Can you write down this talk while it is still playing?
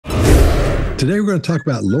Today we're going to talk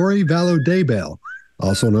about Lori Vallow Daybell,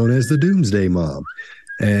 also known as the Doomsday Mom.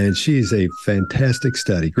 And she's a fantastic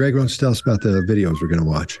study. Greg, why don't you tell us about the videos we're going to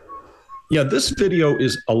watch? Yeah, this video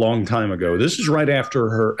is a long time ago. This is right after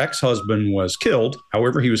her ex-husband was killed.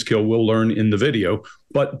 However he was killed, we'll learn in the video.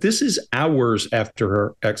 But this is hours after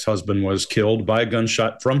her ex-husband was killed by a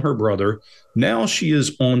gunshot from her brother. Now she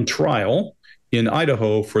is on trial in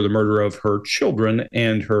Idaho for the murder of her children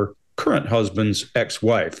and her current husband's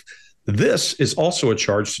ex-wife. This is also a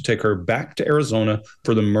charge to take her back to Arizona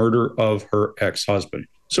for the murder of her ex-husband.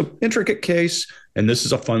 So, intricate case, and this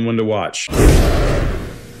is a fun one to watch.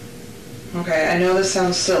 Okay, I know this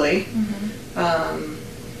sounds silly,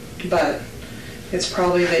 but it's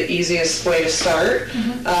probably the easiest way to start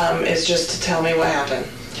is just to tell me what happened.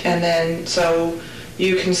 And then, so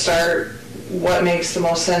you can start what makes the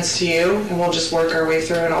most sense to you, and we'll just work our way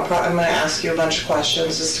through, and I'm going to ask you a bunch of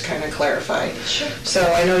questions just to kind of clarify. Sure. So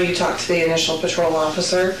I know you talked to the initial patrol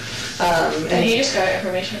officer. And he just got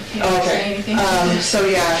information. He didn't say anything. So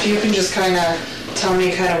yeah, if you can just kind of tell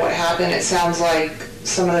me kind of what happened. It sounds like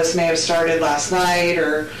some of this may have started last night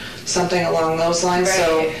or something along those lines.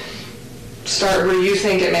 Right. So start where you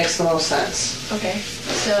think it makes the most sense. Okay,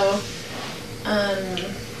 so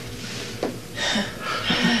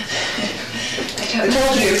I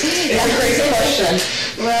told you, it's a crazy question.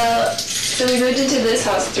 Well, so we moved into this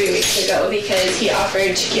house 3 weeks ago because he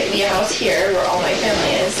offered to get me a house here where all my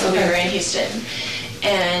family is. So we were in Houston.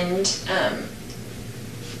 And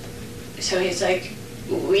so he's like,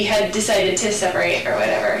 we had decided to separate or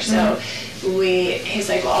whatever. So he's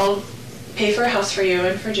like, well, I'll pay for a house for you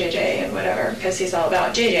and for JJ and whatever, because he's all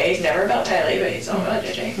about JJ. He's never about Tylee, but he's all about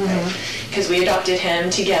JJ. Because we adopted him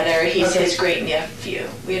together. He's his great nephew.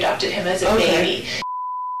 We adopted him as a baby.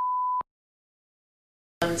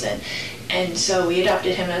 And so we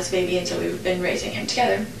adopted him as a baby, and so we've been raising him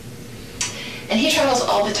together. And he travels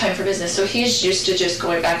all the time for business, so he's used to just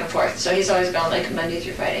going back and forth. So he's always gone like Monday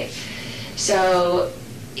through Friday. So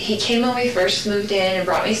he came when we first moved in and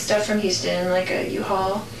brought me stuff from Houston, like a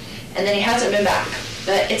U-Haul. And then he hasn't been back.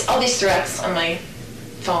 But it's all these threats on my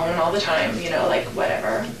phone all the time, you know, like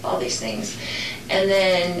whatever, all these things. And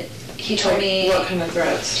then he told me... What kind of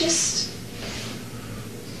threats? Just...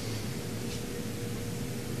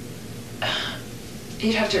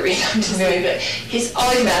 You'd have to read them to see, but he's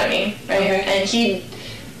always mad at me, right? And he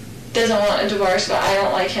doesn't want a divorce, but I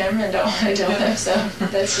don't like him and don't want to deal with him, so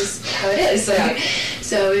that's just how it is.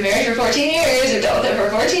 So we married for 14 years, we dealt with it for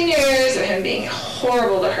 14 years, of him being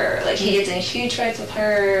horrible to her. Like, he gets in huge fights with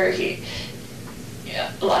her,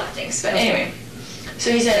 a lot of things. But anyway,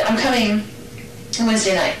 so he said, I'm coming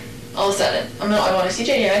Wednesday night, all of a sudden. I want to see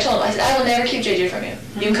JJ. And I told him, I said, I will never keep JJ from you.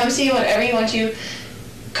 You can come see him whenever you want to,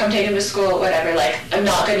 come take him to school, whatever. Like, I'm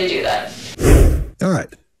not going to do that. All right.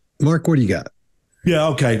 Mark, what do you got? Yeah,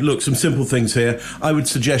 okay. Look, some simple things here. I would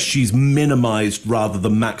suggest she's minimized rather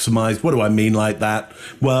than maximized. What do I mean like that?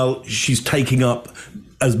 Well, she's taking up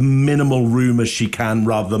as minimal room as she can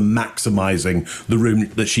rather than maximizing the room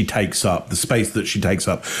that she takes up, the space that she takes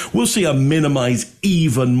up. We'll see her minimize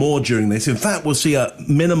even more during this. In fact, we'll see her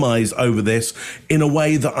minimize over this in a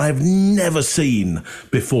way that I've never seen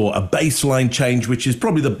before. A baseline change, which is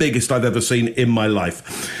probably the biggest I've ever seen in my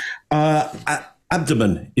life.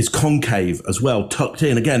 Abdomen is concave as well, tucked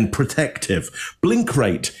in, again, protective. Blink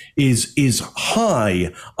rate is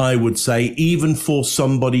high, I would say, even for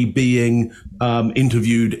somebody being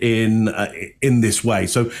interviewed in this way.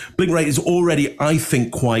 So blink rate is already, I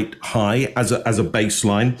think, quite high as a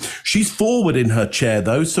baseline. She's forward in her chair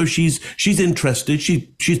though, so she's interested.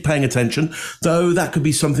 She's paying attention. Though that could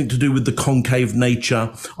be something to do with the concave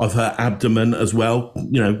nature of her abdomen as well.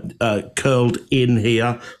 You know, curled in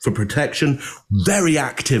here for protection. Very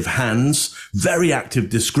active hands, very active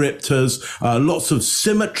descriptors, lots of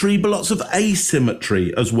symmetry, but lots of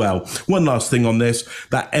asymmetry as well. One last thing on this,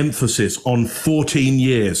 that emphasis on 14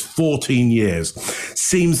 years.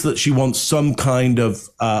 Seems that she wants some kind of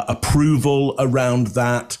approval around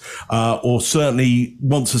that, or certainly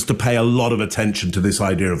wants us to pay a lot of attention to this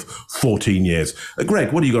idea of 14 years.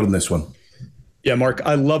 Greg, what do you got on this one? Yeah, Mark,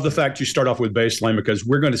 I love the fact you start off with baseline because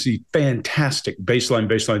we're going to see fantastic baseline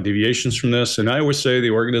deviations from this. And I always say the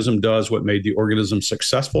organism does what made the organism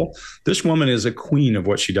successful. This woman is a queen of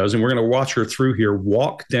what she does. And we're going to watch her through here,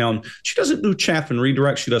 walk down. She doesn't do chaff and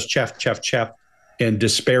redirect. She does chaff, and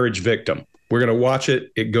disparage victim. We're going to watch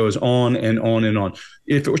it. It goes on and on and on.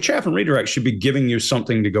 If it was chaff and redirect, she'd be giving you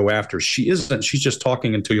something to go after. She isn't. She's just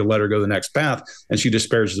talking until you let her go the next path, and she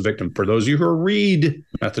disparages the victim. For those of you who are read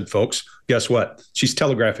method folks, guess what? She's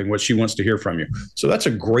telegraphing what she wants to hear from you. So that's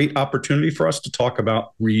a great opportunity for us to talk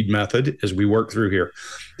about read method as we work through here.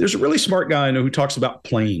 There's a really smart guy I know who talks about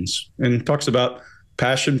planes and talks about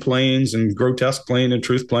passion planes and grotesque plane and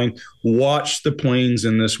truth plane. Watch the planes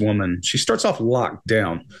in this woman. She starts off locked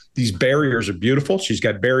down. These barriers are beautiful. She's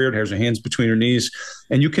got barriered, has her hands between her knees.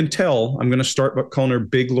 And you can tell, I'm going to start by calling her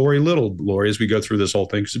Big Lori, Little Lori as we go through this whole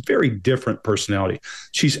thing. It's a very different personality.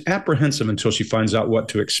 She's apprehensive until she finds out what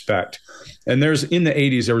to expect. And in the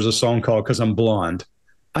 80s, there was a song called "'Cause I'm Blonde."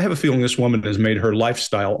 I have a feeling this woman has made her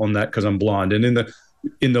lifestyle on that "'Cause I'm Blonde." And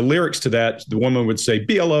in the lyrics to that, the woman would say,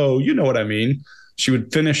 "BLO, you know what I mean." She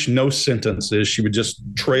would finish no sentences. She would just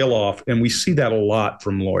trail off. And we see that a lot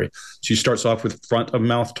from Lori. She starts off with front of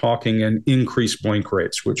mouth talking and increased blank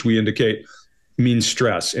rates, which we indicate means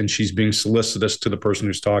stress. And she's being solicitous to the person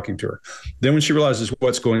who's talking to her. Then when she realizes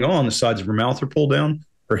what's going on, the sides of her mouth are pulled down,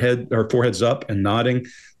 her forehead's up and nodding.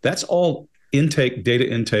 That's all intake, data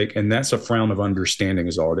intake. And that's a frown of understanding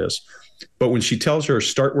is all it is. But when she tells her,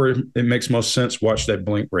 start where it makes most sense, watch that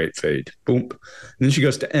blink rate fade. Boom. And then she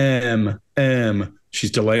goes to M.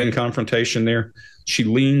 She's delaying confrontation there. She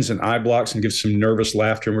leans and eye blocks and gives some nervous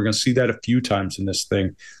laughter. And we're going to see that a few times in this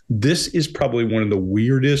thing. This is probably one of the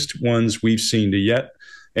weirdest ones we've seen to yet.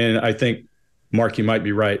 And I think, Mark, you might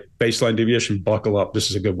be right. Baseline deviation, buckle up.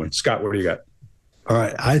 This is a good one. Scott, what do you got? All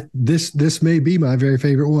right. This may be my very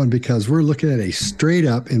favorite one because we're looking at a straight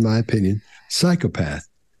up, in my opinion, psychopath.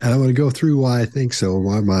 And I'm going to go through why I think so,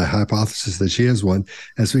 why my hypothesis that she is one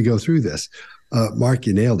as we go through this. Mark,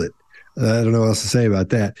 you nailed it. I don't know what else to say about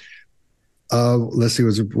that. Let's see.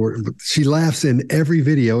 She laughs in every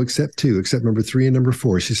video except two, except number 3 and number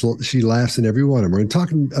 4. She laughs in every one of them. We're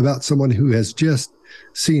talking about someone who has just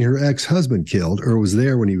seen her ex-husband killed or was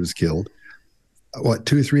there when he was killed,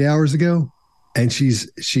 2 or 3 hours ago? And she's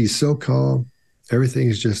so calm. Everything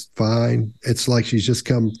is just fine. It's like she's just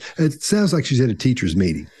come. It sounds like she's at a teacher's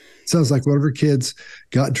meeting. It sounds like one of her kids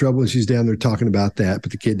got in trouble and she's down there talking about that,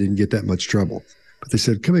 but the kid didn't get that much trouble. But they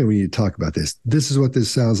said, come in, we need to talk about this. This is what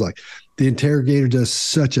this sounds like. The interrogator does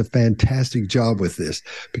such a fantastic job with this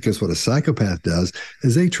because what a psychopath does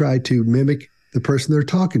is they try to mimic the person they're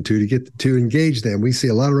talking to get to engage them. We see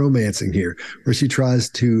a lot of romancing here where she tries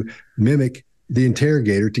to mimic the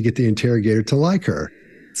interrogator to get the interrogator to like her.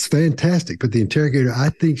 It's fantastic. But the interrogator, I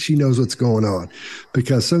think she knows what's going on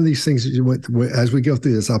because some of these things, as we go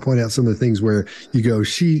through this, I'll point out some of the things where you go,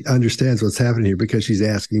 she understands what's happening here because she's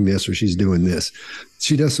asking this or she's doing this.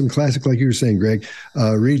 She does some classic, like you were saying, Greg,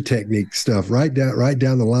 read technique stuff right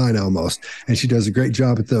down the line almost. And she does a great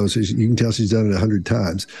job at those. You can tell she's done it 100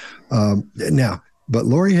 times. But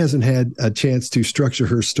Lori hasn't had a chance to structure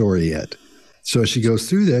her story yet. So she goes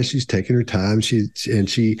through that. She's taking her time. She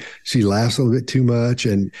laughs a little bit too much.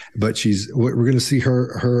 But we're going to see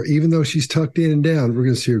her, even though she's tucked in and down, we're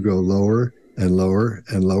going to see her go lower and lower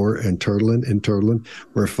and lower and turtling,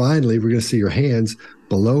 where finally we're going to see her hands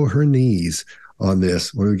below her knees on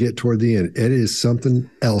this. When we get toward the end, it is something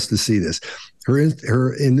else to see this.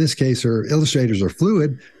 In this case, her illustrators are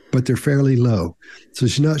fluid, but they're fairly low. So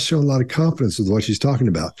she's not showing a lot of confidence with what she's talking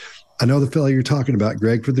about. I know the fellow you're talking about,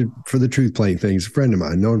 Greg, for the truth playing thing. He's a friend of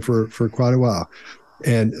mine, known for quite a while.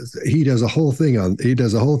 And he does a whole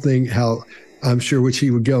thing how I'm sure which he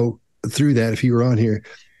would go through that if he were on here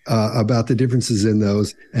about the differences in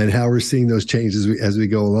those and how we're seeing those changes as we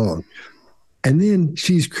go along. And then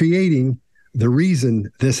she's creating the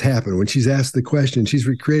reason this happened. When she's asked the question, she's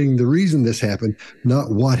recreating the reason this happened,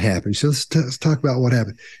 not what happened. So let's talk about what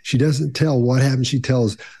happened. She doesn't tell what happened. She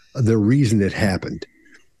tells the reason it happened.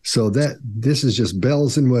 So this is just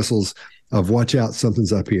bells and whistles of watch out,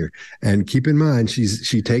 something's up here. And keep in mind,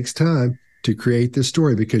 she takes time to create this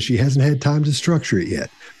story because she hasn't had time to structure it yet.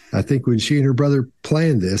 I think when she and her brother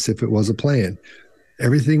planned this, if it was a plan,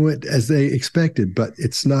 everything went as they expected, but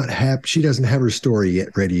it's not she doesn't have her story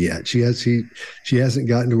ready yet. She hasn't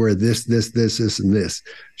gotten to where this, and this.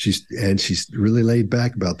 She's really laid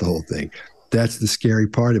back about the whole thing. That's the scary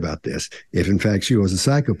part about this. If in fact she was a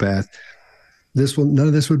psychopath, none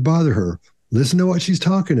of this would bother her. Listen to what she's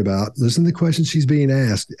talking about. Listen to the questions she's being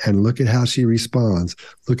asked and look at how she responds.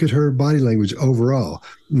 Look at her body language overall.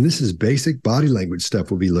 And this is basic body language stuff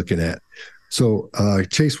we'll be looking at. So,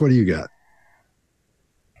 Chase, what do you got?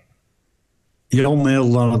 You all nailed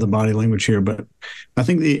a lot of the body language here, but I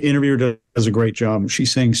think the interviewer does a great job.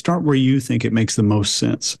 She's saying, start where you think it makes the most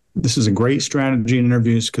sense. This is a great strategy in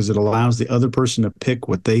interviews because it allows the other person to pick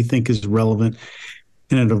what they think is relevant.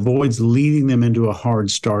 and it avoids leading them into a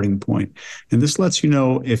hard starting point. And this lets you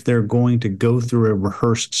know if they're going to go through a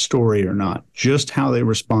rehearsed story or not, just how they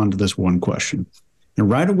respond to this one question. And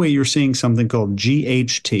right away, you're seeing something called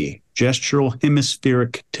GHT, gestural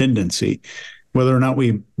hemispheric tendency. Whether or not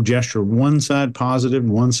we gesture one side positive,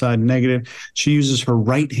 one side negative, she uses her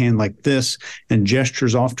right hand like this and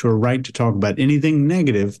gestures off to her right to talk about anything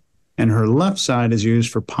negative, and her left side is used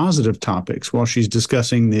for positive topics while she's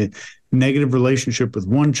discussing the negative relationship with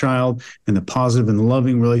one child and the positive and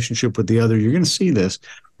loving relationship with the other. You're going to see this.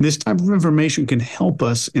 This type of information can help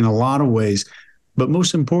us in a lot of ways, but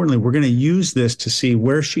most importantly, we're going to use this to see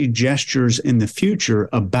where she gestures in the future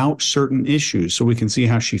about certain issues so we can see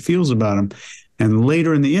how she feels about them. And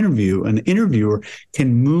later in the interview, an interviewer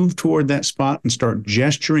can move toward that spot and start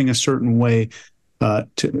gesturing a certain way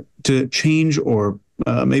to change or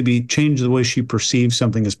maybe change the way she perceives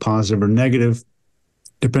something as positive or negative,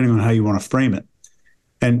 depending on how you want to frame it.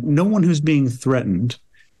 And no one who's being threatened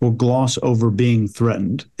will gloss over being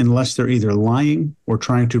threatened unless they're either lying or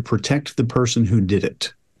trying to protect the person who did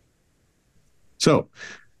it. So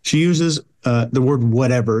she uses the word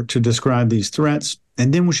whatever to describe these threats.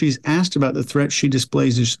 And then when she's asked about the threat, she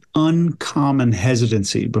displays this uncommon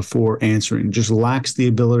hesitancy before answering, just lacks the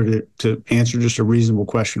ability to answer just a reasonable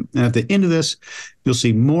question. And at the end of this, you'll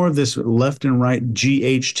see more of this left and right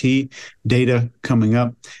GHT data coming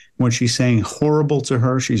up. When she's saying horrible to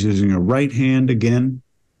her, she's using her right hand again.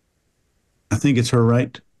 I think it's her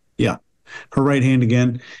right. Yeah. Her right hand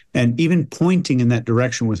again, and even pointing in that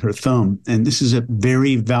direction with her thumb. And this is a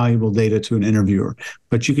very valuable data to an interviewer,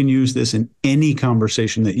 but you can use this in any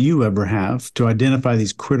conversation that you ever have to identify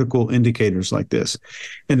these critical indicators like this.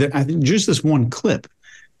 And I think just this one clip,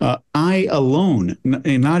 I alone,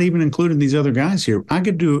 not even including these other guys here, I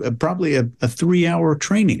could do probably a 3-hour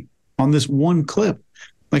training on this one clip.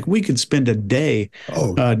 Like we could spend a day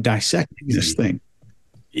dissecting this thing.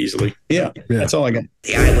 Easily. Yeah, that's all I got.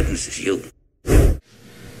 The eyewitness is you.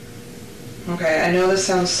 Okay, I know this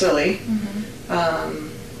sounds silly,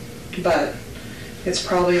 but it's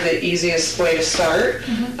probably the easiest way to start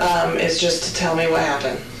is just to tell me what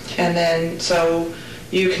happened. And then so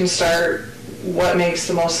you can start what makes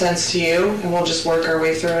the most sense to you, and we'll just work our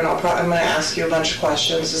way through, and I'm going to ask you a bunch of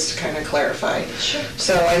questions just to kind of clarify. Sure.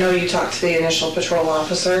 So I know you talked to the initial patrol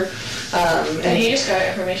officer. And he just got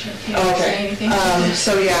information. He didn't say anything.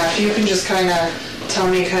 So yeah, if you can just kind of tell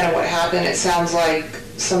me kind of what happened. It sounds like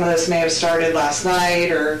some of this may have started last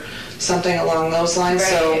night or something along those lines.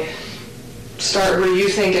 Right. So start where you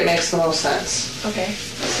think it makes the most sense. Okay,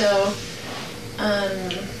 so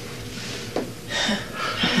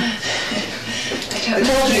I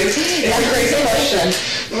told you, it's a crazy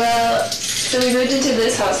question. Well, so we moved into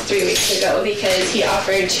this house 3 weeks ago because he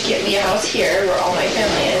offered to get me a house here where all my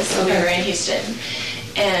family is. So we were in Houston.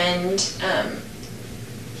 And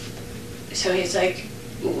so he's like,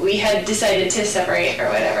 we had decided to separate or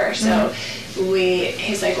whatever. So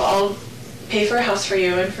he's like, well, I'll pay for a house for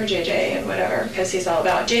you and for JJ and whatever, because he's all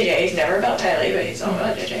about JJ. He's never about Tylee, but he's all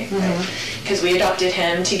about JJ. Right? Because we adopted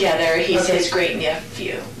him together. He's his great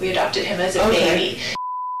nephew. We adopted him as a baby.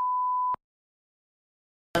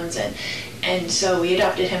 And so we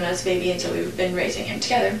adopted him as a baby, and so we've been raising him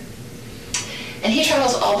together. And he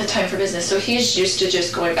travels all the time for business, so he's used to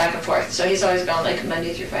just going back and forth. So he's always gone like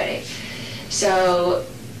Monday through Friday. So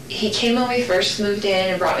he came when we first moved in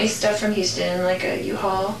and brought me stuff from Houston, like a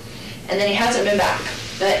U-Haul, and then he hasn't been back.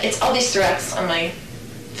 But it's all these threats on my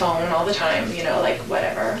phone all the time, you know, like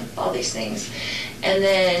whatever, all these things. And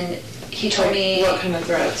then he told me... What kind of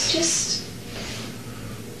threats? Just...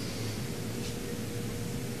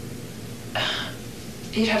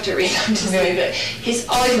 You'd have to read them to see, but he's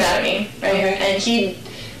always mad at me, right? And he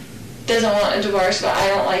doesn't want a divorce, but I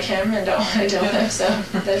don't like him and don't want to deal with him, so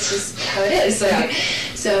that's just how it is.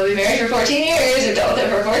 So we married for 14 years, we dealt with it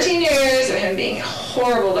for 14 years of him being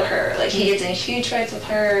horrible to her. Like, he gets in huge fights with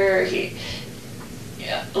her,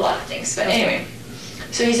 a lot of things. But anyway,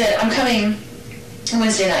 so he said, I'm coming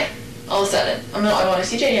Wednesday night, all of a sudden. I want to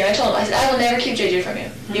see JJ. And I told him, I said, I will never keep JJ from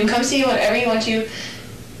you. You can come see whatever you want to.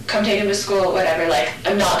 Come take him to school, whatever, like,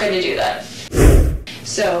 I'm not going to do that.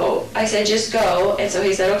 So I said, just go, and so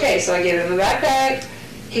he said, okay, so I gave him a backpack,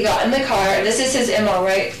 he got in the car, this is his MO,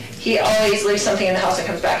 right? He always leaves something in the house and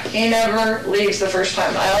comes back. He never leaves the first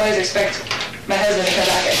time. I always expect my husband to come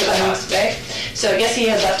back into the house, right? So I guess he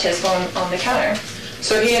had left his phone on the counter.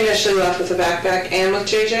 So he initially left with the backpack and with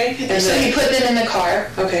JJ? And so he put them in the car,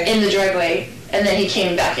 in the driveway, and then he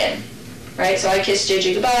came back in. Right, so I kissed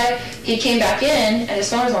JJ goodbye. He came back in, and his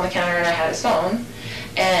phone was on the counter, and I had his phone.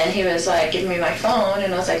 And he was like, giving me my phone,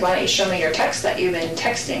 and I was like, why don't you show me your text that you've been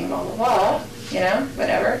texting, blah, blah, blah.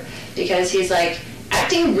 whatever, because he's like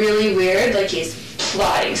acting really weird, like he's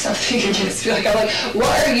plotting something against me. Like, I'm like,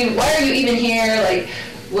 why are you even here? Like,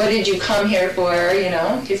 what did you come here for?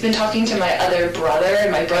 He's been talking to my other brother,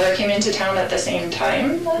 and my brother came into town at the same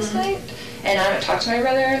time last night, and I haven't talked to my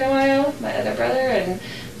brother in a while, my other brother, and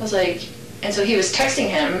I was like, and so he was texting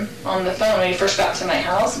him on the phone when he first got to my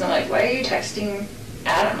house, and I'm like, why are you texting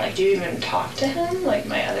Adam? Like, do you even talk to him? Like,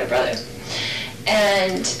 my other brother.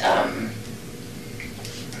 And,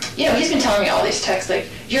 he's been telling me all these texts, like,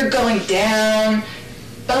 you're going down,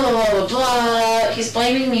 blah, blah, blah, blah, blah. He's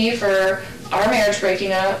blaming me for our marriage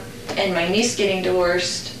breaking up, and my niece getting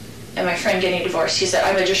divorced, and my friend getting divorced. He said,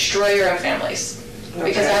 I'm a destroyer of families. Okay.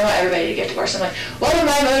 Because I want everybody to get divorced. I'm like, what would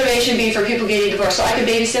my motivation be for people getting divorced? So I could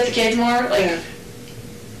babysit the kids more? Like,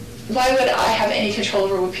 why would I have any control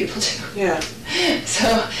over what people do? Yeah.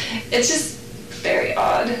 So it's just very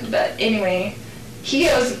odd. But anyway, he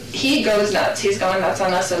goes nuts. He's gone nuts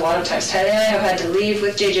on us a lot of times. Tylee and I have had to leave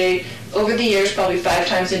with JJ over the years probably 5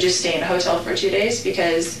 times and just stay in a hotel for 2 days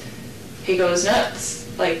because he goes nuts.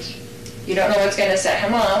 Like, you don't know what's going to set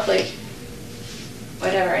him off. Like,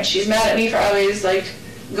 whatever. And she's mad at me for always, like,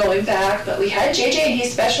 going back. But we had JJ and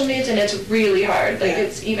he's special needs, and it's really hard. Like,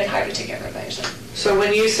 it's even hard to take care of it by yourself. So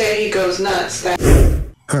when you say he goes nuts, that...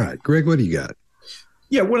 All right, Greg, what do you got?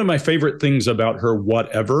 Yeah, one of my favorite things about her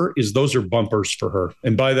whatever is those are bumpers for her.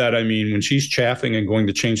 And by that, I mean, when she's chaffing and going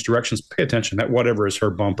to change directions, pay attention. That whatever is her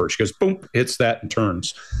bumper. She goes, boom, hits that and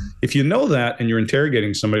turns. If you know that and you're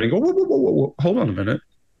interrogating somebody and go, whoa, whoa, whoa, whoa, whoa, hold on a minute.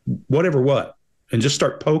 Whatever what? And just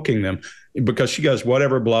start poking them because she goes,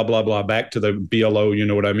 whatever, blah, blah, blah, back to the BLO, you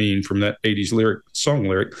know what I mean, from that 80s song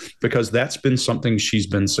lyric, because that's been something she's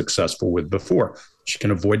been successful with before. She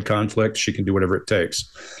can avoid conflict. She can do whatever it takes.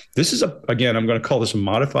 This is, again, I'm going to call this a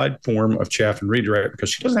modified form of chaff and redirect because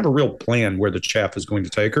she doesn't have a real plan where the chaff is going to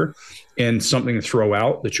take her and something to throw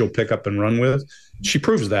out that she'll pick up and run with. She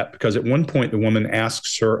proves that because at one point the woman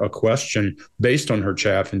asks her a question based on her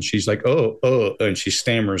chaff and she's like, and she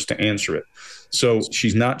stammers to answer it. So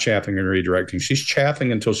she's not chaffing and redirecting. She's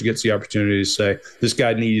chaffing until she gets the opportunity to say, this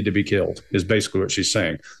guy needed to be killed, is basically what she's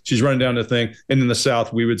saying. She's running down the thing. And in the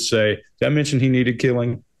South, we would say, did I mention he needed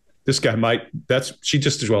killing? This guy might, she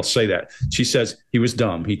just as well say that. She says, he was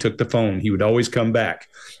dumb. He took the phone. He would always come back.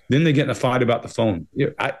 Then they get in a fight about the phone.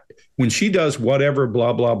 When she does whatever,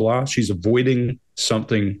 blah, blah, blah, she's avoiding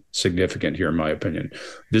something significant here, in my opinion.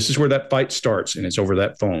 This is where that fight starts, and it's over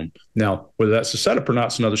that phone. Now, whether that's a setup or not,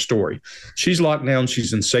 it's another story. She's locked down.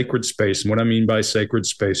 She's in sacred space. And what I mean by sacred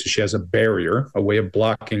space is she has a barrier, a way of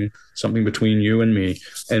blocking something between you and me,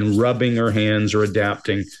 and rubbing her hands or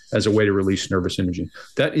adapting as a way to release nervous energy.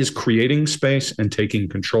 That is creating space and taking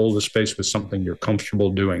control of the space with something you're comfortable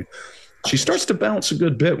doing. She starts to bounce a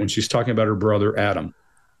good bit when she's talking about her brother, Adam.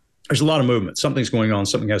 There's a lot of movement. Something's going on.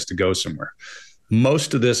 Something has to go somewhere.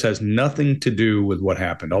 Most of this has nothing to do with what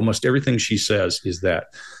happened. Almost everything she says is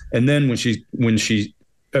that. And then when she's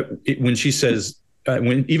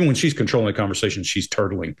controlling the conversation, she's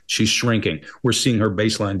turtling, she's shrinking. We're seeing her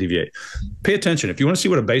baseline deviate. Pay attention. If you want to see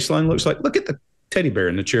what a baseline looks like, look at the teddy bear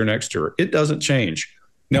in the chair next to her. It doesn't change.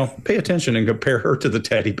 Now, pay attention and compare her to the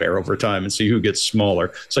teddy bear over time and see who gets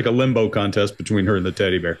smaller. It's like a limbo contest between her and the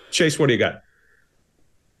teddy bear. Chase, what do you got?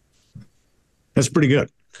 That's pretty good.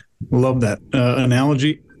 Love that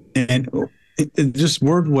analogy. And just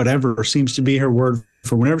word whatever seems to be her word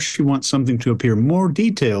for whenever she wants something to appear more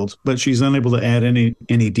detailed, but she's unable to add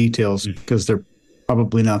any details because they're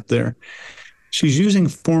probably not there. She's using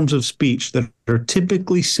forms of speech that are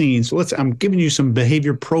typically seen. So I'm giving you some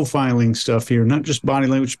behavior profiling stuff here, not just body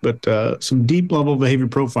language, but some deep level behavior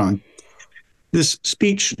profiling. This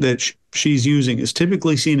speech that she's using is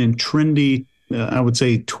typically seen in trendy, I would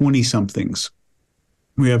say 20-somethings.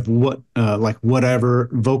 We have like whatever,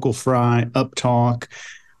 vocal fry, uptalk,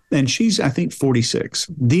 and she's, I think,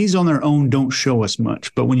 46. These on their own don't show us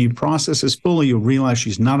much, but when you process this fully, you'll realize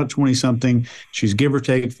she's not a 20-something. She's give or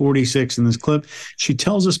take 46 in this clip. She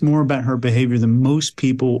tells us more about her behavior than most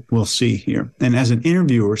people will see here. And as an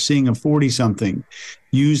interviewer, seeing a 40-something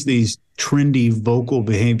use these trendy vocal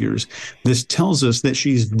behaviors, this tells us that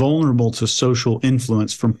she's vulnerable to social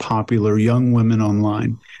influence from popular young women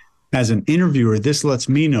online. As an interviewer, this lets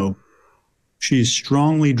me know she's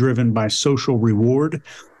strongly driven by social reward.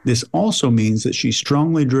 This also means that she's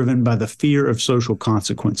strongly driven by the fear of social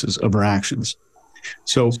consequences of her actions.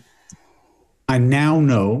 So I now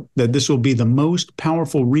know that this will be the most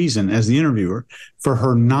powerful reason as the interviewer for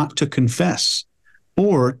her not to confess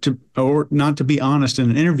or not to be honest in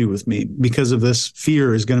an interview with me, because of this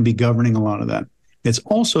fear is going to be governing a lot of that. It's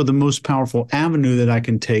also the most powerful avenue that I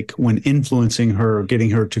can take when influencing her or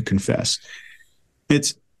getting her to confess.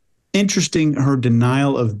 It's interesting, her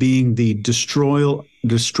denial of being the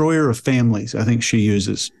destroyer of families, I think she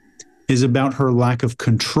uses, is about her lack of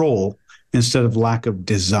control instead of lack of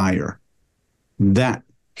desire. That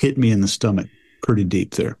hit me in the stomach pretty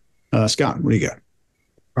deep there. Scott, what do you got?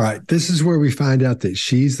 All right, this is where we find out that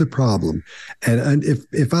she's the problem. And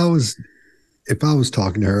if I was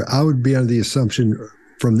talking to her, I would be under the assumption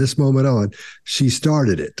from this moment on, she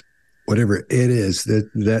started it, whatever it is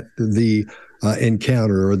that the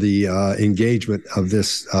encounter or the engagement of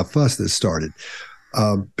this fuss that started.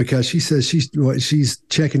 Because she says she's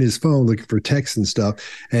checking his phone looking for texts and stuff,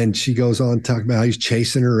 and she goes on talking about how he's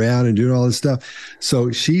chasing her around and doing all this stuff. So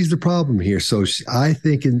she's the problem here. So I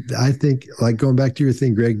think like going back to your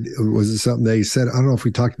thing, Greg, was it something they said? I don't know if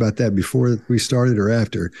we talked about that before we started or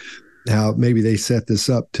after. How maybe they set this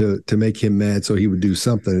up to make him mad so he would do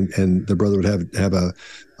something, and the brother would have a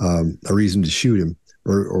reason to shoot him,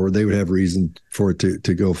 or they would have reason for it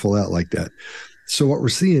to go full out like that. So what we're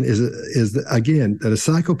seeing is that, again, that a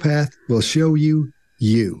psychopath will show you.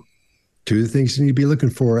 Two of the things you need to be looking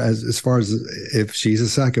for as far as if she's a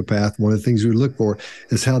psychopath, one of the things we look for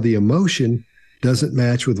is how the emotion doesn't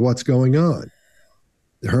match with what's going on.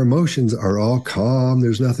 Her emotions are all calm.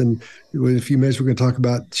 There's nothing. In a few minutes, we're going to talk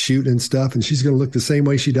about shooting and stuff, and she's going to look the same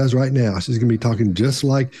way she does right now. She's going to be talking just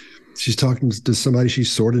like she's talking to somebody she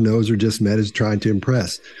sort of knows or just met, is trying to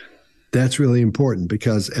impress. That's really important,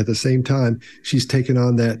 because at the same time, she's taken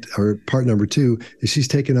on that, or part number two is she's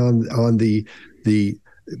taken on the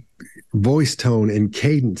voice tone and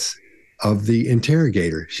cadence of the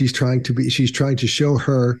interrogator. She's trying to show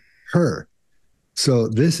her. So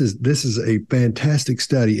this is a fantastic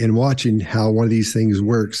study in watching how one of these things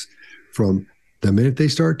works from the minute they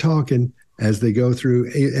start talking, as they go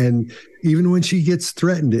through, and even when she gets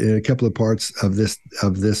threatened in a couple of parts of this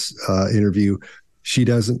interview. You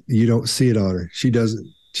don't see it on her. She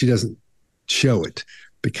doesn't show it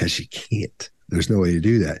because she can't. There's no way to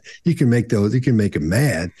do that. You can make them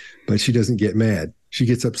mad, but she doesn't get mad. She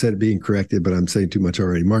gets upset at being corrected, but I'm saying too much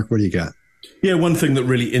already. Mark, what do you got? Yeah, one thing that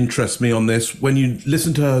really interests me on this, when you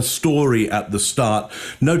listen to her story at the start,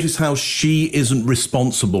 notice how she isn't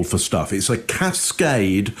responsible for stuff. It's a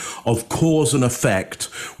cascade of cause and effect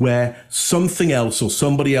where something else or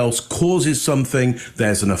somebody else causes something,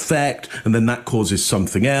 there's an effect, and then that causes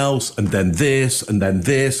something else, and then this, and then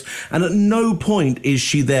this. And at no point is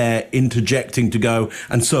she there interjecting to go,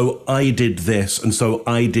 and so I did this, and so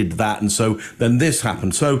I did that, and so then this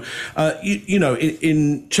happened. So,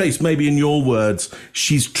 in Chase, maybe in your words,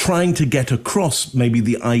 she's trying to get across maybe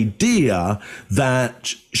the idea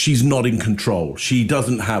that she's not in control. She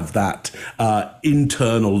doesn't have that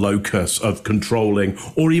internal locus of controlling,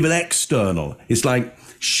 or even external. It's like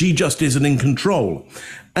she just isn't in control.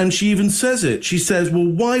 And she even says it. She says, well,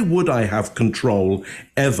 why would I have control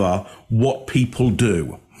ever what people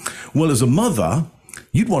do? Well, as a mother,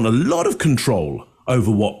 you'd want a lot of control over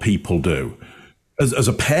what people do. As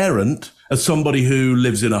a parent, as somebody who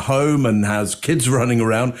lives in a home and has kids running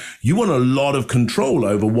around, you want a lot of control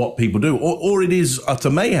over what people do, or it is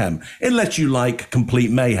utter mayhem, unless you like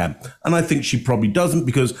complete mayhem. And I think she probably doesn't,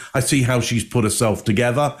 because I see how she's put herself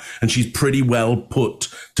together, and she's pretty well put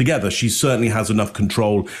together. She certainly has enough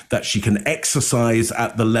control that she can exercise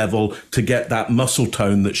at the level to get that muscle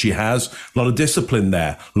tone that she has. A lot of discipline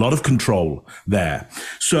there, a lot of control there.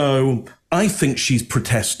 So I think she's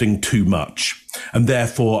protesting too much. And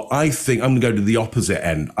therefore, I think I'm going to go to the opposite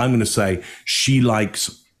end. I'm going to say she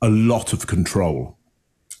likes a lot of control.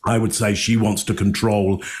 I would say she wants to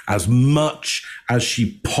control as much as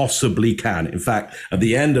she possibly can. In fact, at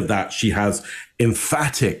the end of that, she has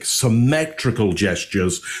emphatic, symmetrical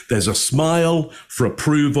gestures. There's a smile for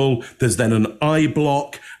approval. There's then an eye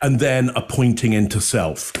block, and then a pointing into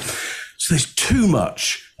self. So there's too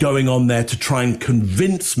much going on there to try and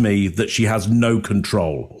convince me that she has no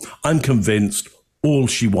control. I'm convinced all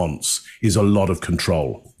she wants is a lot of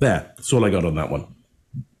control. There, that's all I got on that one.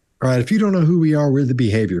 All right, if you don't know who we are, we're the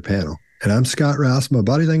Behavior Panel. And I'm Scott Rouse. I'm a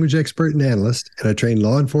body language expert and analyst, and I train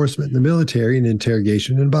law enforcement in the military in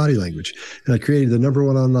interrogation and body language. And I created the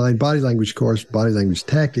 #1 online body language course, Body Language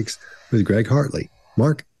Tactics, with Greg Hartley.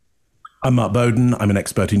 Mark? I'm Mark Bowden. I'm an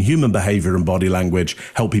expert in human behavior and body language,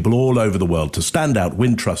 help people all over the world to stand out,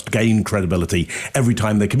 win trust, gain credibility every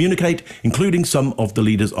time they communicate, including some of the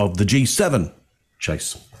leaders of the G7.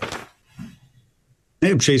 Chase.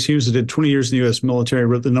 Hey, I'm Chase Hughes. I did 20 years in the U.S. military,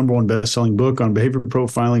 wrote the #1 best-selling book on behavior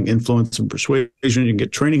profiling, influence, and persuasion. You can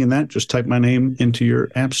get training in that. Just type my name into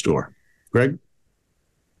your app store. Greg?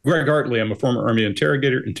 Greg Hartley, I'm a former Army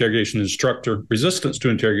interrogator, interrogation instructor, resistance to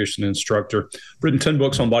interrogation instructor, written 10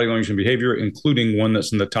 books on body language and behavior, including one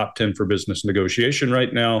that's in the top 10 for business negotiation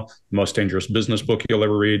right now, the most dangerous business book you'll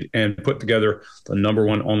ever read, and put together the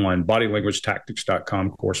 #1 online bodylanguagetactics.com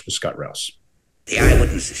course with Scott Rouse. The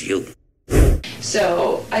eyewitness is you.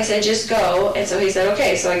 So I said, just go. And so he said,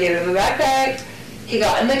 okay. So I gave him a backpack. He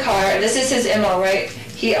got in the car. This is his MO, right?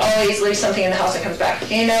 He always leaves something in the house and comes back.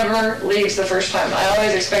 He never leaves the first time. I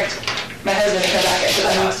always expect my husband to come back into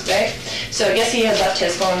the house, right? So I guess he had left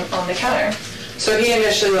his phone on the counter. So he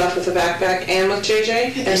initially left with the backpack and with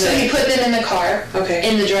JJ? And so he put them in the car, okay,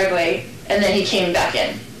 in the driveway, and then he came back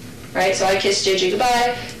in, right? So I kissed JJ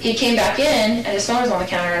goodbye. He came back in, and his phone was on the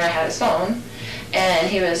counter, and I had his phone. And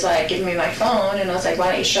he was like, give me my phone. And I was like, why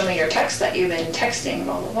don't you show me your text that you've been texting,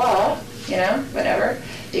 blah, blah, blah, you know, whatever.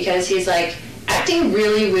 Because he's like acting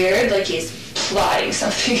really weird, like he's plotting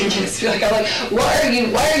something against me. Like, I'm like,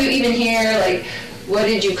 why are you even here? Like, what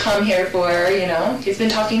did you come here for, you know? He's been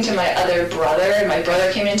talking to my other brother, and my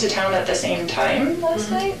brother came into town at the same time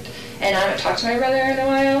last night. And I haven't talked to my brother in a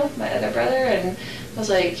while, my other brother, and I was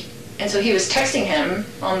like, and so he was texting him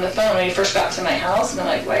on the phone when he first got to my house, and I'm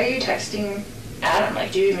like, why are you texting Adam?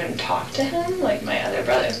 Like, do you even talk to him? Like, my other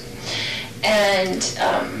brothers. And,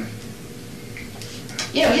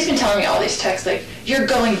 you know, he's been telling me all these texts, like, you're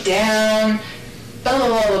going down, blah, blah,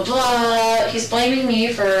 blah, blah, blah. He's blaming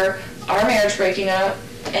me for our marriage breaking up,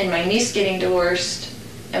 and my niece getting divorced,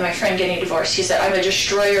 and my friend getting divorced. He said, I'm a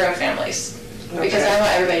destroyer of families. Okay. Because I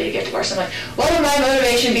want everybody to get divorced. I'm like, what would my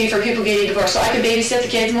motivation be for people getting divorced? So I could babysit the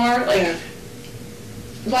kids more? Like, yeah.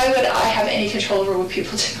 Why would I have any control over what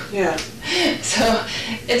people do? Yeah. So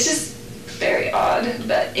it's just very odd.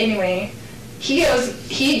 But anyway, he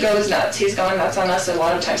goes nuts. He's gone nuts on us a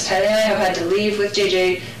lot of times. Tylee and I have had to leave with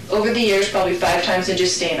JJ over the years probably 5 times and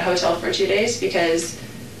just stay in a hotel for 2 days because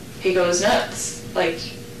he goes nuts. Like,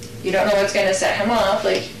 you don't know what's going to set him off.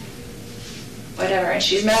 Like, whatever. And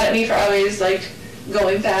she's mad at me for always, like,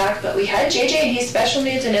 going back. But we had JJ and he's special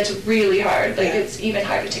needs, and it's really hard. Like, it's even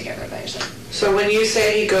hard to take care of it by yourself. So when you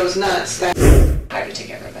say he goes nuts, that... Hard to take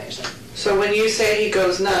care of it by yourself. So when you say he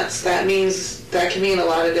goes nuts, that means, that can mean a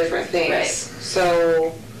lot of different things. Right.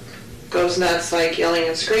 So, goes nuts like yelling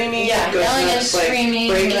and screaming? Yeah, goes yelling nuts and screaming.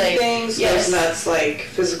 Like breaking like, things? Yes. Goes nuts like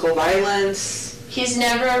physical violence? He's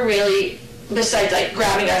never really, besides like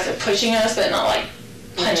grabbing us and pushing us, but not like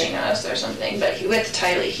punching us or something. But with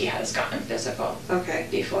Tylee, he has gotten physical. Okay.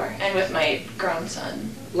 Before. And with my grown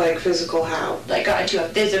son. Like physical how? Like got into a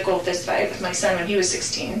physical fist fight with my son when he was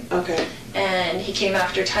 16. Okay. And he came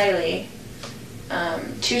after Tylee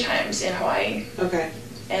 2 times in Hawaii. Okay.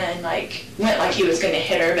 And like went like he was going to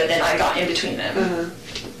hit her, but then I got in between them. Uh-huh.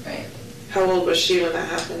 Right. How old was she when that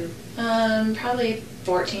happened? Probably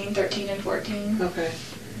 13 and 14. Okay.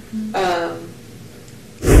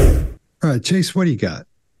 All right, Chase, what do you got?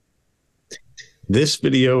 This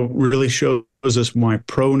video really shows us why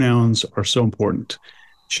pronouns are so important.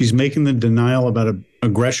 She's making the denial about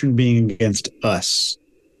aggression being against us.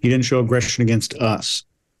 He didn't show aggression against us.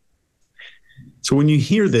 So when you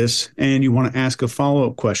hear this and you want to ask a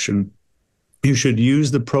follow-up question, you should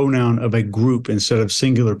use the pronoun of a group instead of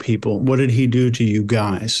singular people. What did he do to you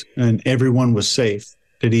guys? And everyone was safe.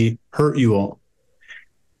 Did he hurt you all?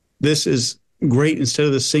 This is great instead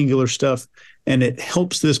of the singular stuff, and it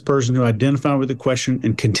helps this person to identify with the question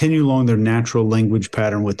and continue along their natural language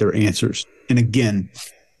pattern with their answers. And again,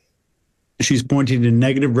 she's pointing to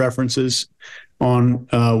negative references on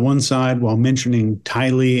one side while mentioning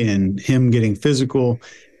Tylee and him getting physical.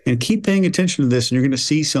 And keep paying attention to this, and you're going to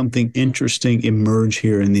see something interesting emerge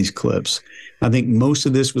here in these clips. I think most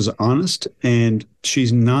of this was honest, and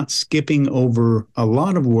she's not skipping over a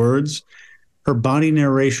lot of words. Her body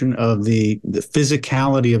narration of the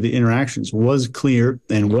physicality of the interactions was clear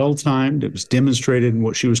and well-timed. It was demonstrated in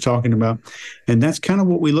what she was talking about. And that's kind of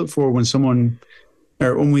what we look for when someone,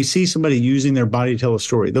 or when we see somebody using their body to tell a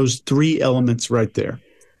story, those 3 elements right there.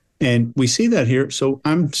 And we see that here. So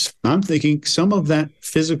I'm thinking some of that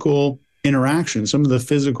physical interaction, some of the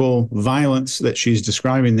physical violence that she's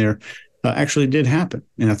describing there actually did happen.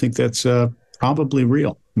 And I think that's probably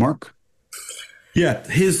real. Mark? Yeah,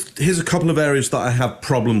 here's a couple of areas that I have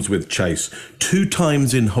problems with, Chase. 2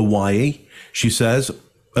 times in Hawaii, she says,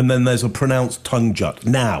 and then there's a pronounced tongue jut.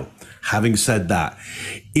 Now, having said that,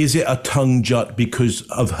 is it a tongue jut because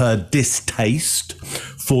of her distaste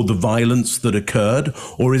for the violence that occurred?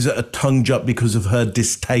 Or is it a tongue jut because of her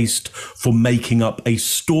distaste for making up a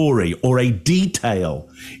story or a detail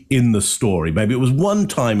in the story? Maybe it was one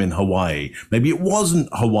time in Hawaii. Maybe it wasn't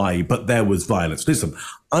Hawaii, but there was violence. Listen,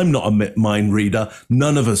 I'm not a mind reader.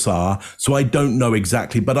 None of us are. So I don't know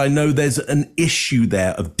exactly, but I know there's an issue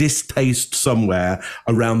there of distaste somewhere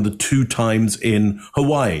around the 2 times in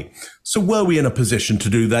Hawaii. So were we in a position to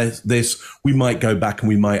do this, we might go back and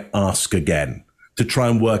we might ask again to try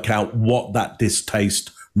and work out what that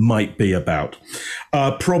distaste might be about.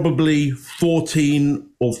 Probably 14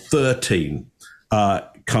 or 13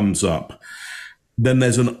 comes up. Then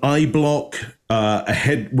there's an eye block, a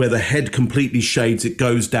head where the head completely shades. It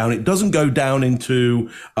goes down. It doesn't go down into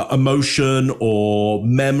emotion or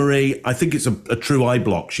memory. I think it's a true eye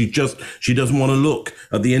block. She doesn't want to look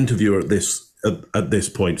at the interviewer at this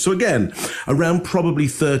point. So again, around probably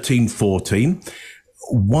 13, 14.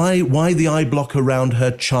 Why the eye block around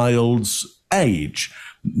her child's age?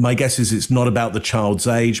 My guess is it's not about the child's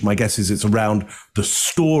age. My guess is it's around the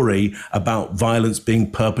story about violence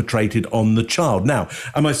being perpetrated on the child. Now,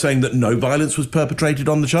 am I saying that no violence was perpetrated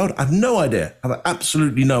on the child? I have no idea. I have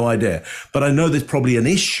absolutely no idea. But I know there's probably an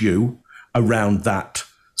issue around that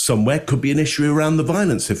somewhere. Could be an issue around the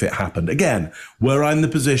violence if it happened. Again, were I in the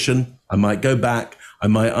position, I might go back. I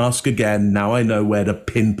might ask again. Now I know where to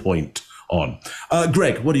pinpoint on.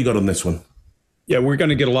 Greg, what do you got on this one? Yeah, we're going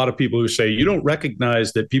to get a lot of people who say, you don't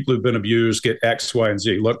recognize that people who've been abused get X, Y, and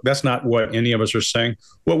Z. Look, that's not what any of us are saying.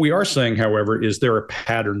 What we are saying, however, is there are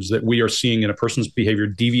patterns that we are seeing in a person's behavior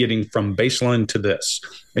deviating from baseline to this.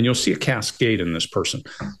 And you'll see a cascade in this person.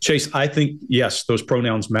 Chase, I think, yes, those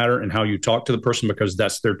pronouns matter and how you talk to the person because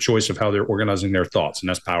that's their choice of how they're organizing their thoughts, and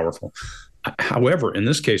that's powerful. However, in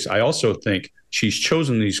this case, I also think she's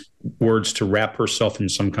chosen these words to wrap herself in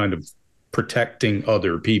some kind of protecting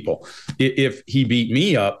other people. If he beat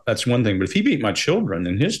me up, that's one thing. But if he beat my children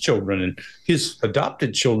and his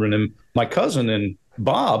adopted children and my cousin and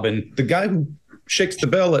Bob and the guy who shakes the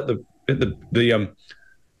bell at the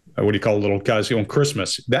what do you call little guys on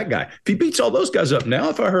Christmas, that guy, if he beats all those guys up now,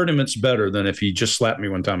 if I hurt him, it's better than if he just slapped me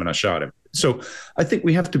one time and I shot him. So I think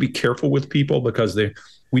we have to be careful with people because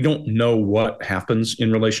we don't know what happens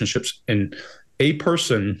in relationships. And a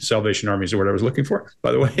person, Salvation Army is what I was looking for,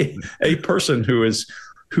 by the way, a person who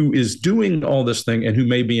is doing all this thing and who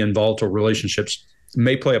may be in volatile relationships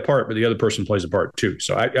may play a part, but the other person plays a part too.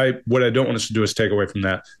 So what I don't want us to do is take away from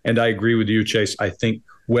that. And I agree with you, Chase. I think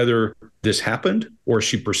whether this happened or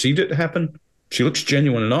she perceived it to happen, she looks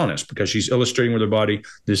genuine and honest because she's illustrating with her body.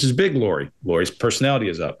 This is big Lori. Lori's personality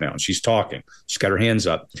is up now and she's talking. She's got her hands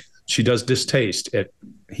up. She does distaste.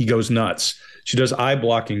 He goes nuts. She does eye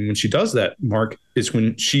blocking. When she does that, Mark, it's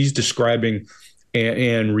when she's describing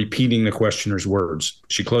and repeating the questioner's words.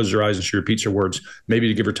 She closes her eyes and she repeats her words, maybe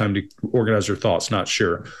to give her time to organize her thoughts, not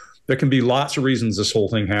sure. There can be lots of reasons this whole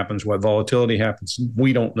thing happens, what volatility happens.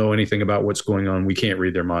 We don't know anything about what's going on. We can't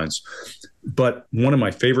read their minds. But one of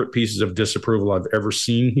my favorite pieces of disapproval I've ever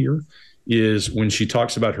seen here is when she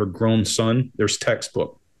talks about her grown son. There's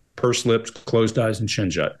textbook. Pursed lips, closed eyes, and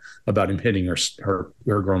chin jut about him hitting her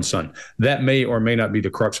grown son. That may or may not be the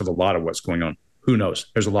crux of a lot of what's going on. Who knows?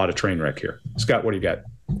 There's a lot of train wreck here. Scott, what do you got?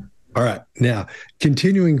 All right. Now,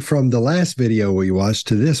 continuing from the last video we watched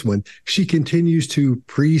to this one, she continues to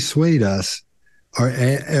persuade us,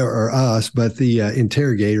 or us, but the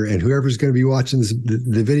interrogator and whoever's going to be watching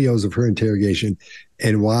the videos of her interrogation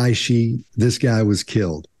and why this guy was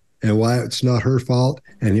killed. And why it's not her fault,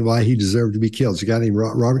 and why he deserved to be killed. It's a guy named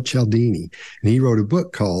Robert Cialdini, and he wrote a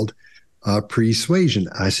book called Persuasion.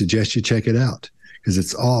 I suggest you check it out because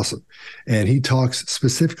it's awesome. And he talks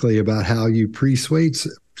specifically about how you persuade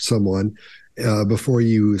someone before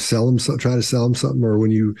you try to sell them something, or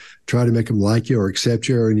when you try to make them like you or accept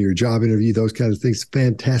you, or in your job interview, those kinds of things.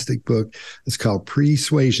 Fantastic book. It's called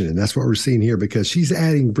Persuasion, and that's what we're seeing here because she's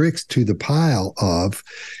adding bricks to the pile of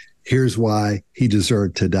here's why he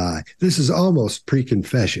deserved to die. This is almost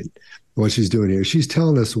pre-confession, what she's doing here. She's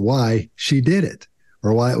telling us why she did it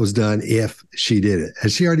or why it was done if she did it.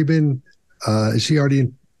 Has she already been,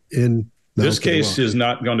 in this case is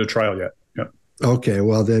not gone to trial yet. Yep. Okay,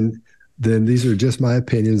 well then these are just my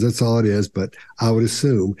opinions. That's all it is. But I would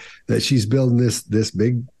assume that she's building this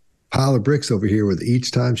big pile of bricks over here with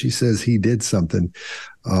each time she says he did something.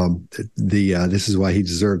 This is why he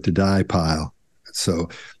deserved to die pile. So,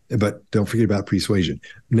 but don't forget about persuasion.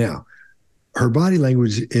 Now, her body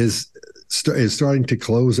language is starting to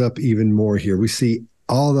close up even more here. We see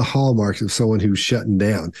all the hallmarks of someone who's shutting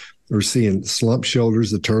down. We're seeing slumped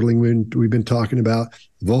shoulders, the turtling we've been talking about,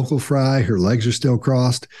 vocal fry, her legs are still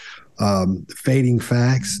crossed. fading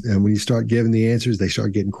facts. And when you start giving the answers, they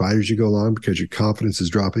start getting quiet as you go along because your confidence is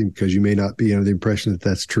dropping because you may not be under the impression that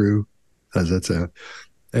that's true. How does that sound?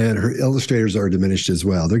 And her illustrators are diminished as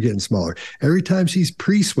well. They're getting smaller. Every time she's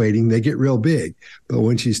persuading, they get real big. But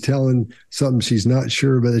when she's telling something she's not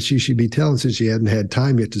sure about that she should be telling since she hadn't had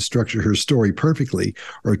time yet to structure her story perfectly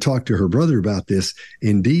or talk to her brother about this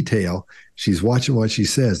in detail, she's watching what she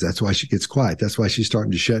says. That's why she gets quiet. That's why she's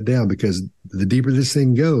starting to shut down, because the deeper this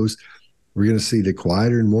thing goes, we're going to see the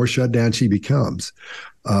quieter and more shut down she becomes.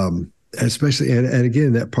 Especially, and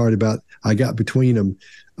again, that part about I got between them.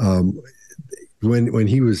 When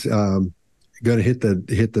he was going to hit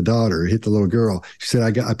the daughter, hit the little girl, she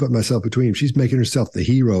said, I put myself between him. She's making herself the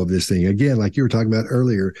hero of this thing. Again, like you were talking about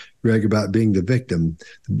earlier, Greg, about being the victim,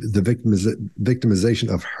 the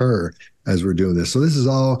victimization of her as we're doing this. So this is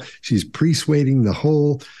all, she's persuading the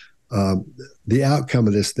whole, the outcome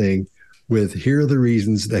of this thing with, here are the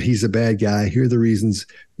reasons that he's a bad guy. Here are the reasons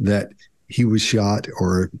that he was shot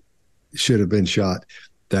or should have been shot.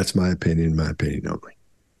 That's my opinion only.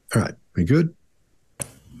 All right. We good?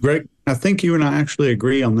 Greg, I think you and I actually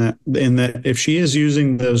agree on that, in that if she is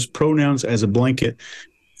using those pronouns as a blanket,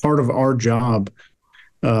 part of our job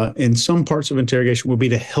in some parts of interrogation will be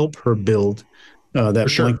to help her build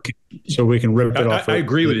that blanket so we can rip it off. I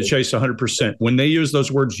agree with you, Chase, 100%. When they use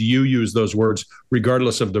those words, you use those words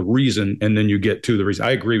regardless of the reason, and then you get to the reason.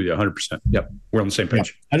 I agree with you 100%. Yep, we're on the same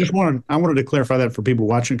page. Yeah. I wanted to clarify that for people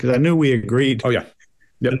watching, because I knew we agreed. Oh, yeah.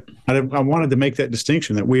 Yep. I wanted to make that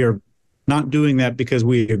distinction, that we are not doing that because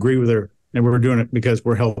we agree with her, and we're doing it because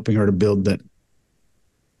we're helping her to build that.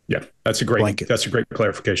 Yeah, that's a great blanket. That's a great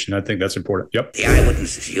clarification. I think that's important. Yep. The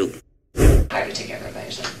eyewitness is you. I would take care of it by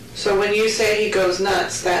yourself. So when you say he goes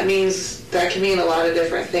nuts, that can mean a lot of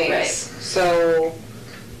different things. Right. So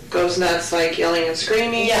goes nuts like yelling and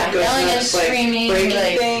screaming. Yeah, goes yelling nuts and screaming, like breaking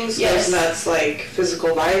like, things. yes. Goes nuts like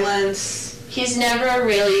physical violence. He's never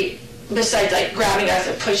really, besides like grabbing us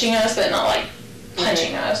and pushing us, but not like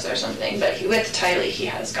punching us or something. But with Tylee, he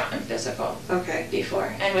has gotten physical. Okay.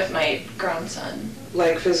 Before, and with my grown son.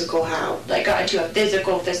 Like physical how? Like got into a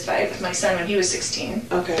physical fist fight with my son when he was 16.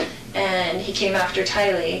 Okay. And he came after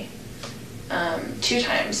Tylee 2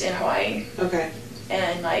 times in Hawaii. Okay.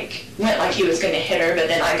 And like went like he was going to hit her, but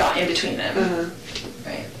then I got in between them.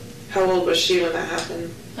 Right. How old was she when that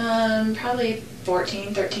happened? Probably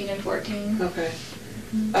 13 and 14. Okay.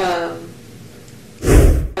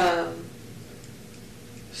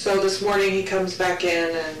 So this morning he comes back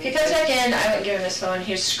in and... He comes back in, I wouldn't give him his phone.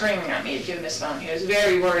 He was screaming at me to give him his phone. He was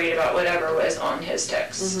very worried about whatever was on his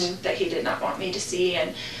text that he did not want me to see.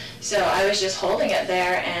 And so I was just holding it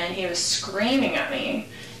there, and he was screaming at me.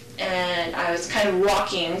 And I was kind of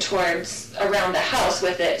walking around the house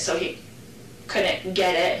with it, so he couldn't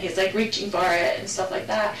get it. He's like reaching for it and stuff like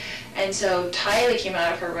that. And so Tylee came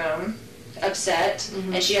out of her room upset,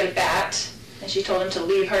 and she had a bat. And she told him to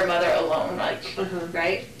leave her mother alone, like,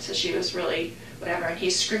 right? So she was really, whatever. And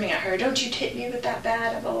he's screaming at her, don't you hit me with that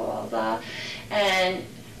bat, blah, blah, blah, blah. And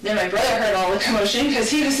then my brother heard all the commotion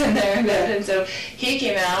because he was in there in bed. And so he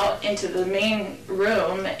came out into the main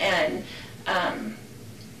room and,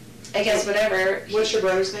 I guess whatever. What's your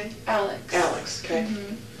brother's name? Alex. Alex, okay.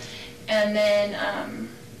 And then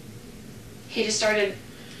he just started,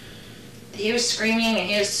 he was screaming and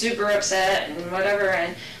he was super upset and whatever.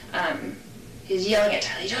 And he's yelling at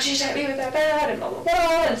Tylee, don't you hit me with that bat, and blah, blah,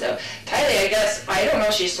 blah. And so Tylee, I guess, I don't know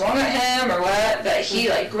if she swung at him or what, but he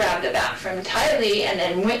like grabbed the bat from Tylee and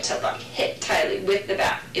then went to like hit Tylee with the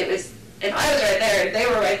bat. It was, and I was right there, they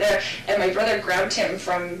were right there, and my brother grabbed him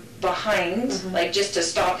from behind, like just to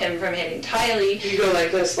stop him from hitting Tylee. You go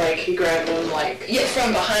like this, like he grabbed him like... Yeah,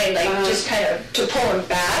 from behind, like just kind of to pull him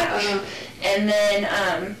back. And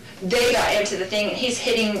then they got into the thing, and he's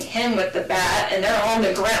hitting him with the bat, and they're on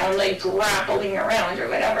the ground, like grappling around or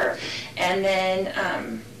whatever. And then, I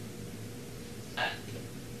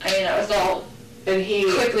mean, that was all and he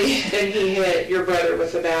quickly. And he hit your brother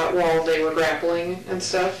with the bat while they were grappling and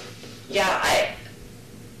stuff? Yeah,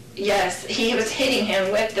 yes, he was hitting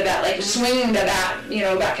him with the bat, like swinging the bat, you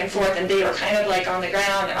know, back and forth, and they were kind of like on the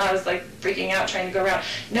ground, and I was like freaking out trying to go around,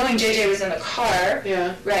 knowing JJ was in the car,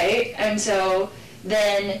 right? And so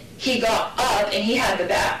then he got up and he had the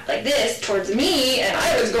bat like this towards me, and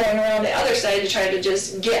I was going around the other side to try to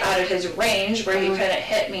just get out of his range where he couldn't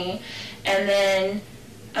hit me. And then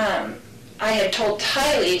I had told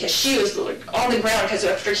Tylee, because she was on the ground, because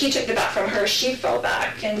after he took the bat from her, she fell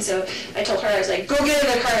back. And so I told her, I was like, go get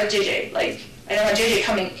in the car with JJ. Like, I don't want JJ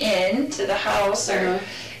coming in to the house, or,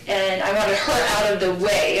 and I wanted her out of the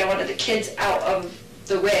way. I wanted the kids out of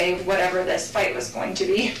the way of whatever this fight was going to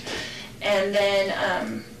be. And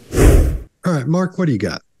then All right, Mark, what do you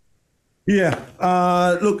got? Yeah.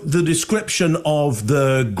 Look, the description of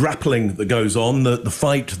the grappling that goes on, the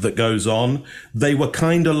fight that goes on, they were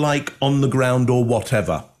kind of like on the ground or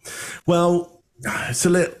whatever. Well, it's a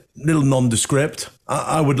little nondescript.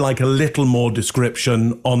 I would like a little more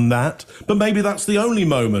description on that. But maybe that's the only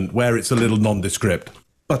moment where it's a little nondescript.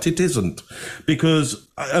 But it isn't. Because,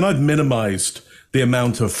 and I've minimized the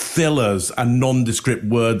amount of fillers and nondescript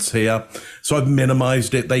words here. So I've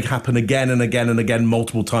minimized it. They happen again and again and again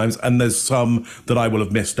multiple times. And there's some that I will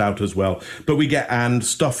have missed out as well. But we get and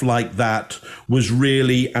stuff like that, was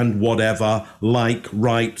really and whatever, like,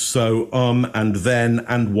 right, so, and then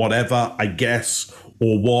and whatever, I guess,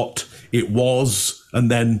 or what it was.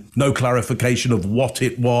 And then no clarification of what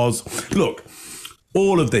it was. Look,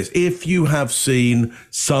 all of this, if you have seen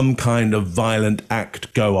some kind of violent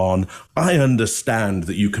act go on, I understand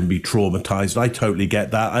that you can be traumatized. I totally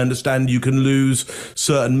get that. I understand you can lose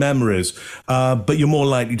certain memories, but you're more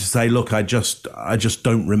likely to say, look, I just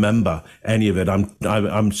don't remember any of it.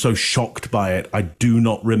 I'm so shocked by it. I do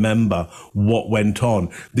not remember what went on.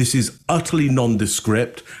 This is utterly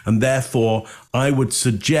nondescript, and therefore I would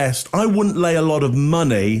suggest I wouldn't lay a lot of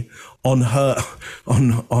money on her,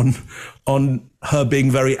 on her being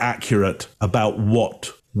very accurate about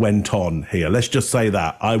what went on here. Let's just say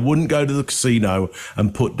that. I wouldn't go to the casino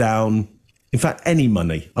and put down, in fact, any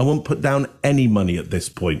money. I won't put down any money at this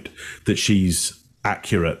point that she's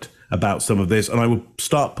accurate about some of this. And I would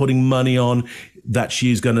start putting money on that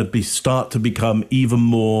she's going to start to become even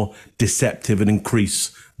more deceptive and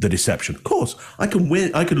increase the deception. Of course, I can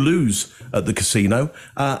win. I could lose at the casino.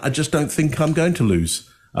 I just don't think I'm going to lose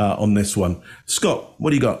on this one. Scott,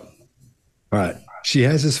 what do you got? All right. She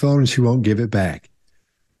has his phone and she won't give it back.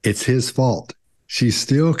 It's his fault. She's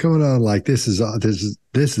still coming on like this is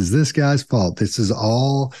this guy's fault. This is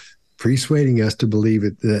all persuading us to believe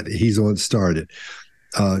it, that he's the one that started.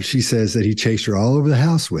 She says that he chased her all over the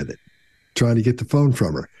house with it, trying to get the phone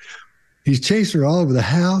from her. He's chasing her all over the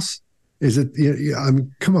house. Is it? I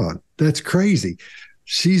mean, come on, that's crazy.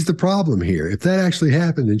 She's the problem here. If that actually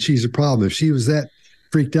happened, then she's the problem. If she was that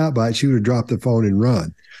freaked out by it, she would have dropped the phone and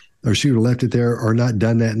run. Or she would have left it there or not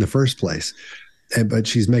done that in the first place. But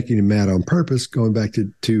she's making him mad on purpose, going back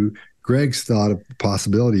to Greg's thought of the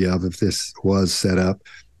possibility of, if this was set up,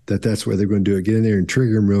 that's where they're going to do it. Get in there and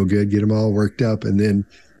trigger him real good, get him all worked up, and then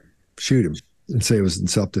shoot him and say it was in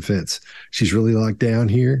self-defense. She's really locked down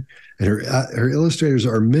here. And her illustrators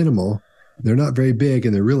are minimal. They're not very big,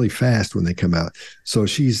 and they're really fast when they come out. So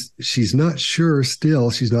she's not sure still.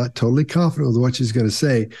 She's not totally confident with what she's going to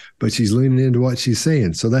say, but she's leaning into what she's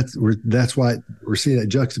saying. So that's why we're seeing that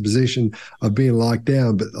juxtaposition of being locked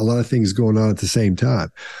down, but a lot of things going on at the same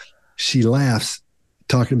time. She laughs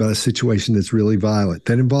talking about a situation that's really violent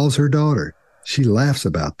that involves her daughter. She laughs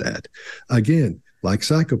about that. Again, like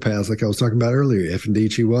psychopaths, like I was talking about earlier, if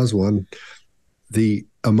indeed she was one, the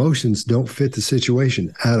emotions don't fit the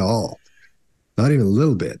situation at all. Not even a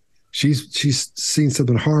little bit. She's seen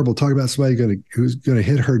something horrible, talking about somebody who's going to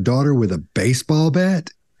hit her daughter with a baseball bat,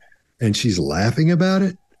 and she's laughing about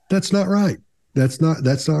it. That's not right. That's not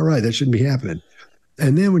right. That shouldn't be happening.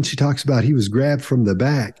 And then when she talks about he was grabbed from the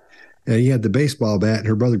back, and he had the baseball bat, and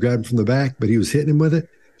her brother grabbed him from the back, but he was hitting him with it.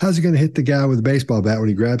 How's he going to hit the guy with the baseball bat when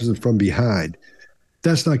he grabs him from behind?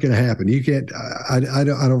 That's not going to happen. You can't. I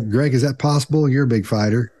don't. Greg, is that possible? You're a big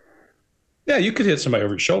fighter. Yeah, you could hit somebody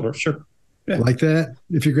over your shoulder, sure. Yeah. Like that,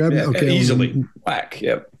 if you grab it, okay, easily whack.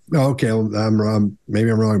 Yep. Oh, okay, well, I'm wrong. Maybe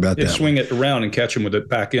I'm wrong about that. Swing it around and catch him with the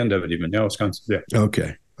back end of it. Even yeah.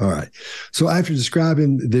 Okay, all right. So after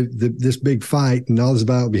describing this big fight and all this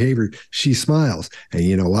violent behavior, she smiles, and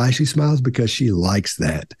you know why she smiles? Because she likes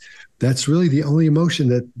that. That's really the only emotion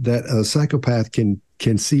that a psychopath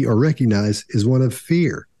can see or recognize is one of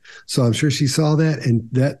fear. So I'm sure she saw that, and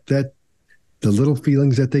that the little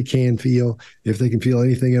feelings that they can feel, if they can feel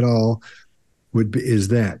anything at all, is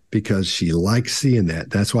that because she likes seeing that.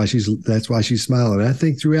 That's why she's smiling. And I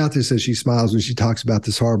think throughout this, as she smiles when she talks about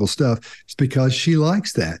this horrible stuff, it's because she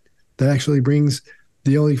likes that. That actually brings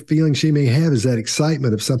the only feeling she may have is that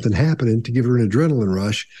excitement of something happening to give her an adrenaline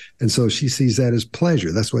rush. And so she sees that as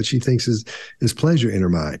pleasure. That's what she thinks is pleasure in her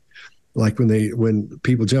mind. Like when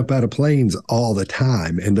people jump out of planes all the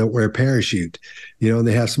time and don't wear a parachute, and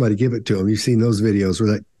they have somebody give it to them. You've seen those videos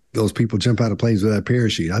where those people jump out of planes without a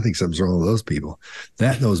parachute. I think something's wrong with those people.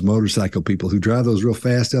 That and those motorcycle people who drive those real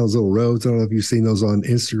fast down those little roads. I don't know if you've seen those on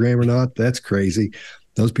Instagram or not. That's crazy.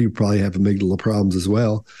 Those people probably have amygdala problems as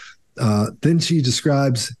well. Then she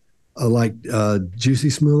describes, Juicy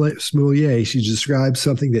Smoulier, she describes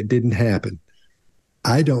something that didn't happen.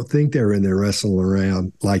 I don't think they were in there wrestling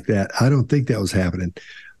around like that. I don't think that was happening.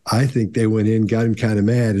 I think they went in, got him kind of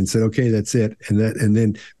mad, and said, "Okay, that's it." And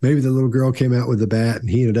then maybe the little girl came out with the bat, and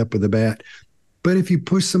he ended up with the bat. But if you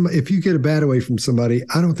get a bat away from somebody,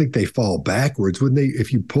 I don't think they fall backwards. Wouldn't they?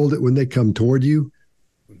 If you pulled it, wouldn't they come toward you?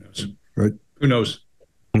 Who knows? Right? Who knows?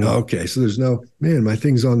 Okay, so there's no, man, my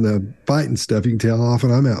thing's on the fighting stuff. You can tell how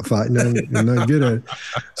often I'm out fighting. I'm not good at it.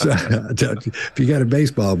 So if you got a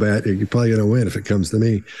baseball bat, you're probably going to win if it comes to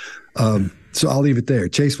me. So I'll leave it there.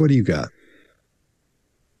 Chase, what do you got?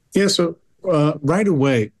 Yeah, so right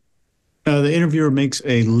away, the interviewer makes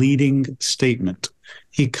a leading statement.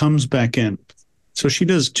 He comes back in. So she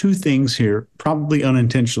does two things here, probably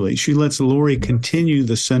unintentionally. She lets Lori continue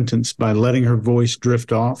the sentence by letting her voice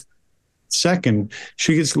drift off. Second,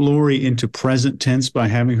 she gets Lori into present tense by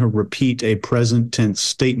having her repeat a present tense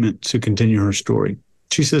statement to continue her story.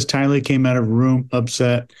 She says Tylee came out of her room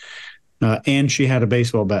upset, and she had a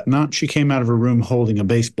baseball bat. Not she came out of her room holding a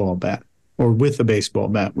baseball bat or with a baseball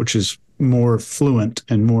bat, which is more fluent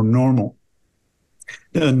and more normal.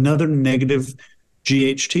 Another negative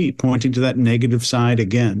GHT, pointing to that negative side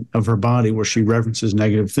again of her body where she references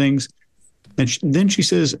negative things. And then she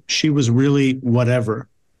says she was really whatever.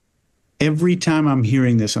 Every time I'm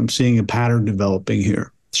hearing this, I'm seeing a pattern developing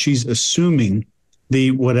here. She's assuming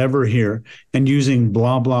the whatever here and using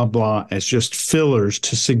blah, blah, blah as just fillers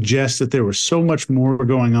to suggest that there was so much more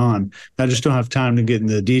going on. I just don't have time to get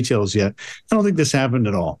into the details yet. I don't think this happened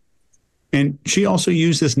at all. And she also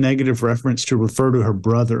used this negative reference to refer to her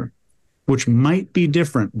brother, which might be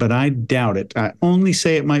different, but I doubt it. I only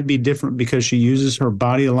say it might be different because she uses her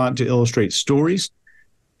body a lot to illustrate stories.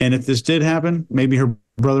 And if this did happen, maybe her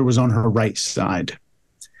brother was on her right side.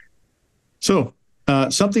 So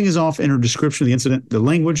something is off in her description of the incident, the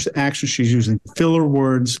language, the action. She's using filler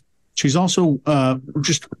words. She's also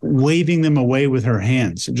just waving them away with her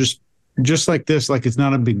hands, just like this, like it's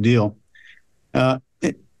not a big deal. And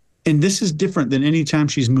this is different than any time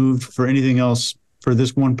she's moved for anything else for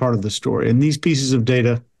this one part of the story. And these pieces of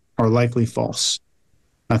data are likely false.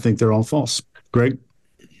 I think they're all false. Greg?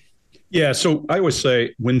 Yeah, so I always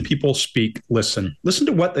say when people speak, listen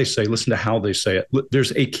to what they say, listen to how they say it.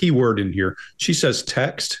 There's a key word in here. She says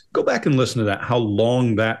text. Go back and listen to that, how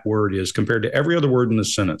long that word is compared to every other word in the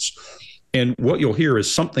sentence. And what you'll hear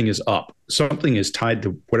is something is up. Something is tied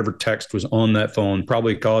to whatever text was on that phone,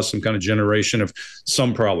 probably caused some kind of generation of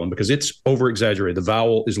some problem because it's over-exaggerated. The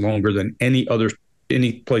vowel is longer than any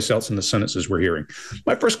place else in the sentences we're hearing.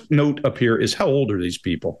 My first note up here is how old are these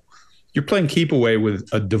people? You're playing keep away with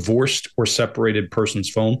a divorced or separated person's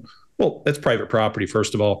phone. Well, that's private property,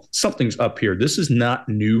 first of all. Something's up here. This is not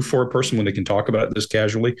new for a person when they can talk about it this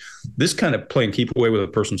casually. This kind of playing keep away with a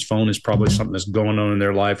person's phone is probably something that's going on in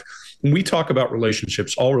their life. When we talk about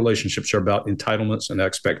relationships, all relationships are about entitlements and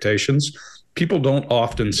expectations. People don't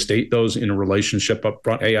often state those in a relationship up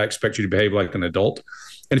front. Hey, I expect you to behave like an adult.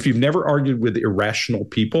 And if you've never argued with irrational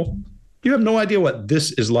people, you have no idea what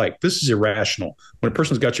this is like. This is irrational. When a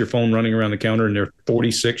person's got your phone running around the counter and they're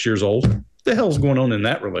 46 years old, what the hell's going on in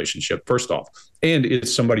that relationship, first off? And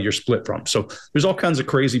it's somebody you're split from. So there's all kinds of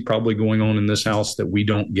crazy probably going on in this house that we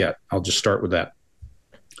don't get. I'll just start with that.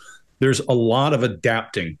 There's a lot of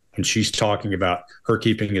adapting when she's talking about her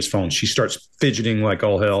keeping his phone. She starts fidgeting like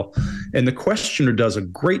all hell. And the questioner does a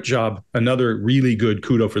great job. Another really good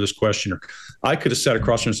kudo for this questioner. I could have sat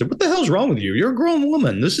across her and said, what the hell's wrong with you? You're a grown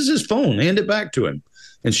woman. This is his phone. Hand it back to him.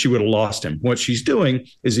 And she would have lost him. What she's doing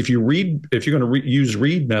is if you're going to use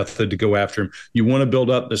read method to go after him, you want to build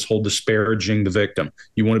up this whole disparaging the victim.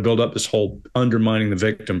 You want to build up this whole undermining the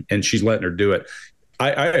victim. And she's letting her do it.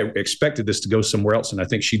 I expected this to go somewhere else, and I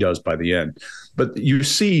think she does by the end. But you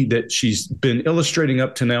see that she's been illustrating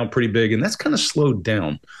up to now pretty big, and that's kind of slowed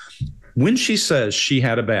down. When she says she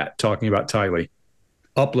had a bat, talking about Tylee,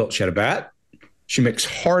 she had a bat. She makes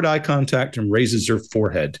hard eye contact and raises her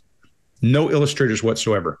forehead. No illustrators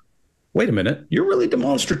whatsoever. Wait a minute. You're really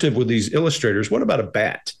demonstrative with these illustrators. What about a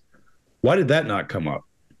bat? Why did that not come up?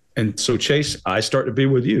 And so, Chase, I start to be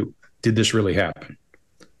with you. Did this really happen?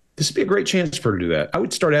 This would be a great chance for her to do that. I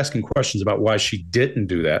would start asking questions about why she didn't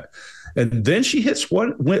do that. And then she hits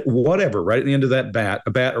whatever right at the end of that bat,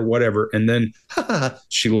 a bat or whatever. And then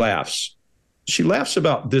she laughs. She laughs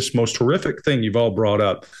about this most horrific thing you've all brought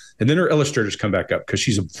up. And then her illustrators come back up because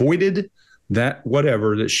she's avoided that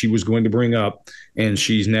whatever that she was going to bring up. And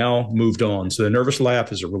she's now moved on. So the nervous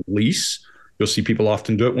laugh is a release. You'll see people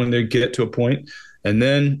often do it when they get to a point. And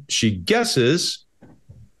then she guesses,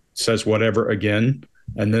 says whatever again.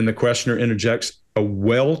 And then the questioner interjects a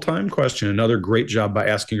well-timed question. Another great job by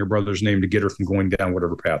asking her brother's name to get her from going down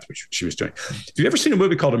whatever path she was doing. If you've ever seen a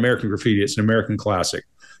movie called American Graffiti, it's an American classic.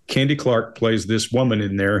 Candy Clark plays this woman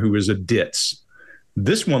in there who is a ditz.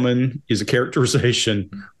 This woman is a characterization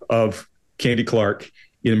of Candy Clark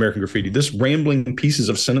in American Graffiti. This rambling pieces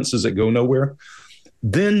of sentences that go nowhere.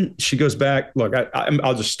 Then she goes back. Look,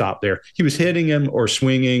 I'll just stop there. He was hitting him or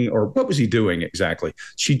swinging, or what was he doing exactly?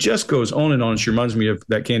 She just goes on and on. She reminds me of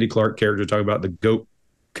that Candy Clark character talking about the goat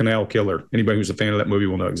canal killer. Anybody who's a fan of that movie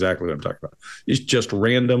will know exactly what I'm talking about. It's just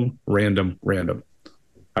random, random, random.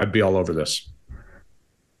 I'd be all over this.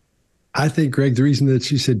 I think, Greg, the reason that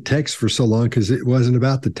she said text for so long, because it wasn't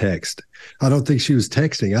about the text. I don't think she was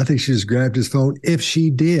texting. I think she just grabbed his phone, if she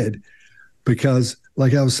did, because,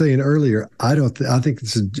 like I was saying earlier, I think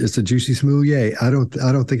it's a juicy smooth yay. I don't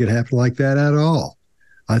think it happened like that at all.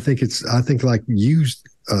 I think like you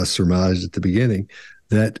surmised at the beginning,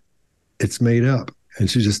 that it's made up, and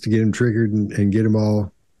she's just to get him triggered and get him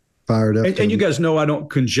all fired up. And you guys know I don't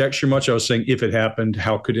conjecture much. I was saying, if it happened,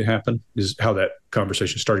 how could it happen, is how that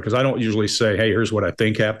conversation started. Because I don't usually say, hey, here's what I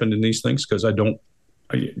think happened in these things, because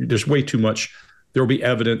there's way too much. There will be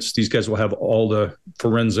evidence. These guys will have all the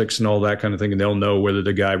forensics and all that kind of thing, and they'll know whether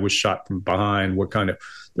the guy was shot from behind,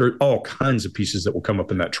 there are all kinds of pieces that will come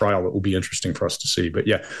up in that trial that will be interesting for us to see. But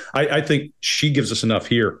yeah, I think she gives us enough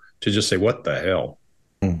here to just say, what the hell?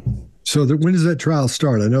 So when does that trial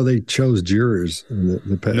start? I know they chose jurors.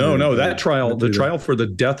 No, that trial, the trial for the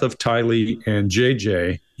death of Tylee and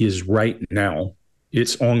JJ is right now.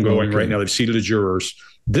 It's ongoing right now. They've seated the jurors.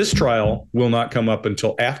 This trial will not come up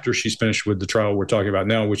until after she's finished with the trial we're talking about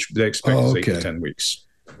now, which they expect is 8 to 10 weeks.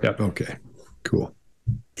 Yep. Okay, cool.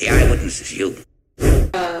 The eyewitness is you.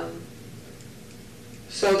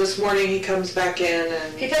 So this morning he comes back in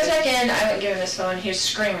and... He comes back in, I wouldn't give him his phone. He was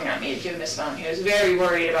screaming at me to give him his phone. He was very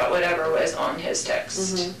worried about whatever was on his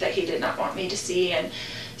text that he did not want me to see. And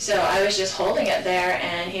so I was just holding it there,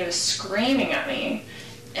 and he was screaming at me.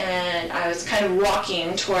 And I was kind of walking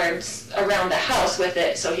around the house with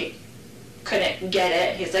it, so he couldn't get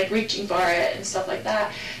it. He's like reaching for it and stuff like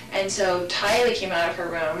that. And so Tylee came out of her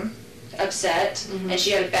room upset, and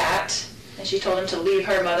she had a bat. And she told him to leave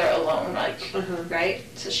her mother alone, right?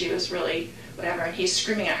 So she was really whatever. And he's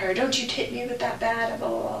screaming at her, don't you hit me with that bat, blah,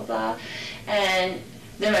 blah, blah, blah. And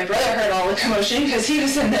then my brother heard all the commotion because he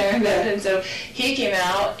was in there in bed. And so he came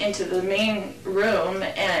out into the main room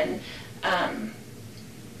and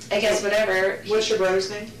I guess whatever. What's your brother's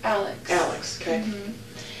name? Alex. Alex, okay.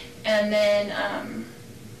 And then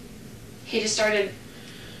he just started,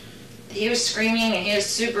 he was screaming and he was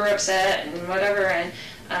super upset and whatever. And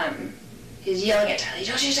he's yelling at Tylee,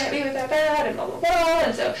 don't you hit me with that bat, and blah, blah, blah.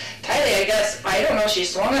 And so Tylee, I guess, I don't know if she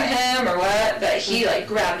swung at him or what, but he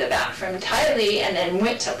grabbed the bat from Tylee and then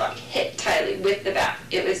went to hit Tylee with the bat.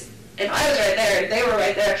 And I was right there, they were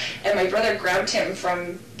right there, and my brother grabbed him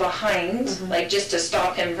from behind, just to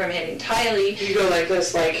stop him from hitting Tylee. You go like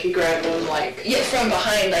this, he grabbed him Yeah, from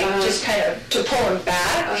behind, just kind of to pull him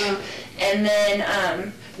back. And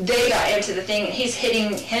then they got into the thing, and he's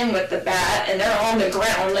hitting him with the bat, and they're on the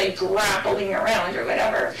ground, grappling around or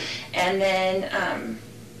whatever. And then,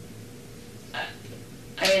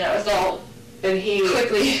 that was all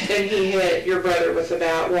quickly. And he hit your brother with the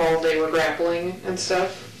bat while they were grappling and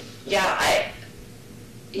stuff? Yeah,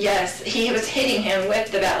 yes, he was hitting him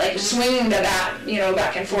with the bat, swinging the bat,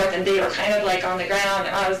 back and forth, and they were kind of on the ground,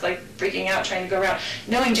 and I was freaking out trying to go around,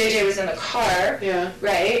 knowing JJ was in the car,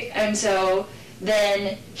 right? And so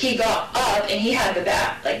then he got up and he had the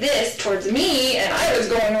bat like this towards me, and I was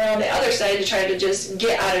going around the other side to try to just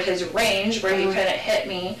get out of his range where he couldn't hit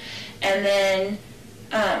me. And then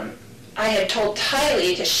I had told Tylee,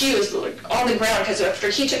 because she was on the ground, because after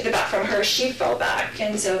he took the bat from her, she fell back.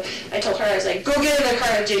 And so I told her, I was like, go get in the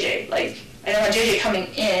car with JJ. I don't want JJ coming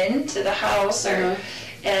in to the house, and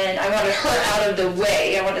I wanted her out of the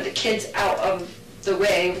way. I wanted the kids out of the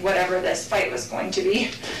way of whatever this fight was going to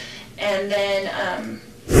be. And then,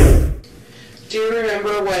 do you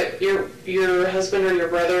remember what your husband or your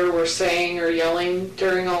brother were saying or yelling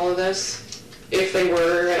during all of this? If they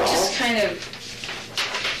were at all? Just kind of,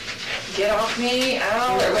 get off me,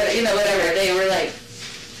 ow, or whatever. They were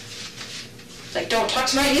don't talk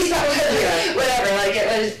to my niece that way, whatever. It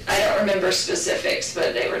was, I don't remember specifics,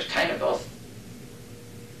 but they were kind of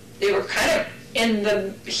in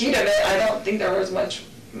the heat of it. I don't think there was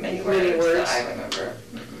many words that I remember.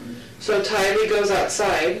 So Tylee goes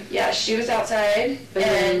outside. Yeah, she was outside. And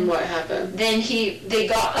then what happened? Then they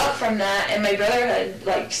got up from that, and my brother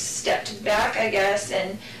had stepped back, I guess,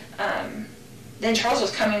 and then Charles was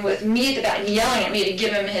coming with me at the back and yelling at me to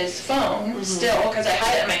give him his phone still, because I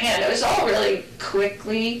had it in my hand. It was all really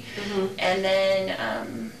quickly. And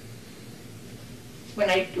then when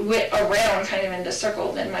I went around kind of in the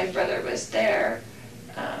circle, then my brother was there.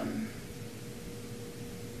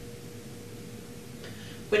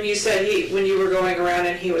 When you said when you were going around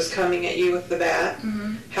and he was coming at you with the bat,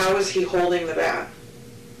 how was he holding the bat?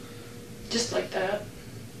 Just like that,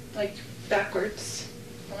 like backwards,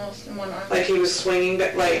 almost in one arm. Like he was swinging,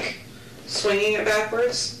 swinging it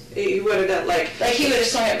backwards. He would have done like he would have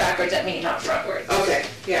swung it backwards at me, not frontwards. Okay,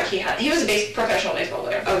 yeah. He was a professional baseball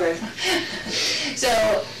player. Okay. So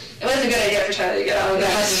it wasn't a good idea for Tylee to get out of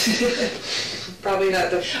that. Probably not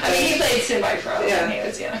the. I mean, he played semi-pro. Yeah. And he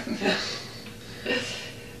was, yeah.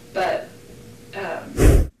 But.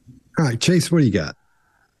 All right, Chase, what do you got?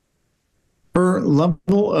 Her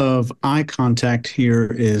level of eye contact here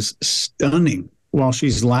is stunning while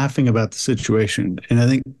she's laughing about the situation. And I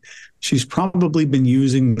think she's probably been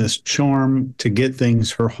using this charm to get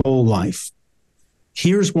things her whole life.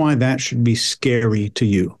 Here's why that should be scary to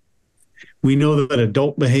you. We know that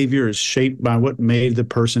adult behavior is shaped by what made the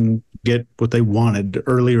person get what they wanted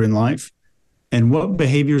earlier in life and what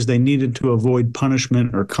behaviors they needed to avoid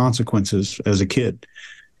punishment or consequences as a kid.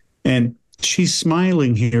 And she's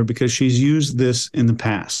smiling here because she's used this in the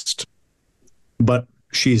past. But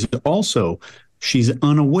she's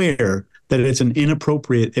unaware that it's an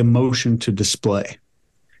inappropriate emotion to display.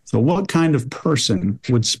 So what kind of person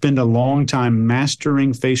would spend a long time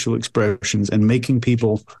mastering facial expressions and making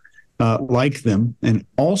people like them and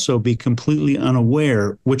also be completely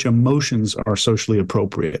unaware which emotions are socially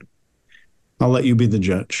appropriate? I'll let you be the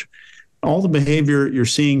judge. All the behavior you're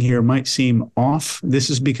seeing here might seem off.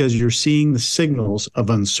 This is because you're seeing the signals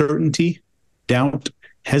of uncertainty, doubt,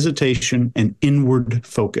 hesitation, and inward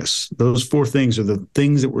focus. Those four things are the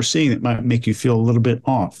things that we're seeing that might make you feel a little bit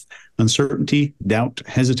off. Uncertainty, doubt,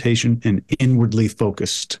 hesitation, and inwardly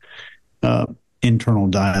focused internal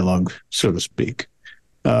dialogue, so to speak.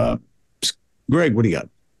 Greg, what do you got?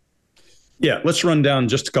 Yeah, let's run down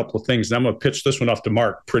just a couple of things. And I'm going to pitch this one off to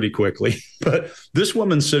Mark pretty quickly. But this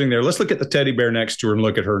woman's sitting there. Let's look at the teddy bear next to her and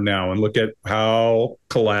look at her now and look at how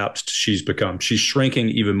collapsed she's become. She's shrinking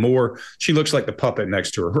even more. She looks like the puppet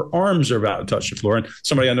next to her. Her arms are about to touch the floor. And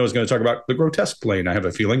somebody I know is going to talk about the grotesque plane, I have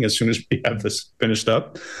a feeling, as soon as we have this finished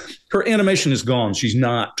up. Her animation is gone. She's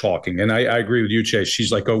not talking. And I agree with you, Chase.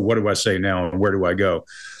 She's like, oh, what do I say now? And where do I go?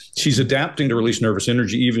 She's adapting to release nervous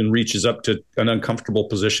energy, even reaches up to an uncomfortable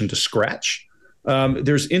position to scratch.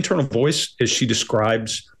 There's internal voice, as she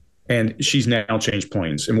describes, and she's now changed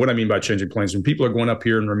planes. And what I mean by changing planes, when people are going up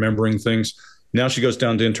here and remembering things, now she goes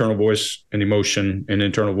down to internal voice and emotion and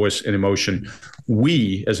internal voice and emotion.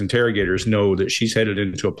 We, as interrogators, know that she's headed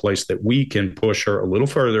into a place that we can push her a little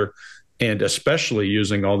further, and especially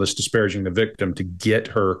using all this disparaging the victim to get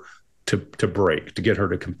her to break, to get her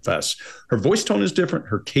to confess. Her voice tone is different.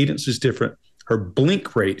 Her cadence is different. Her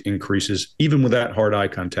blink rate increases, even with that hard eye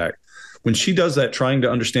contact. When she does that, trying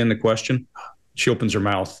to understand the question, she opens her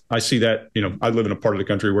mouth. I see that, I live in a part of the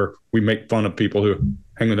country where we make fun of people who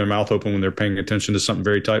hang with their mouth open when they're paying attention to something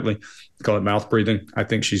very tightly. We call it mouth breathing. I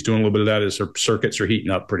think she's doing a little bit of that as her circuits are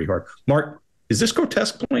heating up pretty hard. Mark, is this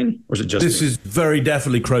grotesque plane, or is it just this? Is very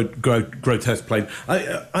definitely grotesque plane.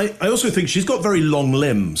 I also think she's got very long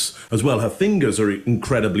limbs as well. Her fingers are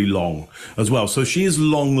incredibly long as well. So she is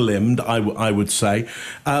long-limbed, I would say.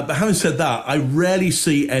 But having said that, I rarely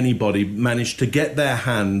see anybody manage to get their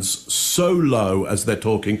hands so low as they're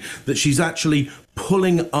talking that she's actually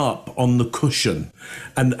pulling up on the cushion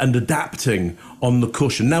and adapting on the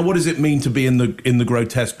cushion. Now, what does it mean to be in the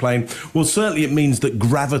grotesque plane? Well, certainly it means that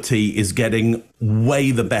gravity is getting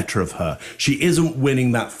way the better of her. She isn't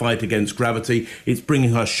winning that fight against gravity. It's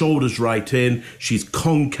bringing her shoulders right in. She's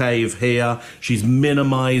concave here. She's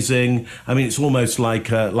minimizing. I mean, it's almost like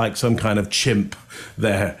some kind of chimp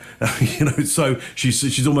there, so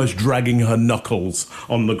she's almost dragging her knuckles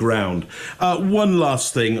on the ground. One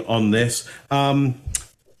last thing on this.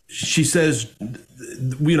 She says,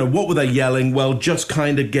 what were they yelling? Well, just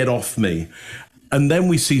kind of get off me. And then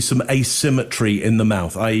we see some asymmetry in the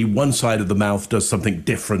mouth, i.e. one side of the mouth does something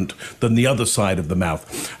different than the other side of the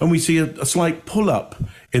mouth. And we see a slight pull-up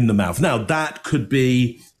in the mouth. Now, that could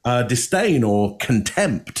be disdain or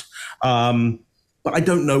contempt. But I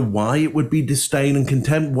don't know why it would be disdain and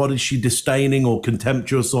contempt. What is she disdaining or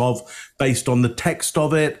contemptuous of based on the text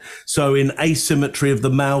of it? So in asymmetry of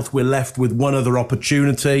the mouth, we're left with one other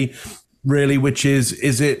opportunity, really, which is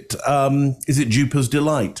it Jupiter's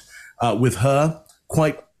delight? With her,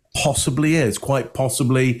 quite possibly is. Quite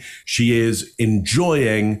possibly she is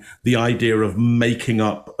enjoying the idea of making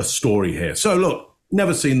up a story here. So look,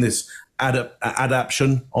 never seen this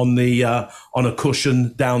adaptation on a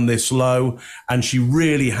cushion down this low, and she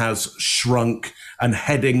really has shrunk and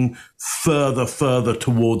heading further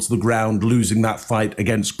towards the ground, losing that fight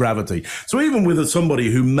against gravity. So even with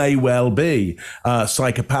somebody who may well be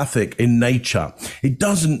psychopathic in nature, it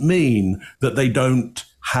doesn't mean that they don't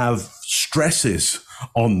have stresses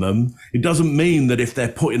on them. It doesn't mean that if they're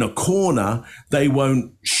put in a corner, they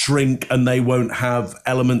won't shrink and they won't have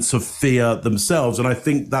elements of fear themselves. And I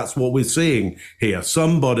think that's what we're seeing here.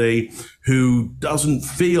 Somebody who doesn't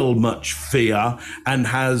feel much fear and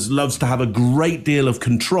loves to have a great deal of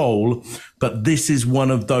control. But this is one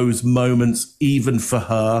of those moments, even for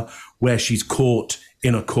her, where she's caught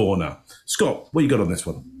in a corner. Scott, what you got on this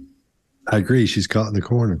one? I agree. She's caught in the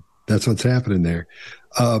corner. That's what's happening there.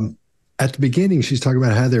 At the beginning, she's talking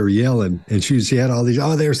about how they were yelling, and she had all these,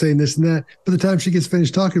 they were saying this and that. By the time she gets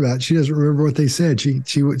finished talking about it, she doesn't remember what they said. She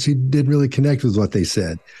didn't really connect with what they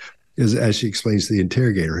said, as she explains to the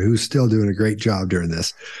interrogator, who's still doing a great job during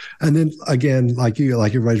this. And then again, like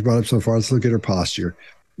everybody's brought up so far, let's look at her posture.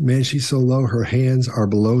 Man, she's so low, her hands are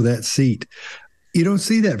below that seat. You don't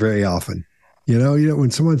see that very often.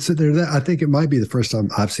 When someone's sitting there, I think it might be the first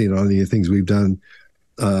time I've seen it on any of the things we've done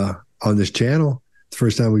on this channel. The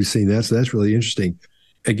first time we've seen that, so that's really interesting.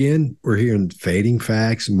 Again, we're hearing fading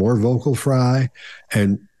facts, more vocal fry,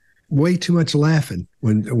 and way too much laughing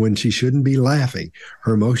when she shouldn't be laughing.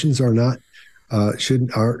 Her emotions are not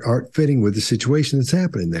aren't fitting with the situation that's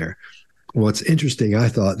happening there. What's interesting, I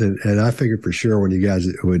thought, and I figured for sure when you guys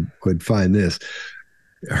would find this,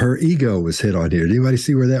 her ego was hit on here. Did anybody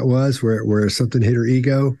see where that was? Where something hit her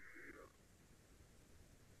ego?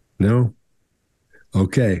 No.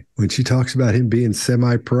 Okay, when she talks about him being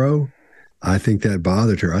semi-pro, I think that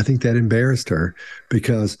bothered her. I think that embarrassed her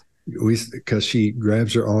because she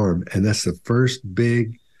grabs her arm, and that's the first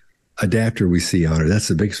big adapter we see on her. That's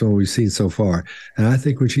the biggest one we've seen so far. And I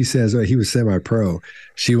think when she says he was semi-pro,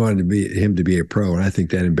 she wanted him to be a pro, and I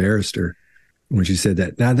think that embarrassed her when she said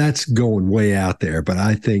that. Now, that's going way out there, but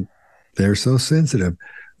I think they're so sensitive.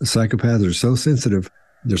 The psychopaths are so sensitive.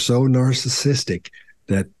 They're so narcissistic.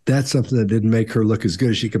 That's something that didn't make her look as good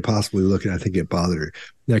as she could possibly look, and I think it bothered her.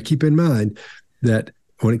 Now, keep in mind that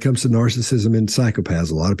when it comes to narcissism in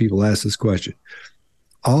psychopaths, a lot of people ask this question.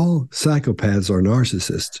 All psychopaths are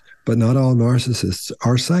narcissists, but not all narcissists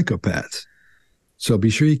are psychopaths. So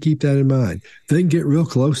be sure you keep that in mind. They can get real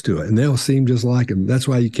close to it, and they'll seem just like them. That's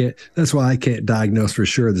why I can't diagnose for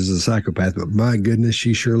sure this is a psychopath, but my goodness,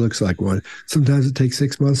 she sure looks like one. Sometimes it takes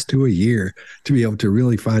 6 months to a year to be able to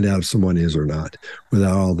really find out if someone is or not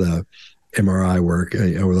without all the MRI work,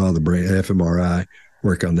 with all the brain fMRI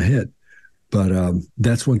work on the head. But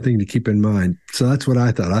that's one thing to keep in mind. So that's what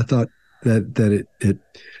I thought. I thought that it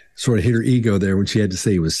sort of hit her ego there when she had to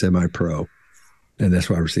say he was semi-pro. And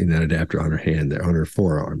that's why we're seeing that adapter on her hand there, on her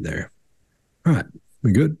forearm there. All right.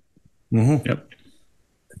 We good? Mm-hmm. Yep.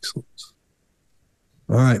 Excellent.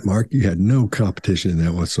 All right, Mark, you had no competition in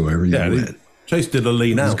that whatsoever. You win. Chase did a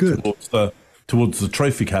lean out good. towards the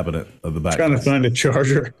trophy cabinet at the back. Trying to find a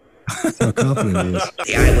charger. How confident he is.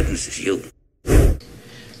 The eyewitness is you.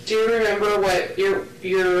 Do you remember what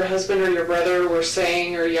your husband or your brother were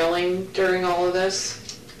saying or yelling during all of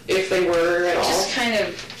this? If they were at all? Just kind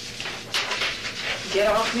of get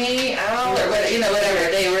off me, ow, or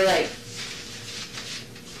whatever. They were like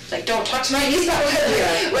don't talk to my niece about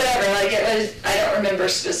whatever. Like it was, I don't remember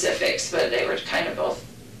specifics, but they were kind of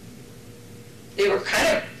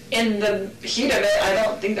in the heat of it. I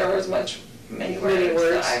don't think there was many words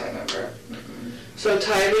that I remember. So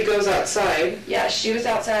Tylee goes outside. Yeah, she was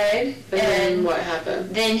outside. And then what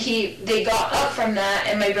happened? Then they got up from that,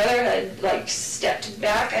 and my brother had stepped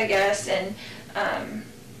back, I guess, and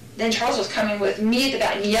then Charles was coming with me at the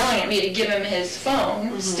back, yelling at me to give him his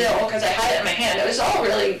phone still, because I had it in my hand. It was all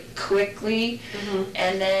really quickly.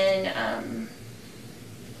 And then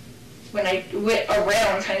when I went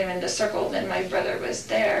around kind of in the circle, then my brother was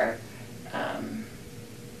there.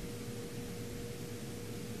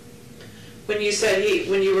 When you said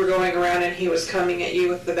when you were going around and he was coming at you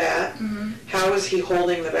with the bat, how was he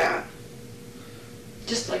holding the bat?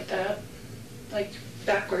 Just like that,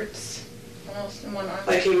 backwards. Almost in one arm.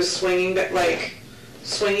 Like he was swinging it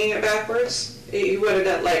backwards? He would have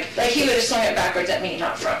done like he would have swung it backwards at me,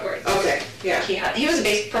 not frontwards. Okay, yeah. He was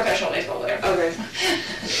a professional baseball player. Okay.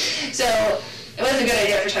 So it wasn't a good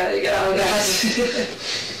idea for Tylee to get out of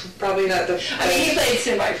that. Probably not the. I mean, he played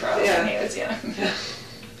semi-pro. Yeah. And he was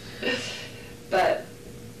But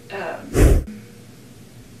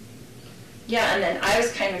yeah, and then I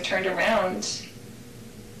was kind of turned around.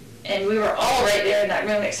 And we were all right there in that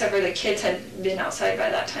room, except for the kids had been outside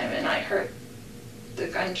by that time, and I heard the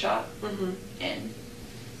gunshot. And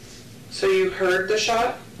so you heard the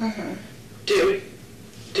shot? Did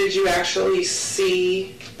you actually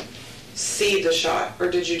see see the shot, or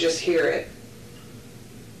did you just hear it?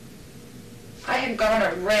 I had gone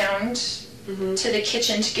around to the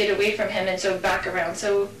kitchen to get away from him, and so back around.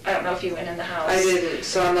 So I don't know if he went in the house. I didn't,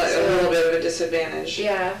 so I'm like a little bit of a disadvantage.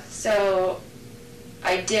 Yeah, so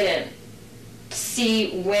I didn't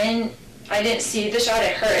see the shot. I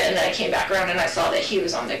heard it, and then I came back around and I saw that he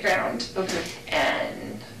was on the ground. Okay.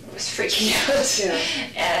 And was freaking out.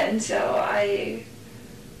 Yeah. And so I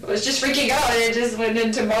was just freaking out, and it just went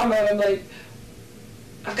into mama. I'm like,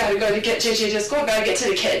 I've got to go to get JJ to school. I've got to get to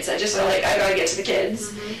the kids. I got to get to the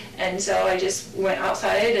kids. And so I just went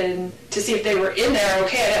outside and to see if they were in there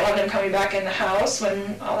okay. I didn't want them coming back in the house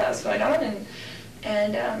when all that was going on.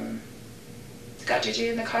 And got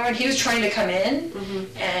JJ in the car, and he was trying to come in.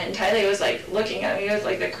 And Tylee was like looking at me with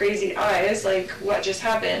like the crazy eyes, like what just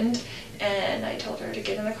happened. And I told her to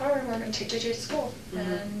get in the car and we're going to take JJ to school.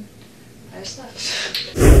 And I just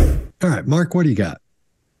left. All right, Mark, what do you got?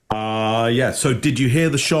 Yeah. So did you hear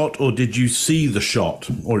the shot or did you see the shot?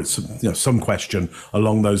 Or it's some question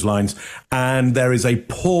along those lines. And there is a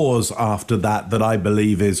pause after that I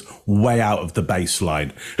believe is way out of the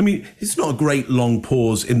baseline. I mean, it's not a great long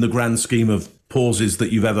pause in the grand scheme of pauses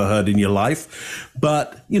that you've ever heard in your life.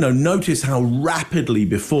 But, notice how rapidly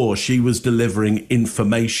before she was delivering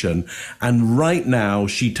information. And right now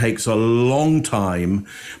she takes a long time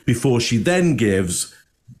before she then gives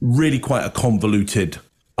really quite a convoluted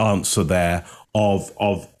answer there of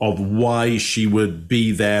why she would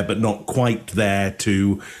be there but not quite there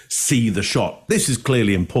to see the shot. This is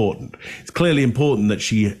clearly important. It's clearly important that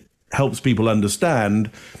she helps people understand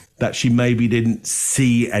that she maybe didn't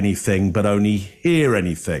see anything but only hear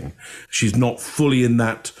anything. She's not fully in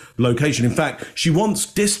that location. In fact, she wants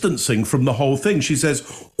distancing from the whole thing. She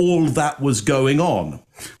says all that was going on.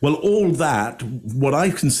 Well, all that, what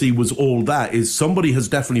I can see was all that is somebody has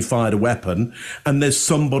definitely fired a weapon and there's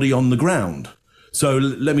somebody on the ground. So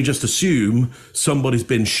let me just assume somebody's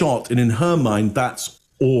been shot, and in her mind, that's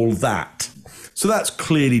all that. So that's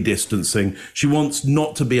clearly distancing. She wants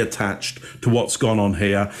not to be attached to what's gone on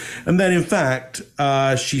here. And then, in fact,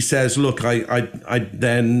 she says, look, I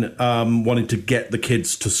then wanted to get the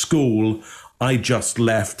kids to school. I just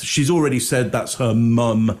left. She's already said that's her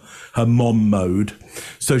mom mode.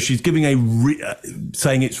 So she's giving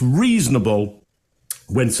saying it's reasonable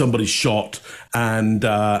when somebody's shot and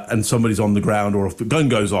somebody's on the ground, or if the gun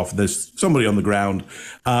goes off, there's somebody on the ground,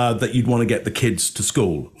 that you'd want to get the kids to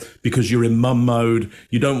school because you're in mum mode.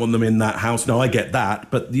 You don't want them in that house. No, I get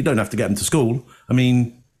that, but you don't have to get them to school. I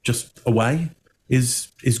mean, just away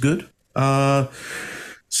is good.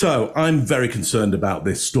 So I'm very concerned about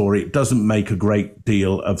this story. It doesn't make a great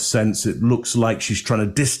deal of sense. It looks like she's trying to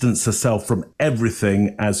distance herself from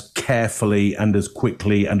everything as carefully and as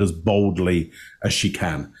quickly and as boldly as she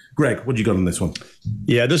can. Greg, what do you got on this one?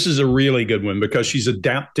 Yeah, this is a really good one because she's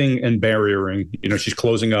adapting and barriering. She's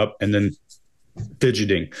closing up and then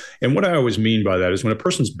fidgeting. And what I always mean by that is when a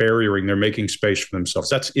person's barriering, they're making space for themselves.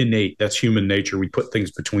 That's innate. That's human nature. We put things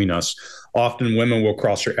between us. Often women will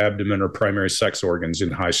cross their abdomen or primary sex organs in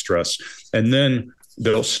high stress. And then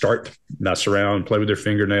they'll start to mess around, play with their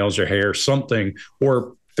fingernails, their hair, something,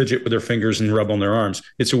 or fidget with their fingers and rub on their arms.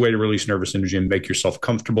 It's a way to release nervous energy and make yourself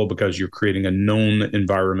comfortable because you're creating a known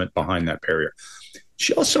environment behind that barrier.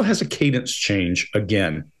 She also has a cadence change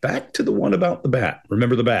again. Back to the one about the bat.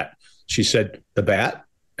 Remember the bat. She said the bat,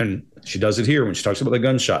 and she does it here when she talks about the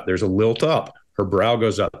gunshot. There's a lilt up. Her brow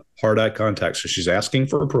goes up, hard eye contact. So she's asking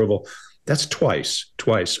for approval. That's twice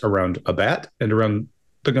around a bat and around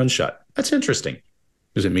the gunshot. That's interesting.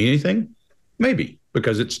 Does it mean anything? Maybe,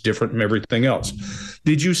 because it's different from everything else.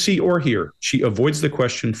 Did you see or hear? She avoids the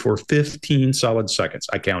question for 15 solid seconds.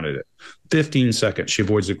 I counted it. 15 seconds. She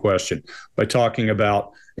avoids the question by talking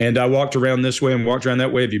about, and I walked around this way and walked around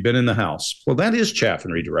that way. Have you been in the house? Well, that is chaff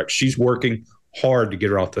and redirect. She's working hard to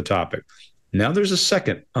get her off the topic. Now there's a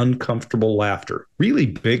second uncomfortable laughter, really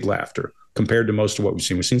big laughter compared to most of what we've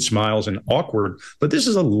seen. We've seen smiles and awkward, but this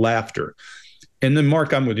is a laughter. And then,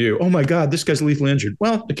 Mark, I'm with you. Oh, my God, this guy's lethally injured.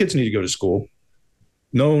 Well, the kids need to go to school.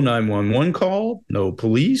 No 911 call, no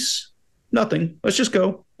police, nothing. Let's just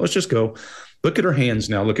go. Let's just go. Look at her hands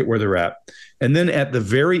now. Look at where they're at. And then at the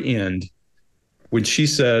very end, when she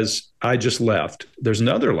says, I just left, there's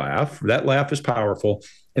another laugh. That laugh is powerful.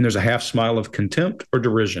 And there's a half smile of contempt or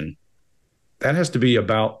derision. That has to be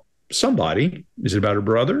about somebody. Is it about her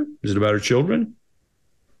brother? Is it about her children?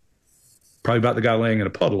 Probably about the guy laying in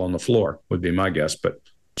a puddle on the floor would be my guess. But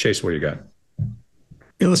Chase, what do you got?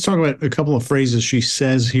 Yeah, let's talk about a couple of phrases she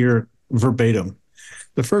says here verbatim.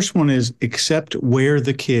 The first one is, except where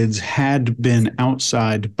the kids had been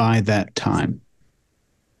outside by that time.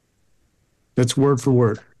 That's word for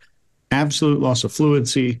word. absolute loss of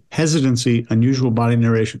fluency, hesitancy, unusual body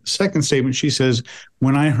narration. Second statement, she says,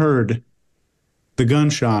 when I heard the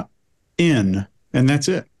gunshot in, and that's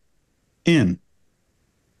it. In.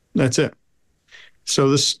 That's it. So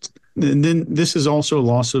this is also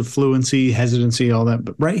loss of fluency, hesitancy, all that.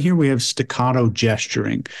 But right here we have staccato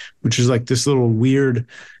gesturing, which is like this little weird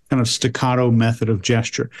kind of staccato method of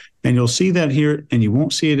gesture. And you'll see that here, and you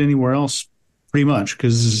won't see it anywhere else pretty much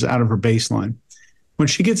because this is out of her baseline. When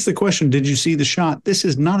she gets the question, did you see the shot? This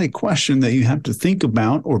is not a question that you have to think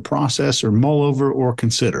about or process or mull over or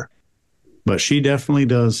consider. But she definitely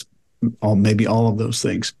does maybe all of those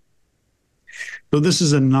things. So this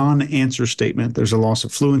is a non-answer statement. There's a loss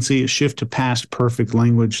of fluency, a shift to past perfect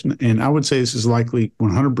language. And I would say this is likely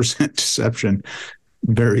 100% deception,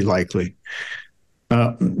 very likely.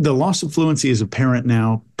 The loss of fluency is apparent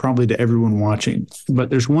now, probably to everyone watching. But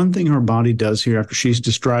there's one thing her body does here after she's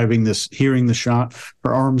describing this, hearing the shot.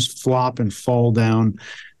 Her arms flop and fall down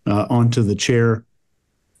onto the chair.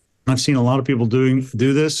 I've seen a lot of people do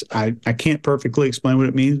this. I can't perfectly explain what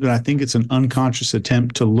it means, but I think it's an unconscious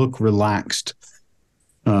attempt to look relaxed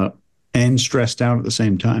and stressed out at the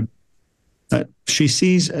same time. She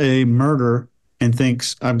sees a murder and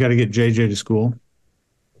thinks, I've got to get JJ to school.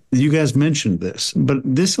 You guys mentioned this, but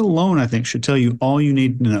this alone, I think, should tell you all you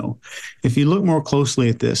need to know. If you look more closely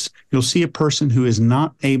at this, you'll see a person who is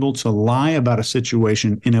not able to lie about a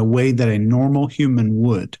situation in a way that a normal human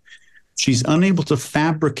would. She's unable to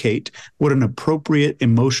fabricate what an appropriate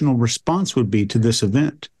emotional response would be to this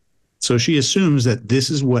event. So she assumes that this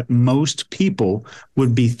is what most people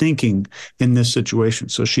would be thinking in this situation.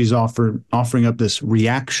 So she's offering up this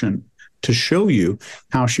reaction to show you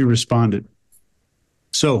how she responded.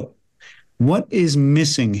 So what is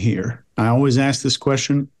missing here? I always ask this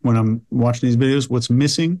question when I'm watching these videos. What's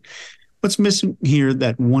missing? What's missing here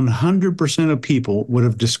that 100% of people would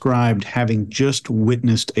have described having just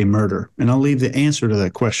witnessed a murder? And I'll leave the answer to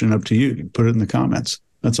that question up to you. You can put it in the comments.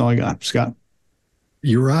 That's all I got. Scott?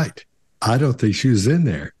 You're right. I don't think she was in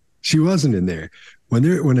there. She wasn't in there.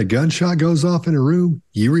 When a gunshot goes off in a room,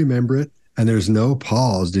 you remember it, and there's no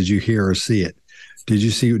pause. Did you hear or see it? Did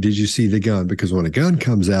you see the gun? Because when a gun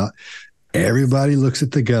comes out, everybody looks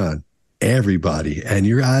at the gun. Everybody. And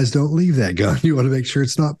your eyes don't leave that gun. You want to make sure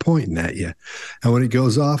it's not pointing at you. And when it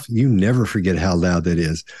goes off, you never forget how loud that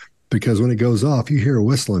is. Because when it goes off, you hear a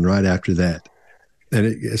whistling right after that. And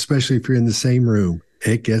especially if you're in the same room,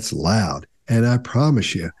 it gets loud. And I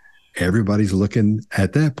promise you, everybody's looking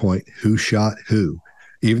at that point, who shot who.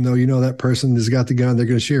 Even though you know that person has got the gun, they're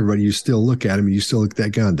going to shoot everybody. You still look at him and you still look at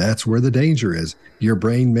that gun. That's where the danger is. Your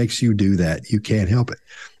brain makes you do that. You can't help it.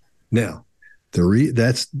 Now,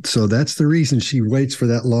 that's the reason she waits for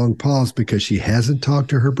that long pause, because she hasn't talked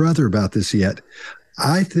to her brother about this yet.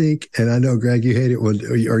 I think, and I know, Greg, you hate it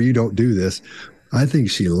or you don't do this. I think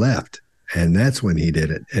she left, and that's when he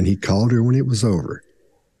did it. And he called her when it was over.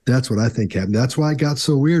 That's what I think happened. That's why it got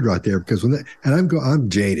so weird right there, because I'm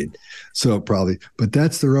jaded, so probably, but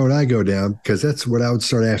that's the road I go down, because that's what I would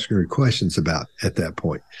start asking her questions about at that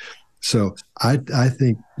point. So I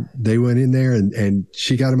think they went in there and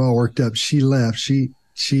she got them all worked up. She left. She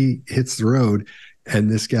hits the road, and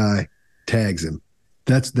this guy tags him.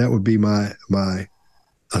 That would be my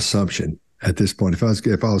assumption at this point. If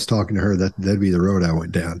I was talking to her, that'd be the road I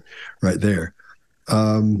went down right there.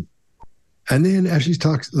 And then as she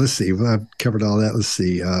talks, let's see, when I've covered all that, let's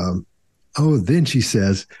see. Then she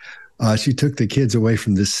says she took the kids away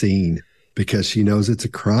from this scene because she knows it's a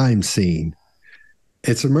crime scene.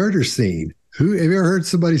 It's a murder scene. Have you ever heard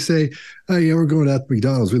somebody say, "Oh yeah, we're going out to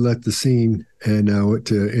McDonald's. We left the scene and went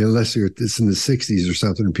to," unless it's in the 60s or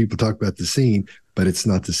something, and people talk about the scene, but it's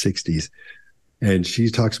not the 60s. And she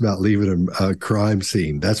talks about leaving a crime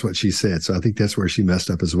scene. That's what she said. So I think that's where she messed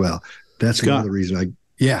up as well. That's Scott, one of the reasons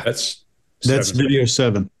That's video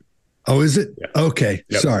 7. Oh, is it? Yeah. Okay.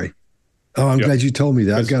 Yep. Sorry. Oh, I'm glad you told me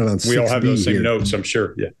that. I've got it on 6B. We all have those same here. notes, I'm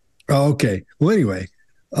sure. Yeah. Oh, okay. Well, anyway,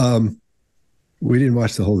 we didn't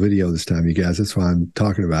watch the whole video this time, you guys. That's why I'm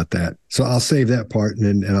talking about that. So I'll save that part,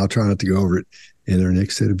 and I'll try not to go over it in our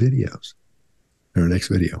next set of videos, in our next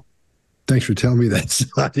video. Thanks for telling me that, so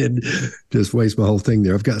I didn't just waste my whole thing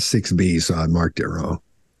there. I've got 6B, so I marked it wrong.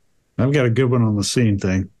 I've got a good one on the scene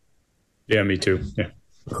thing. Yeah, me too. Yeah.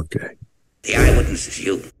 Okay. The eyewitness is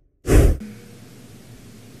you.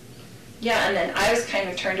 Yeah, and then I was kind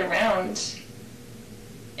of turned around,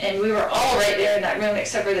 and we were all right there in that room,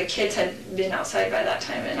 except for the kids had been outside by that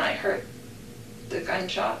time, and I heard the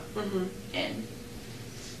gunshot. Mm-hmm. And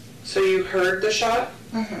so you heard the shot?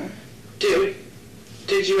 Mm-hmm.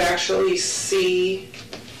 Did you actually see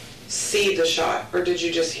the shot, or did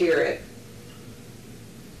you just hear it?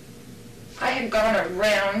 I had gone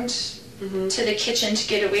around to the kitchen to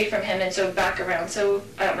get away from him, and so back around. So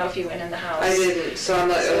I don't know if you went in the house. I didn't, so I'm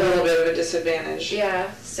like a little bit of a disadvantage.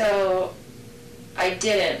 Yeah, so I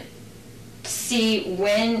didn't see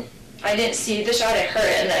the shot. I heard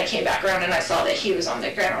it, and then I came back around and I saw that he was on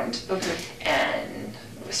the ground. Okay. And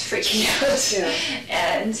was freaking out. Yeah.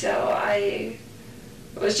 And so I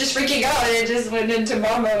was just freaking out, and I just went into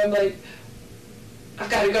Mama, and I'm like, I've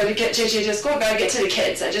got to go to get JJ to school. I've got to get to the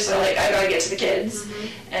kids. I just felt like I got to get to the kids.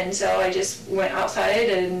 And so I just went outside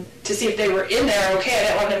and to see if they were in there okay. I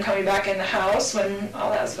didn't want them coming back in the house when all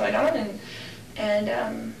that was going on.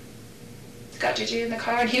 And got JJ in the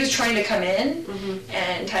car, and he was trying to come in.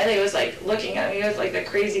 And Tylee was like looking at me with like the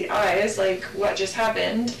crazy eyes, like what just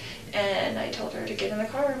happened. And I told her to get in the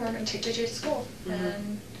car and we're going to take JJ to school.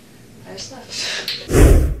 And I just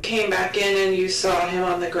left. Came back in and you saw him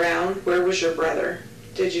on the ground. Where was your brother?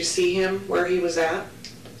 Did you see him where he was at?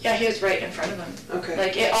 Yeah, he was right in front of him. Okay.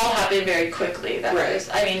 Like, it all happened very quickly. That Right. was,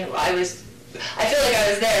 I mean, I feel like I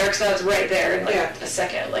was there because I was right there, and like a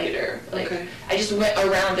second later. Like, Okay. I just went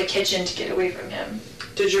around the kitchen to get away from him.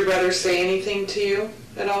 Did your brother say anything to you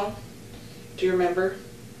at all? Do you remember?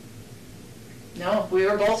 No, we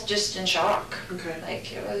were both just in shock. Okay.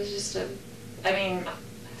 Like, it was just I mean,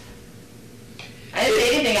 I didn't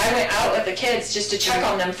say anything. I went out with the kids just to check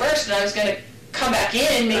on them first, and I was going to come back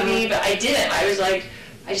in maybe, but I didn't. I was like,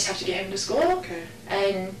 I just have to get him to school. Okay.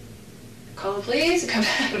 And call the police and come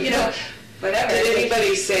back, you know, whatever. Did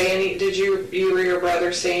anybody say did you or your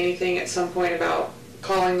brother say anything at some point about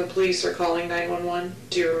calling the police or calling 911?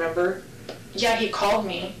 Do you remember? Yeah, he called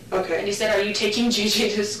me. Okay. And he said, are you taking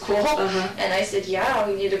JJ to school? And I said, yeah,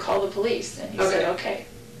 we need to call the police. And he said, okay.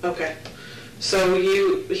 Okay. So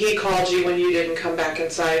he called you when you didn't come back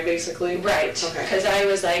inside, basically? Right. Okay. Because I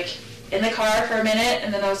was like in the car for a minute,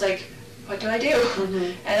 and then I was like, what do I do?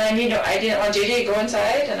 And I didn't want JJ to go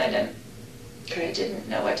inside, and I didn't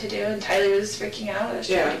know what to do, and Tylee was freaking out. I was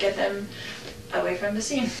trying to get them away from the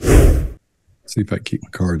scene. See if I keep my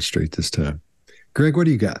cards straight this time. Greg, what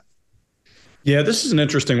do you got? Yeah, this is an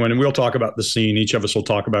interesting one, and we'll talk about the scene. Each of us will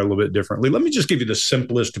talk about it a little bit differently. Let me just give you the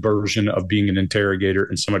simplest version of being an interrogator,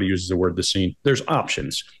 and somebody uses the word the scene. There's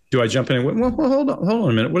options. Do I jump in and well, hold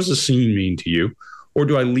on a minute. What does the scene mean to you? Or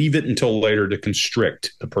do I leave it until later to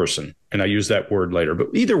constrict the person? And I use that word later. But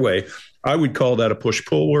either way, I would call that a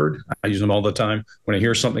push-pull word. I use them all the time. When I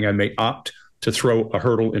hear something, I may opt to throw a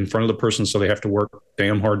hurdle in front of the person so they have to work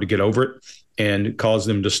damn hard to get over it and cause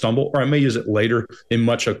them to stumble. Or I may use it later in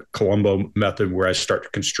much a Columbo method where I start to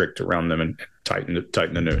constrict around them and tighten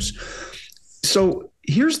the noose. So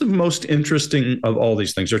here's the most interesting of all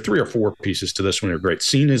these things. There are 3 or 4 pieces to this one. They're great.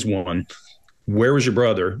 Scene is one. Where was your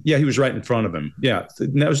brother? Yeah, he was right in front of him. Yeah,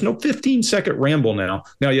 there was no 15-second ramble now.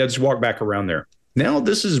 Now, yeah, just walk back around there. Now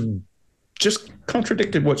this is just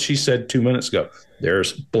contradicted what she said 2 minutes ago.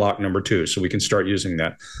 There's block number 2, so we can start using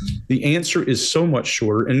that. The answer is so much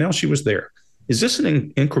shorter, and now she was there. Is this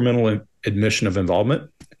an incremental admission of involvement?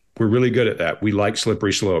 We're really good at that. We like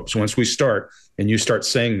slippery slopes. Once we start and you start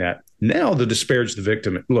saying that, now to disparage the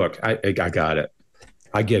victim, look, I got it.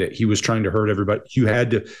 I get it. He was trying to hurt everybody. You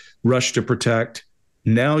had to rush to protect.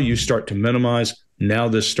 Now you start to minimize. Now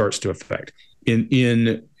this starts to affect.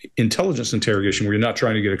 In intelligence interrogation, where you're not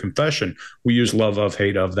trying to get a confession, we use love of,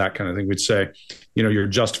 hate of, that kind of thing. We'd say, you're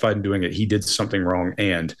justified in doing it. He did something wrong.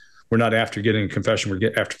 And we're not after getting a confession.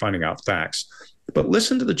 We're after finding out facts. But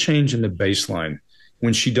listen to the change in the baseline.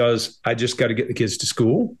 When she does, I just got to get the kids to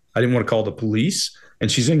school. I didn't want to call the police.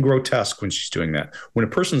 And she's in grotesque when she's doing that. When a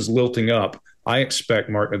person's lilting up, I expect,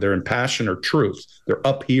 Mark, they're in passion or truth. They're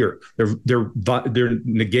up here. They're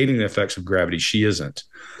negating the effects of gravity. She isn't.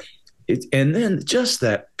 And then just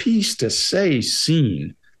that piece to say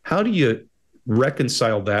scene. How do you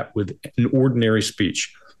reconcile that with an ordinary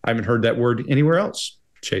speech? I haven't heard that word anywhere else.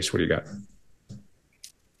 Chase, what do you got?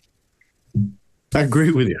 I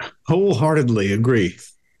agree with you. Wholeheartedly agree.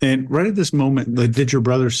 And right at this moment, did your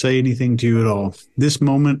brother say anything to you at all? This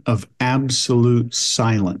moment of absolute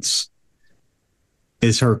silence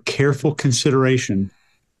is her careful consideration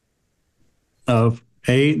of,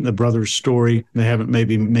 the brother's story. They haven't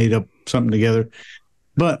maybe made up something together,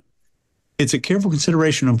 but it's a careful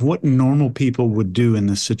consideration of what normal people would do in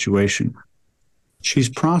this situation. She's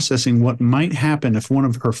processing what might happen if one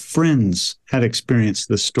of her friends had experienced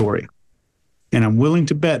this story. And I'm willing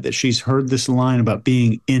to bet that she's heard this line about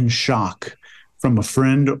being in shock from a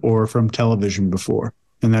friend or from television before,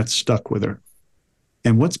 and that's stuck with her.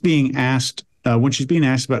 And what's being asked, when she's being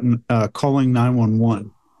asked about calling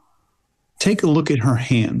 911, take a look at her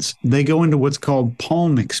hands. They go into what's called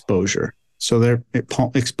palm exposure. So they're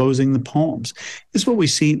exposing the palms. This is what we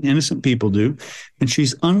see innocent people do. And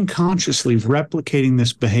she's unconsciously replicating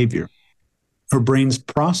this behavior. Her brain's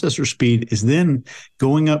processor speed is then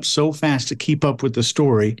going up so fast to keep up with the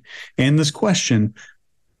story and this question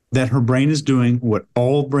that her brain is doing what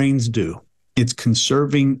all brains do. It's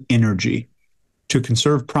conserving energy. To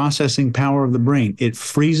conserve processing power of the brain, it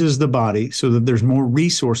freezes the body so that there's more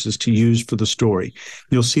resources to use for the story.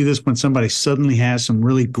 You'll see this when somebody suddenly has some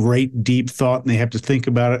really great deep thought and they have to think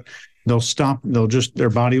about it. They'll stop. Their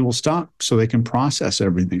body will stop so they can process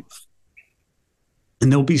everything.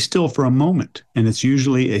 And they'll be still for a moment. And it's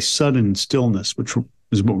usually a sudden stillness, which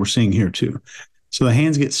is what we're seeing here too. So the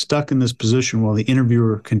hands get stuck in this position while the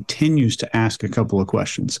interviewer continues to ask a couple of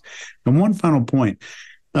questions. And one final point,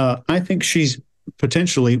 I think she's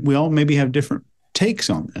potentially, we all maybe have different takes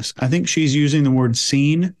on this. I think she's using the word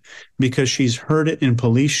seen because she's heard it in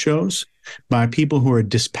police shows by people who are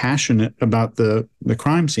dispassionate about the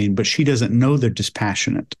crime scene, but she doesn't know they're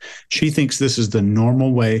dispassionate. She thinks this is the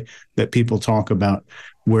normal way that people talk about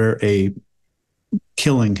where a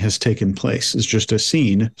killing has taken place. It's just a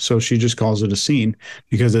scene. So she just calls it a scene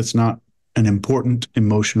because it's not an important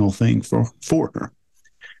emotional thing for her.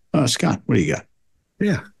 Scott, what do you got?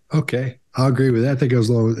 Yeah. Okay. I'll agree with that. That goes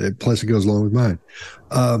along with it. Plus it goes along with mine.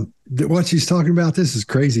 What she's talking about, this is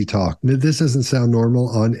crazy talk. This doesn't sound normal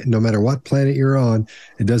on no matter what planet you're on.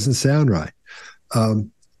 It doesn't sound right.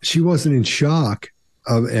 She wasn't in shock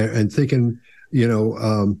and thinking,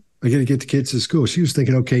 I got to get the kids to school. She was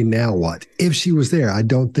thinking, okay, now what? If she was there, I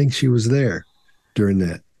don't think she was there during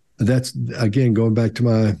that. That's, again, going back to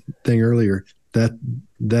my thing earlier,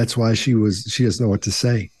 that's why she doesn't know what to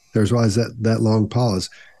say. There's why is that long pause.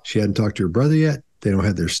 She hadn't talked to her brother yet. They don't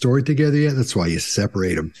have their story together yet. That's why you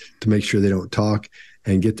separate them to make sure they don't talk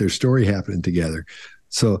and get their story happening together.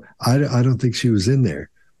 So I don't think she was in there.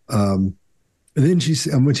 And then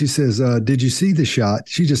when she says, "Did you see the shot?"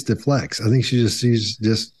 She just deflects. I think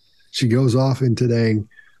she goes off into dang.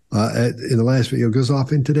 In the last video, goes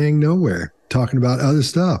off into dang nowhere, talking about other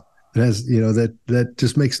stuff. It has, that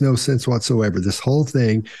just makes no sense whatsoever. This whole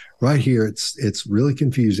thing right here, it's really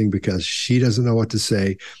confusing because she doesn't know what to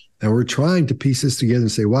say. And we're trying to piece this together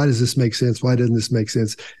and say, why does this make sense? Why doesn't this make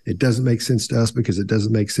sense? It doesn't make sense to us because it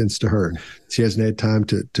doesn't make sense to her. She hasn't had time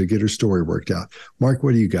to get her story worked out. Mark,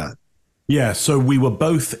 what do you got? Yeah, so we were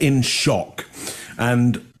both in shock.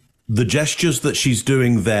 And the gestures that she's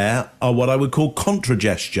doing there are what I would call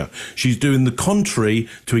contra-gesture. She's doing the contrary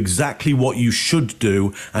to exactly what you should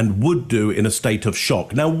do and would do in a state of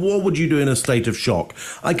shock. Now, what would you do in a state of shock?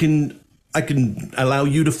 I can allow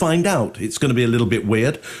you to find out. It's going to be a little bit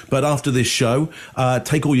weird, but after this show,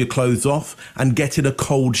 take all your clothes off and get in a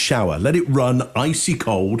cold shower. Let it run icy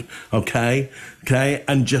cold, okay,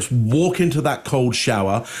 and just walk into that cold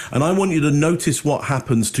shower. And I want you to notice what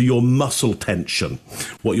happens to your muscle tension.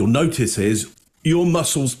 What you'll notice is your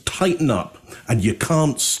muscles tighten up and you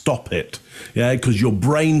can't stop it. Yeah, because your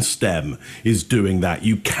brain stem is doing that.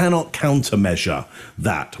 You cannot countermeasure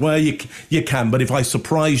that. Well, you can, but if I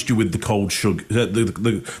surprised you with the cold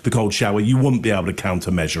the cold shower, you wouldn't be able to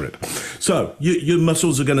countermeasure it. So your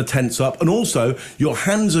muscles are going to tense up, and also your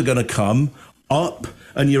hands are going to come up,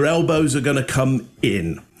 and your elbows are going to come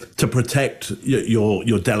in to protect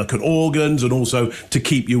your delicate organs and also to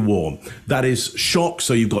keep you warm. That is shock.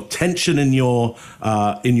 So you've got tension in your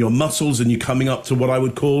muscles, and you're coming up to what I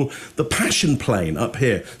would call the passion plane up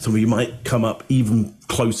here. So you might come up even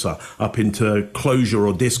closer, up into closure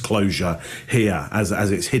or disclosure here as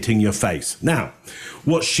it's hitting your face. Now,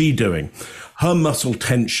 what's she doing? Her muscle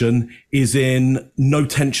tension is in no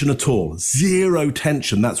tension at all, zero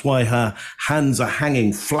tension. That's why her hands are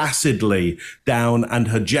hanging flaccidly down and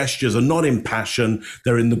her gestures are not in passion.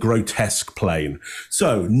 They're in the grotesque plane.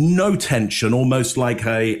 So no tension, almost like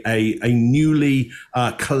a newly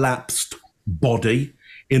collapsed body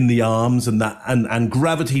in the arms, and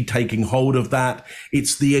gravity taking hold of that.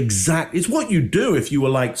 It's what you do if you were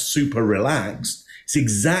like super relaxed. It's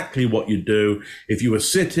exactly what you do if you were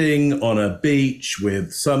sitting on a beach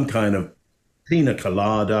with some kind of pina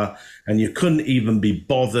colada and you couldn't even be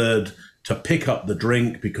bothered to pick up the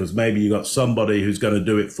drink because maybe you got somebody who's going to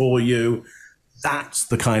do it for you. That's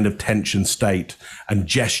the kind of tension state and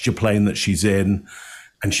gesture plane that she's in.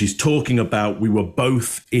 And she's talking about we were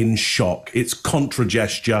both in shock. It's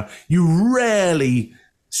contra-gesture. You rarely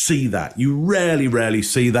see that. You rarely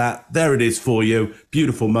see that. There it is for you.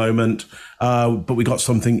 Beautiful moment. But we got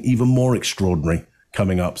something even more extraordinary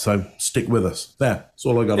coming up. So stick with us. There. That's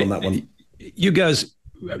all I got on that one. You guys,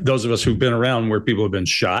 those of us who've been around where people have been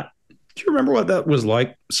shot, do you remember what that was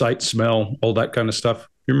like? Sight, smell, all that kind of stuff.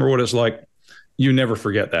 You remember what it's like? You never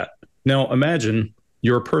forget that. Now imagine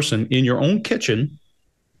you're a person in your own kitchen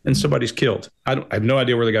and somebody's killed. I have no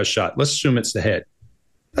idea where they got shot. Let's assume it's the head.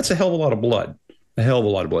 That's a hell of a lot of blood, a hell of a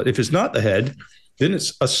lot of blood. If it's not the head, then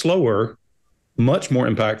it's a slower, much more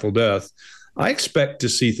impactful death. I expect to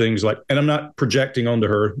see things like, and I'm not projecting onto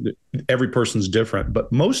her, every person's different,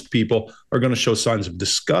 but most people are going to show signs of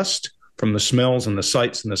disgust from the smells and the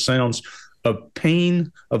sights and the sounds, of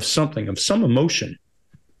pain, of something, of some emotion.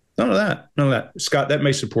 None of that. None of that. Scott, that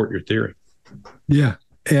may support your theory. Yeah.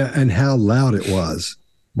 And how loud it was.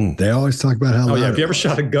 They always talk about how loud Have you ever was.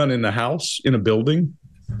 shot a gun in the house, in a building?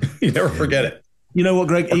 You never forget it. You know what,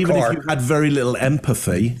 Greg? Or Even car. if you had very little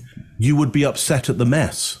empathy, you would be upset at the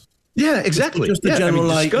mess. Yeah, exactly. Just the general,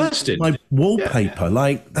 disgusted. like wallpaper,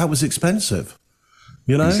 like that was expensive.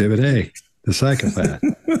 You know? Exhibit A, the psychopath.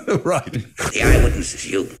 Right. The eyewitness is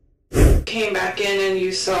you. Came back in and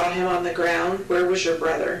you saw him on the ground. Where was your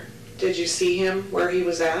brother? Did you see him where he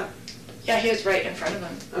was at? Yeah, he was right in front of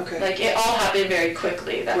him. Okay. Like, it all happened very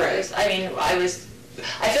quickly. That Right. was, I mean, I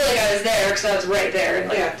feel like I was there because I was right there, and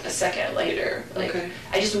like a second later, like, Okay.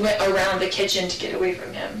 I just went around the kitchen to get away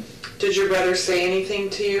from him. Did your brother say anything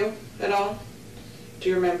to you at all? Do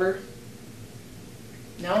you remember?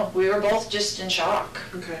 No, we were both just in shock.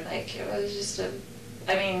 Okay. Like, it was just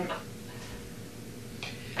I mean,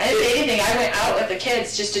 I didn't say anything. I went out with the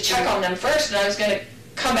kids just to check on them first, and I was going to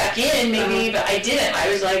come back in maybe, but I didn't. I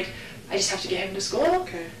was like, I just have to get him to school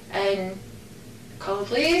Okay. and call the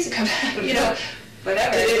police and come back, you know,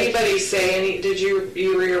 whatever. Did anybody say did you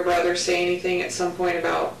or your brother say anything at some point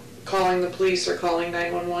about calling the police or calling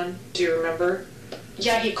 911? Do you remember?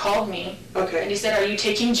 Yeah, he called me. Okay. And he said, "Are you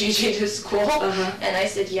taking GJ to school?" And I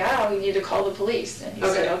said, "Yeah, we need to call the police." And he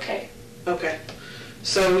said, "Okay." Okay.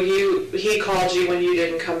 So he called you when you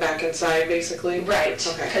didn't come back inside, basically? Right.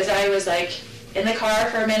 Okay. Because I was like in the car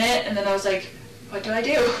for a minute, and then I was like, "What do I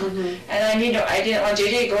do?" And I didn't want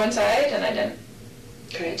JJ to go inside, and I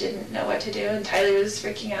didn't know what to do. And Tylee was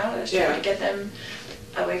freaking out. I was trying to get them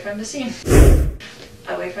away from the scene.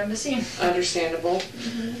 Away from the scene. Understandable.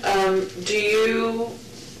 Do you,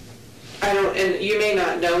 and you may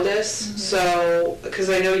not know this, so, because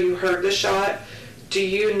I know you heard the shot, do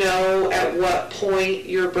you know at what point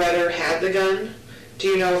your brother had the gun? Do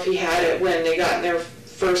you know if he had it when they got in their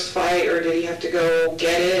first fight, or did he have to go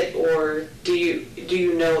get it, or do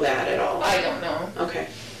you know that at all? I don't know. Okay.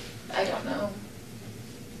 I don't know.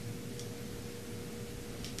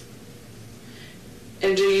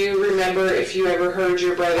 And do you remember if you ever heard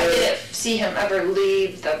your brother? I didn't see him ever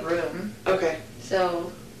leave the room. Okay.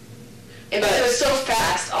 So it was so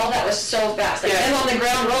fast. All that was so fast. Like him on the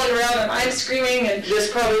ground rolling around and I'm screaming, and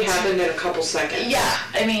this probably happened in a couple seconds. Yeah,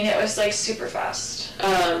 I mean it was like super fast.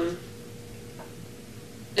 And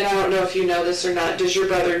I don't know if you know this or not. Does your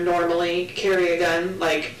brother normally carry a gun?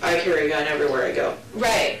 Like, I carry a gun everywhere I go.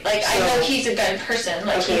 Right. Like, I know he's a gun person.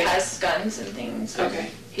 Like, he has guns and things. Okay.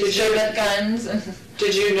 He's good with guns.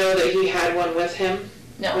 Did you know that he had one with him?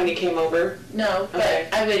 No. When he came over? No, but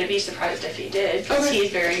I wouldn't be surprised if he did. Because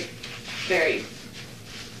he's very, very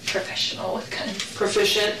professional with guns.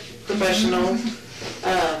 Proficient, professional.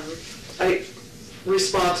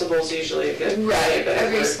 Responsible's usually a good word. Right,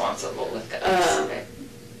 but responsible with guns.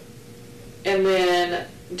 And then,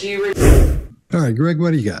 do you... All right, Greg, what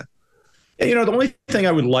do you got? Yeah, the only thing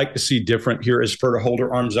I would like to see different here is for her to hold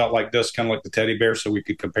her arms out like this, kind of like the teddy bear, so we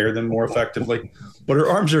could compare them more effectively. But her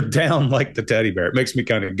arms are down like the teddy bear. It makes me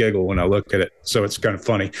kind of giggle when I look at it, so it's kind of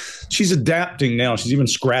funny. She's adapting now. She's even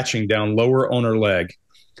scratching down lower on her leg.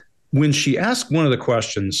 When she asked one of the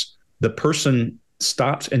questions, the person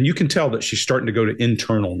stops, and you can tell that she's starting to go to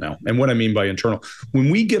internal now. And what I mean by internal, when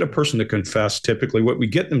we get a person to confess, typically what we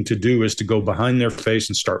get them to do is to go behind their face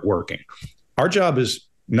and start working. Our job is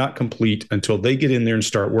not complete until they get in there and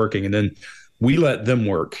start working, and then we let them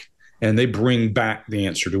work and they bring back the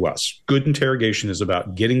answer to us. Good interrogation is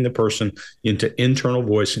about getting the person into internal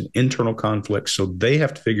voice and internal conflict, so they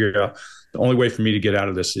have to figure out the only way for me to get out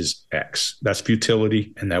of this is X. That's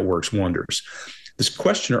futility, and that works wonders. This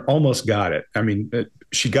questioner almost got it. I mean,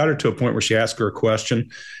 she got her to a point where she asked her a question,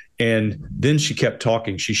 and then she kept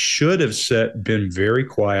talking. She should have been very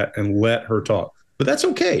quiet and let her talk. But that's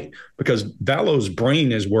okay, because Vallow's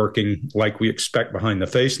brain is working like we expect behind the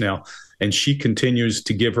face now, and she continues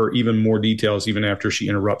to give her even more details even after she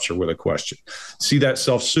interrupts her with a question. See that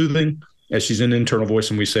self-soothing as she's in internal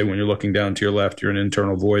voice, and we say when you're looking down to your left, you're in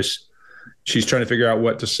internal voice. She's trying to figure out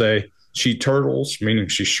what to say. She turtles, meaning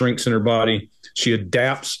she shrinks in her body. She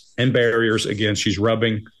adapts and barriers. Again, she's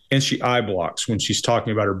rubbing, and she eye blocks when she's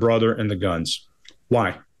talking about her brother and the guns.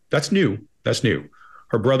 Why? That's new. That's new.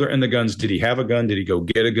 Her brother and the guns. Did he have a gun? Did he go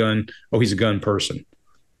get a gun? Oh, he's a gun person.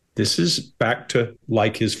 This is back to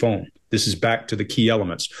like his phone. This is back to the key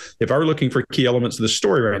elements. If I were looking for key elements of the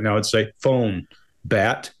story right now, I'd say phone,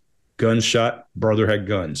 bat, gunshot, brother had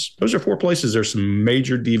guns. Those are 4 places there's some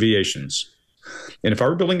major deviations. And if I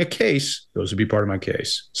were building a case, those would be part of my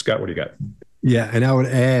case. Scott, what do you got? Yeah, and I would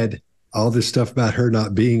add all this stuff about her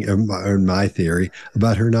not being, or my theory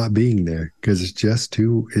about her not being there, because it just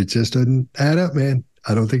doesn't add up, man.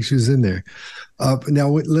 I don't think she was in there. Now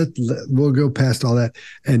we'll go past all that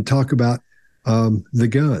and talk about the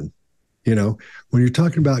gun. You know, when you're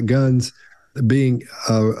talking about guns, being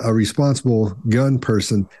a responsible gun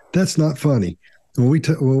person, that's not funny. When we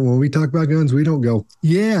talk about guns, we don't go,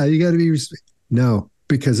 yeah, you got to be. No,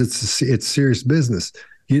 because it's serious business.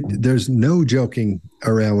 There's no joking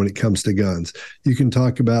around when it comes to guns. You can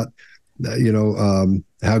talk about,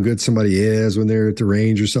 how good somebody is when they're at the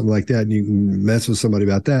range or something like that, and you can mess with somebody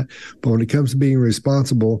about that. But when it comes to being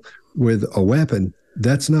responsible with a weapon,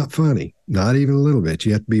 that's not funny, not even a little bit.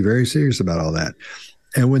 You have to be very serious about all that.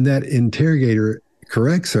 And when that interrogator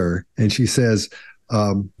corrects her and she says,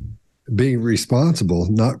 being responsible,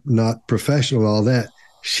 not professional, all that,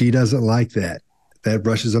 she doesn't like that. That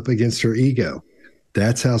brushes up against her ego.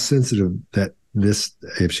 That's how sensitive that this,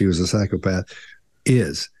 if she was a psychopath,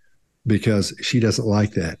 is, because she doesn't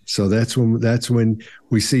like that. So that's when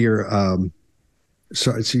we see her.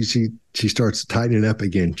 She starts tightening up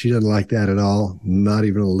again. She doesn't like that at all, not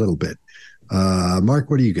even a little bit. Mark,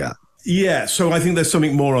 what do you got? Yeah, so I think there's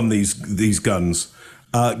something more on these guns,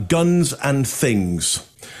 guns and things.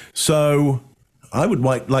 So I would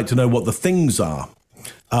like to know what the things are.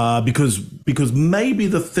 Because maybe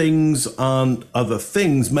the things aren't other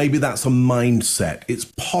things. Maybe that's a mindset. It's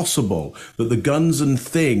possible that the guns and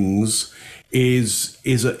things is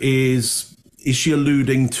she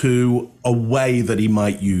alluding to a way that he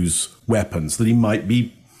might use weapons, that he might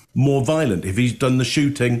be more violent if he's done the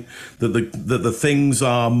shooting, that the things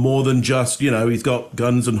are more than just, he's got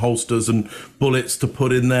guns and holsters and bullets to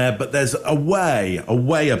put in there, but there's a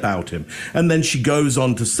way about him. And then she goes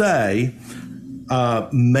on to say,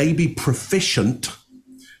 maybe proficient,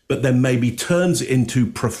 but then maybe turns it into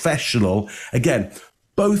professional. Again,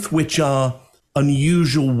 both which are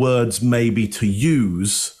unusual words maybe to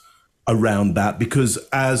use around that, because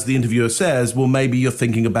as the interviewer says, well, maybe you're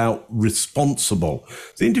thinking about responsible.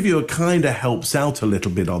 The interviewer kind of helps out a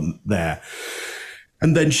little bit on there.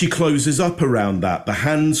 And then she closes up around that. The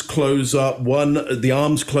hands close up, the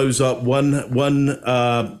arms close up, one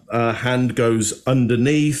hand goes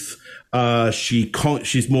underneath.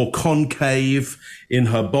 She's more concave in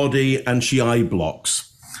her body, and she eye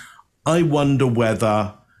blocks. I wonder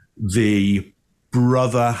whether the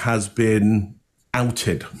brother has been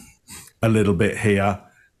outed a little bit here.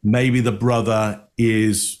 Maybe the brother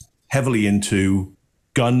is heavily into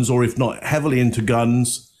guns, or if not heavily into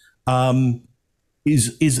guns,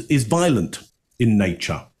 is violent in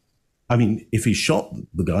nature. I mean, if he shot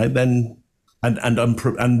the guy, then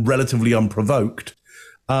and relatively unprovoked,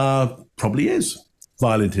 probably is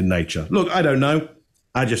violent in nature. Look, I don't know.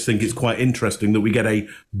 I just think it's quite interesting that we get a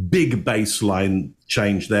big baseline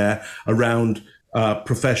change there around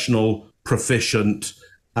professional, proficient,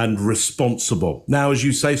 and responsible. Now, as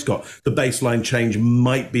you say, Scott, the baseline change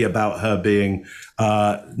might be about her being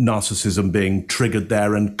narcissism being triggered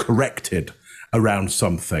there and corrected around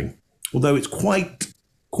something. Although it's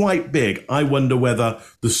quite big, I wonder whether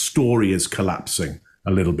the story is collapsing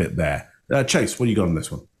a little bit there. Chase, what do you got on this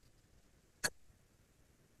one?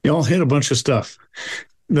 Y'all hit a bunch of stuff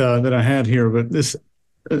that I had here, but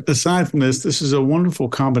aside from this is a wonderful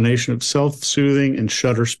combination of self-soothing and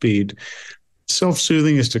shutter speed.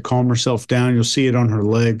 Self-soothing is to calm herself down. You'll see it on her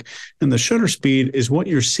leg. And the shutter speed is what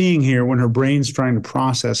you're seeing here when her brain's trying to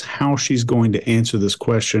process how she's going to answer this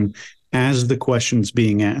question as the question's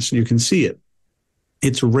being asked. You can see it.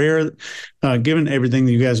 It's rare, given everything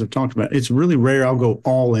that you guys have talked about, it's really rare I'll go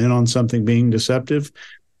all in on something being deceptive.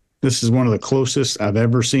 This is one of the closest I've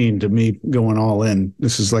ever seen to me going all in.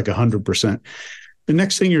 This is like 100%. The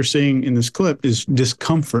next thing you're seeing in this clip is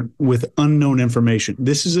discomfort with unknown information.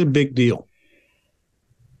 This is a big deal.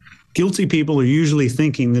 Guilty people are usually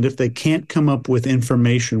thinking that if they can't come up with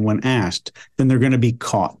information when asked, then they're going to be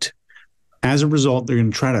caught. As a result, they're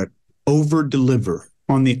going to try to over-deliver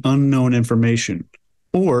on the unknown information,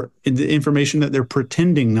 or the information that they're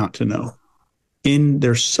pretending not to know. In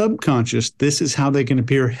their subconscious, this is how they can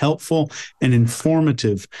appear helpful and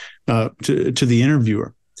informative to the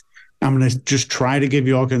interviewer. I'm going to just try to give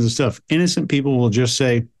you all kinds of stuff. Innocent people will just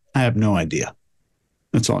say, I have no idea.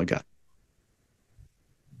 That's all I got.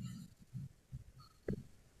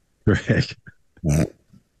 Greg.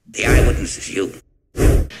 The eyewitness is you.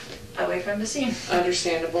 We away from the scene.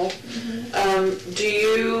 Understandable. Do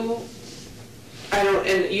you,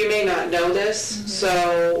 and you may not know this,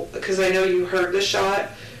 so, because I know you heard the shot,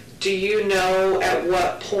 do you know at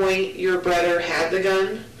what point your brother had the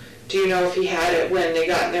gun? Do you know if he had it when they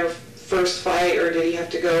got in their first fight, or did he have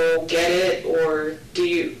to go get it, or do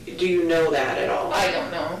you know that at all? I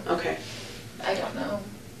don't know. Okay. I don't know.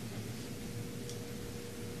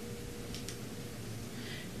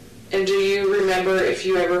 And do you remember if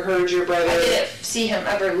you ever heard your brother? I didn't see him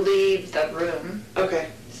ever leave the room. Okay.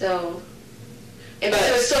 So it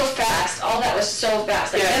was so fast. All that was so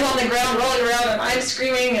fast. Like him on the ground rolling around and I'm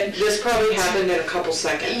screaming, and this probably happened in a couple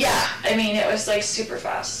seconds. Yeah, I mean it was like super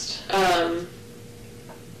fast.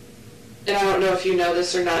 And I don't know if you know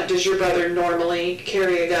this or not, does your brother normally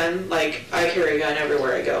carry a gun? Like, I carry a gun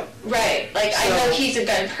everywhere I go. Right. Like, I know he's a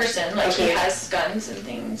gun person. Like, he has guns and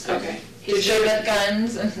things. Okay. He's good with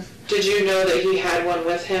guns. Did you know that he had one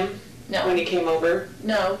with him? No. When he came over?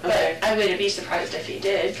 No, but I wouldn't be surprised if he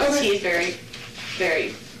did. Because he's very, very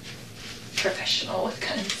professional with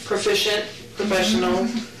guns. Proficient, professional.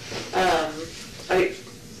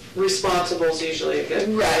 Responsible is usually a good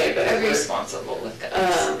word. Right, responsible with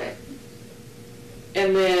guns.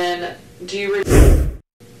 And then, do you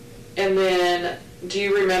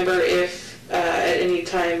remember if at any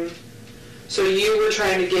time, so you were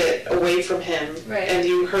trying to get away from him, and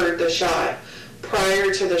you heard the shot.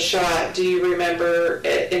 Prior to the shot, do you remember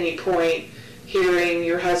at any point hearing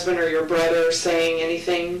your husband or your brother saying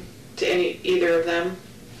anything to either of them?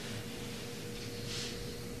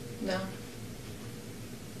 No.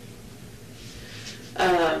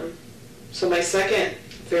 So my second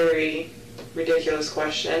very ridiculous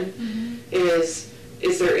question is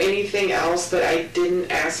there anything else that I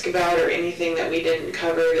didn't ask about or anything that we didn't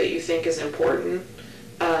cover that you think is important?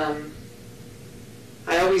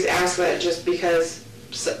 I always ask that just because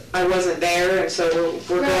I wasn't there, and so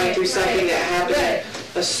we're going through something that happened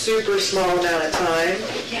a super small amount of time.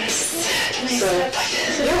 Yes. Can I step?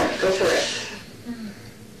 Yeah, go for it.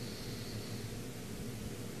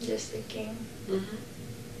 Just thinking.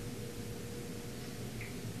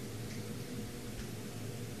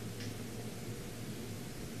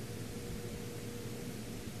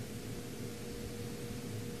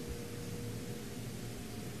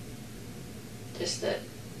 Just that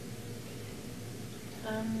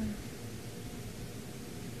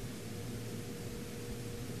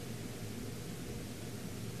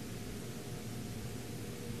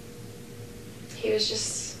he was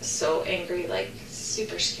just so angry, like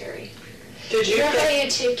super scary. Did you know how you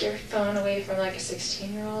take your phone away from like a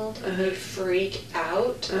 16-year-old and they freak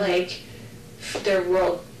out? Like their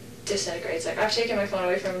world disintegrates. Like I've taken my phone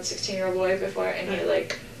away from a 16-year-old boy before, and he's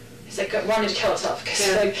like wanted to kill himself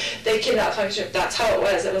because like they kidnapped him. That's how it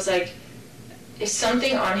was. It was like it's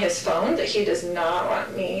something on his phone that he does not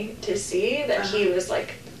want me to see. That he was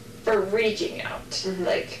like freaking out,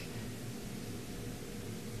 like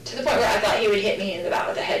to the point where I thought he would hit me in the back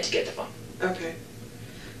of the head to get the phone. Okay.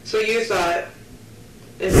 So you thought.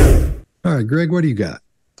 All right, Greg, what do you got?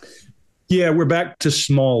 Yeah, we're back to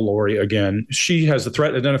small Lori again. She has the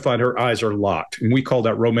threat identified. Her eyes are locked. And we call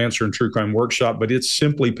that Romancer and True Crime Workshop, but it's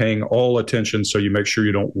simply paying all attention so you make sure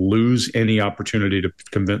you don't lose any opportunity to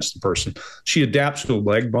convince the person. She adapts to a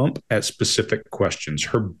leg bump at specific questions.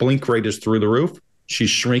 Her blink rate is through the roof. She's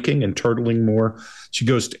shrinking and turtling more. She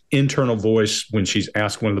goes to internal voice when she's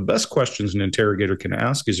asked. One of the best questions an interrogator can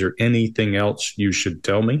ask, is there anything else you should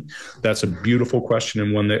tell me? That's a beautiful question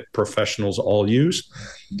and one that professionals all use.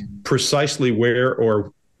 Precisely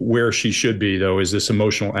where she should be, though, is this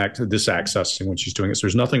emotional this accessing when she's doing it. So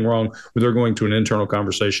there's nothing wrong with her going to an internal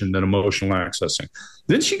conversation than emotional accessing.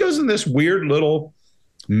 Then she goes in this weird little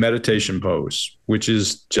meditation pose, which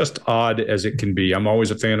is just odd as it can be. I'm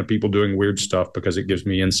always a fan of people doing weird stuff because it gives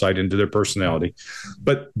me insight into their personality.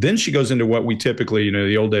 But then she goes into what we typically,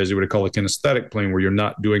 the old days, they would call a kinesthetic plane, where you're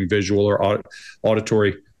not doing visual or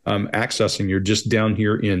auditory accessing. You're just down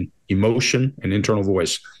here in emotion and internal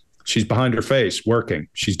voice. She's behind her face working.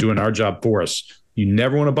 She's doing our job for us. You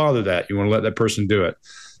never want to bother that. You want to let that person do it.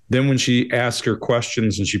 Then when she asks her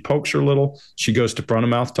questions and she pokes her a little, she goes to front of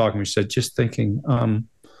mouth talking. She said, just thinking,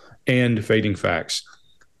 and fading facts.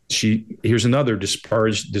 Here's another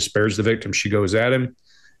disparage the victim. She goes at him,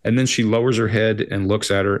 and then she lowers her head and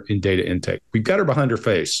looks at her in data intake. We've got her behind her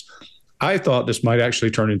face. I thought this might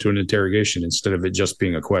actually turn into an interrogation instead of it just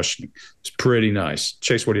being a questioning. It's pretty nice.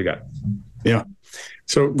 Chase, what do you got? Yeah.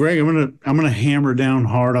 So, Greg, I'm gonna hammer down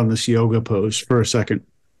hard on this yoga pose for a second.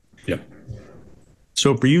 Yeah.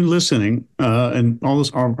 So for you listening and all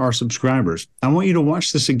our subscribers, I want you to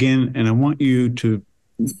watch this again, and I want you to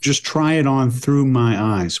just try it on through my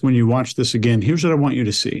eyes. When you watch this again, here's what I want you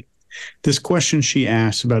to see. This question she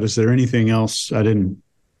asked about, is there anything else I didn't,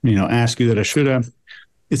 ask you that I should have?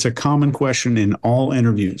 It's a common question in all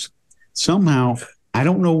interviews. Somehow, I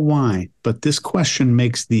don't know why, but this question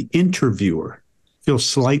makes the interviewer feel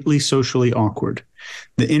slightly socially awkward.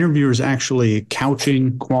 The interviewer is actually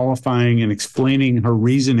couching, qualifying, and explaining her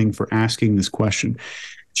reasoning for asking this question.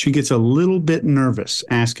 She gets a little bit nervous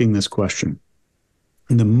asking this question.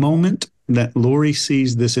 And the moment that Lori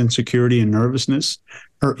sees this insecurity and nervousness,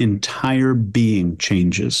 her entire being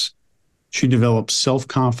changes. She develops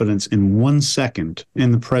self-confidence in 1 second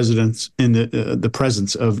in the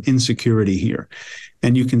presence of insecurity here.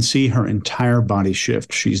 And you can see her entire body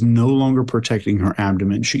shift. She's no longer protecting her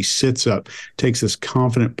abdomen. She sits up, takes this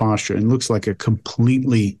confident posture, and looks like a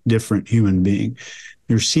completely different human being.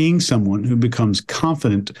 You're seeing someone who becomes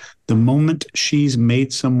confident the moment she's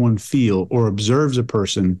made someone feel or observes a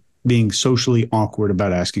person being socially awkward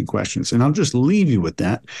about asking questions. And I'll just leave you with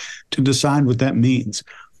that to decide what that means.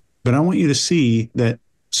 But I want you to see that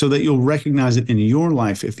so that you'll recognize it in your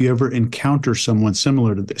life. If you ever encounter someone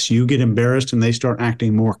similar to this, you get embarrassed and they start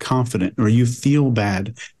acting more confident, or you feel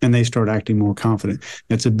bad and they start acting more confident.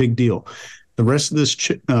 That's a big deal. The rest of this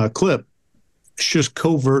clip is just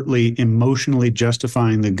covertly, emotionally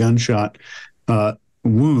justifying the gunshot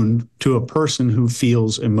wound to a person who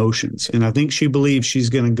feels emotions. And I think she believes she's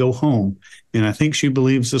going to go home. And I think she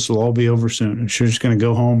believes this will all be over soon. And she's just going to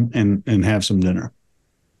go home and have some dinner.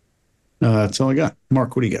 That's all I got.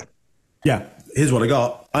 Mark, what do you got? Yeah, here's what I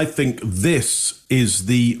got. I think this is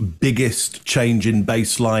the biggest change in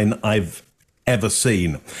baseline I've ever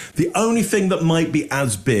seen. The only thing that might be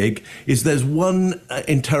as big is there's one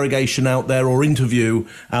interrogation out there or interview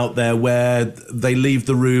out there where they leave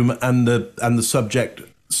the room and the subject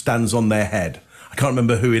stands on their head. I can't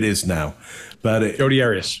remember who it is now, but Jodi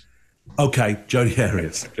Arias. Okay, Jodi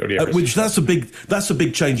Arias. Which that's a big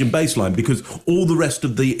change in baseline, because all the rest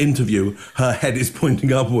of the interview, her head is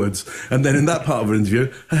pointing upwards, and then in that part of her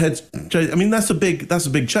interview, her head's changed. I mean, that's a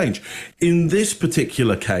big change. In this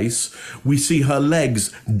particular case, we see her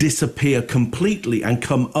legs disappear completely and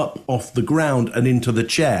come up off the ground and into the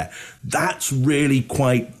chair. That's really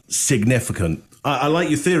quite significant. I like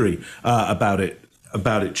your theory about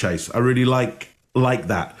it, Chase. I really like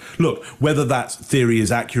that. Look, whether that theory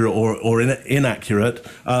is accurate or inaccurate,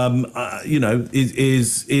 we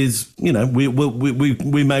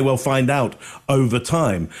may well find out over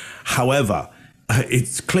time. However,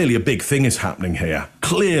 it's clearly a big thing is happening here.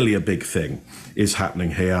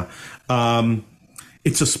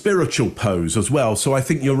 It's a spiritual pose as well. So I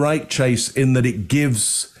think you're right, Chase, in that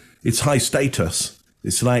it's high status.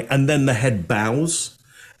 It's like, and then the head bows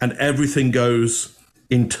and everything goes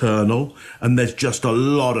internal, and there's just a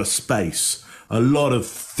lot of space, a lot of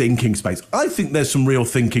thinking space. I think there's some real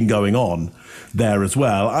thinking going on there as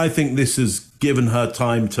well. I think this has given her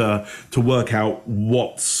time to work out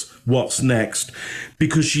what's next,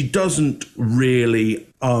 because she doesn't really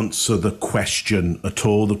answer the question at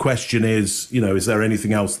all. The question is, is there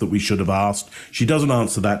anything else that we should have asked? She doesn't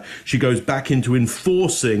answer that. She goes back into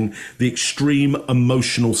enforcing the extreme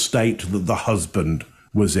emotional state that the husband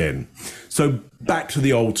was in. So back to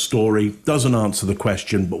the old story, doesn't answer the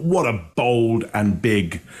question, but what a bold and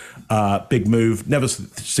big move. Never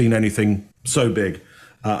seen anything so big,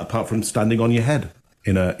 apart from standing on your head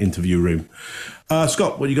in an interview room.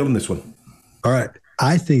 Scott, what you got on this one? All right.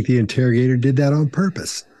 I think the interrogator did that on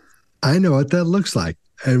purpose. I know what that looks like.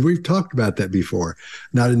 And we've talked about that before,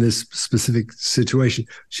 not in this specific situation.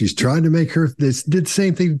 She's trying to make her, this did the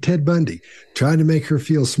same thing to Ted Bundy, trying to make her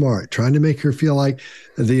feel smart, trying to make her feel like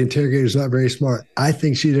the interrogator's not very smart. I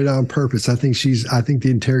think she did it on purpose. I think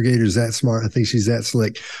the interrogator's that smart. I think she's that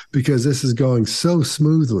slick, because this is going so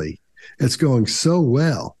smoothly. It's going so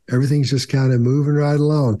well. Everything's just kind of moving right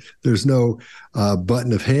along. There's no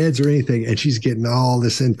button of heads or anything. And she's getting all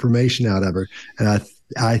this information out of her. And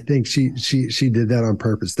I think she did that on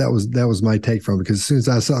purpose. That was my take from it, because as soon as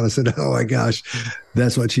I saw it, I said, "Oh my gosh,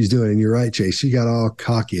 that's what she's doing." And you're right, Chase. She got all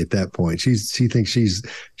cocky at that point. She thinks she's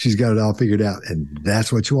got it all figured out, and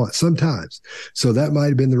that's what you want sometimes. So that might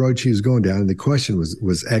have been the road she was going down, and the question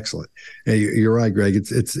was excellent. And you're right, Greg.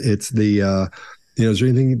 It's the is there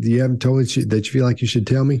anything you haven't told me that you feel like you should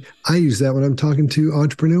tell me? I use that when I'm talking to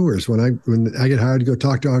entrepreneurs. When I get hired to go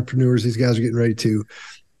talk to entrepreneurs, these guys are getting ready to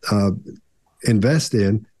invest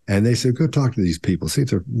in, And they said, go talk to these people, see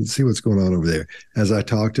what's going on over there. As I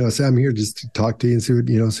talked to them, I said, I'm here just to talk to you and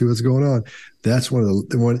see what's going on. That's one of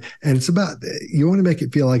the one. And it's about, you want to make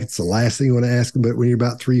it feel like it's the last thing you want to ask them, but when you're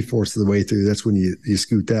about 3/4 of the way through, that's when you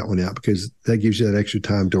scoot that one out, because that gives you that extra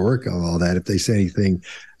time to work on all that. If they say anything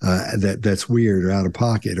that's weird or out of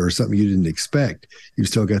pocket or something you didn't expect, you've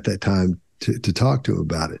still got that time to talk to them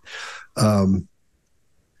about it.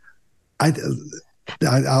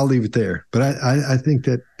 I'll leave it there, but I think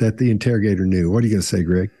that the interrogator knew. What are you going to say,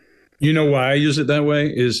 Greg? You know why I use it that way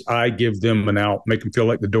is I give them an out, make them feel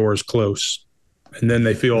like the door is close, and then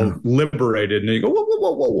they feel liberated, and you go,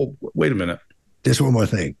 whoa, wait a minute. Just one more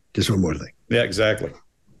thing. Yeah, exactly.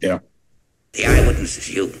 Yeah. The eyewitness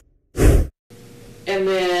is you. And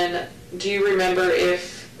then, do you remember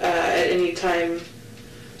if at any time,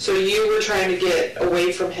 so you were trying to get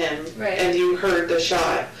away from him, right, and you heard the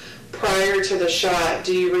shot. Prior to the shot,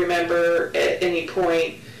 do you remember at any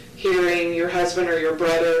point hearing your husband or your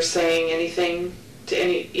brother saying anything to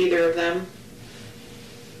either of them?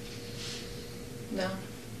 No.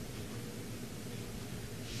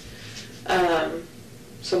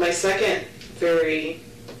 So my second very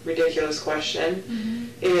ridiculous question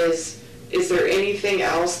is there anything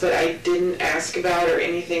else that I didn't ask about or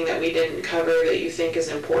anything that we didn't cover that you think is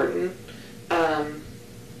important?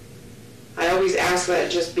 I always ask that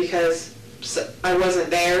just because I wasn't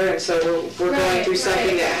there, and so we're going through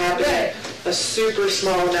something that happened a super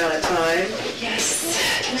small amount of time. Yes.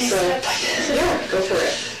 Can I step? Yeah, go for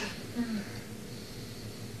it.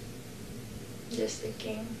 Just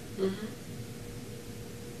thinking.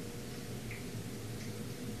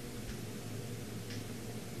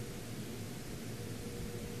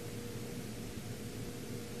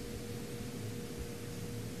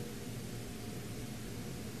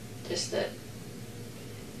 Just that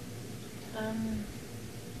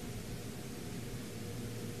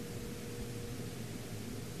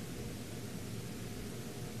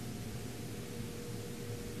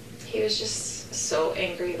he was just so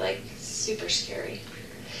angry, like super scary.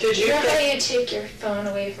 Did you know how you take your phone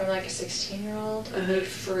away from like a 16-year-old and they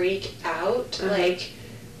freak out? Like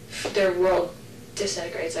their world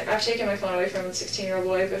disintegrates. Like I've taken my phone away from a 16-year-old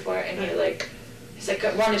boy before, and he's like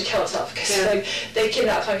wanted to kill himself because like they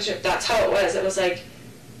kidnapped him. That's how it was. It was like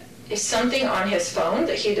it's something on his phone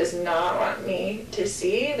that he does not want me to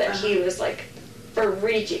see, that he was like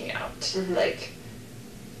freaking out, like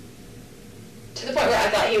to the point where I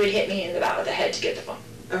thought he would hit me in the back of the head to get the phone.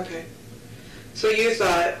 Okay. So you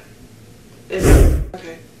thought,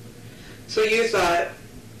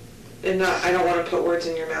 and not, I don't want to put words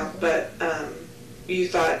in your mouth, but you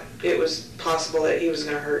thought it was possible that he was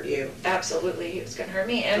going to hurt you. Absolutely, he was going to hurt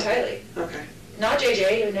me and Tylee. Okay. Not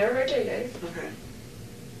JJ. He would never hurt JJ. Okay.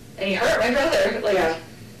 And he hurt my brother. Like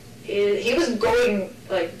he was going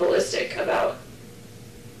like ballistic about.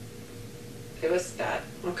 It was bad.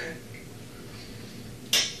 Okay.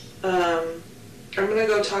 I'm gonna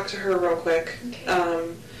go talk to her real quick.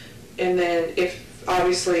 Okay. And then if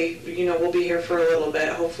obviously we'll be here for a little bit.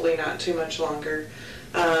 Hopefully not too much longer.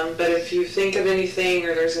 But if you think of anything,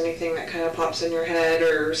 or there's anything that kind of pops in your head,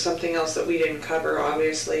 or something else that we didn't cover,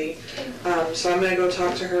 obviously. So I'm going to go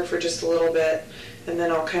talk to her for just a little bit, and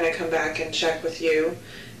then I'll kind of come back and check with you,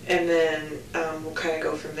 and then we'll kind of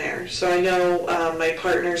go from there. So I know my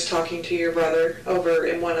partner's talking to your brother over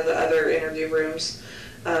in one of the other interview rooms.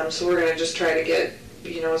 So we're going to just try to get,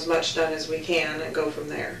 as much done as we can and go from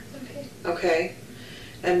there. Okay. Okay?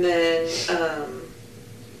 And then...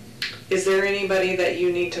 is there anybody that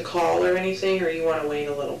you need to call or anything, or you want to wait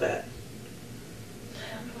a little bit?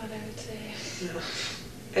 I don't know what I would say. No.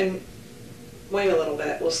 And wait a little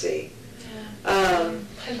bit, we'll see. Yeah.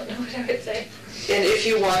 I don't know what I would say. And if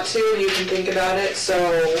you want to, you can think about it. So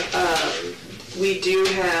we do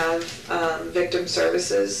have victim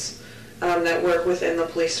services that work within the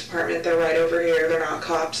police department. They're right over here. They're not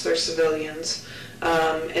cops, they're civilians.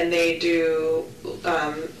 And they do,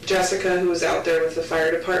 Jessica, who was out there with the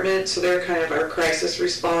fire department, so they're kind of our crisis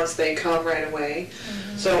response. They come right away.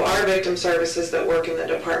 So our victim services that work in the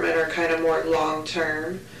department are kind of more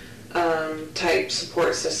long-term type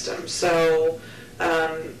support systems. So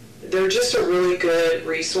they're just a really good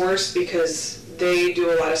resource because they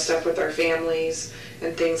do a lot of stuff with our families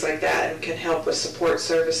and things like that, and can help with support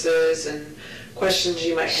services and questions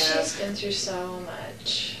you might have. She's been through so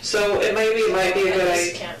much. So it might be a good idea. I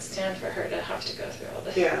just can't stand for her to have to go through all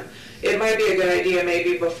this. Yeah, it might be a good idea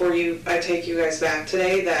maybe before I take you guys back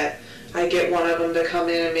today that I get one of them to come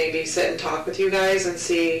in and maybe sit and talk with you guys and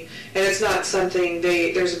see. And it's not something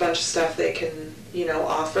there's a bunch of stuff they can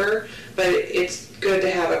offer, but it's good to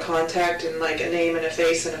have a contact and like a name and a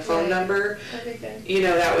face and a phone number. That'd be good. You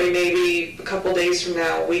know, that way maybe a couple days from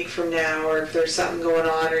now, a week from now, or if there's something going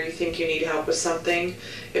on or you think you need help with something,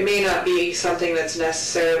 it may not be something that's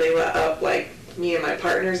necessarily up like me and my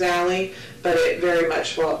partner's alley, but it very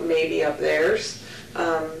much may be up theirs.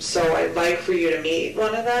 So I'd like for you to meet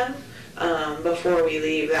one of them before we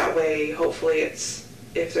leave. That way, hopefully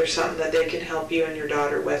if there's something that they can help you and your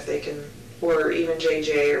daughter with, they can, or even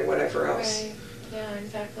JJ or whatever else. Right. Yeah,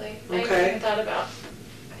 exactly. Okay. I hadn't even thought about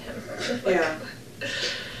him. Yeah.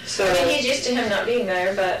 So. I mean, he's used to him not being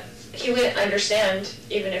there, but he wouldn't understand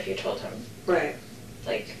even if you told him. Right.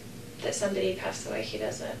 Like, that somebody passed away, he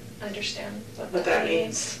doesn't understand what that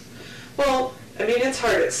means. Well, I mean, it's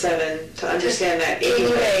hard at 7 to understand that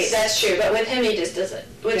anyway. That's true, but with him, he just doesn't,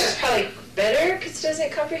 which is probably better because he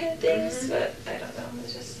doesn't comprehend things, but I don't know.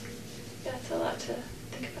 It's just, it's a lot to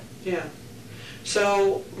think about. Yeah.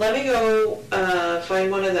 So let me go find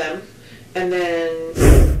one of them, and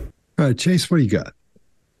then. All right, Chase, what do you got?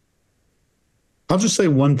 I'll just say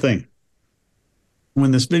one thing. When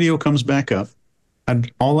this video comes back up,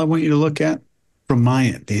 all I want you to look at from my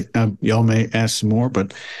end, y'all may ask some more,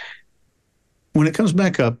 but when it comes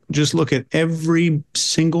back up, just look at every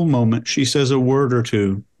single moment she says a word or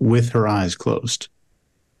two with her eyes closed.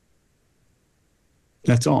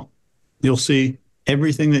 That's all. You'll see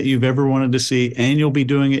everything that you've ever wanted to see, and you'll be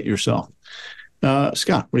doing it yourself.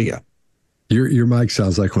 Scott, what do you got? Your mic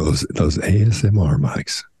sounds like one of those ASMR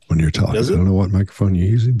mics when you're talking. I don't know what microphone you're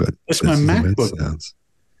using, but it's my MacBook.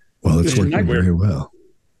 Well, it's working very well.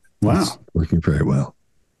 Wow. It's working very well.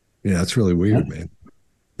 Yeah, it's really weird, man.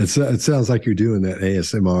 It sounds like you're doing that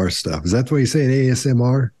ASMR stuff. Is that the way you say it,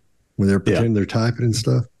 ASMR? When they're pretending they're typing and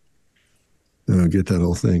stuff? I don't get that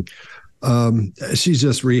whole thing. She's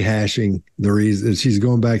just rehashing the reason. She's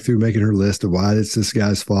going back through making her list of why it's this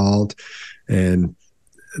guy's fault. And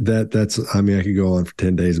that's, I mean, I could go on for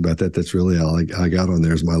 10 days about that. That's really all I got on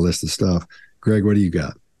there is my list of stuff. Greg, what do you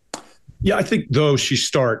got? Yeah, I think though she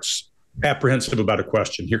starts apprehensive about a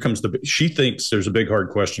question. Here comes she thinks there's a big hard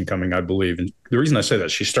question coming, I believe. And the reason I say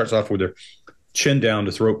that, she starts off with her chin down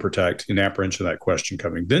to throat protect in apprehension of that question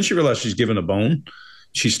coming. Then she realizes she's given a bone.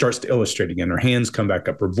 She starts to illustrate again. Her hands come back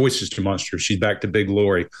up. Her voice is too monstrous. She's back to Big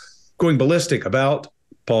Lori, going ballistic about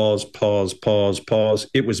pause.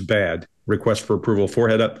 It was bad. Request for approval,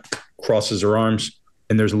 forehead up, crosses her arms,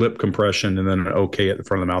 and there's lip compression and then an okay at the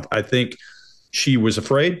front of the mouth. I think she was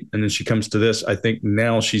afraid, and then she comes to this. I think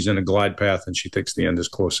now she's in a glide path, and she thinks the end is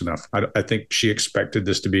close enough. I think she expected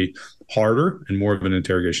this to be harder and more of an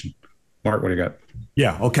interrogation. Mark, what do you got?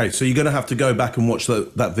 Yeah, okay, so you're going to have to go back and watch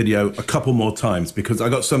that video a couple more times because I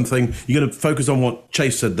got something. You're going to focus on what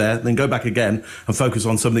Chase said there, then go back again and focus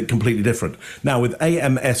on something completely different. Now, with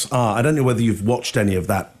AMSR, I don't know whether you've watched any of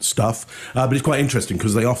that stuff, but it's quite interesting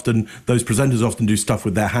because those presenters often do stuff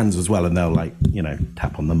with their hands as well, and they'll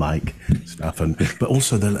tap on the mic stuff, but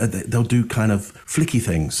also they'll do kind of flicky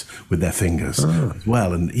things with their fingers as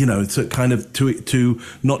well, and it's a kind of to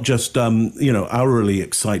not just hourly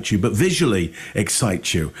excite you, but visually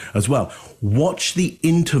excite you as well. Watch the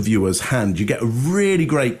interviewer's hand. You get a really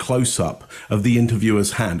great close-up of the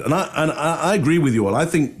interviewer's hand. And I agree with you all. I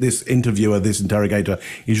think this interrogator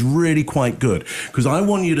is really quite good because I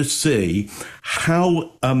want you to see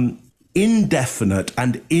how indefinite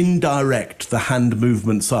and indirect the hand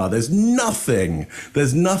movements are. There's nothing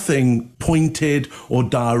pointed or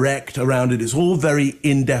direct around it. It's all very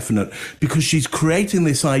indefinite because she's creating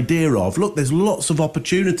this idea of, look, there's lots of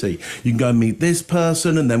opportunity. You can go and meet this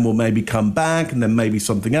person and then we'll maybe come back and then maybe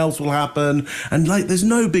something else will happen. And there's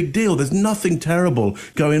no big deal. There's nothing terrible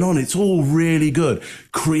going on. It's all really good.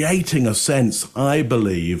 Creating a sense, I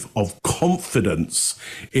believe, of confidence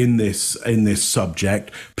in this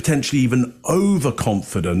subject, potentially even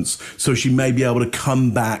overconfidence, so she may be able to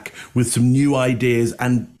come back with some new ideas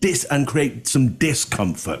and create some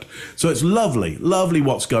discomfort. So it's lovely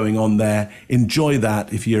what's going on there. Enjoy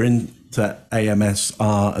that. If you're into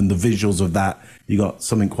AMSR and the visuals of that, you got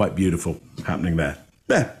something quite beautiful happening there.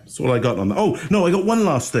 Yeah, that's all I got on that. Oh, no, I got one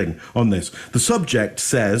last thing on this. The subject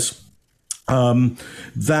says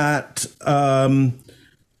that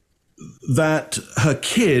her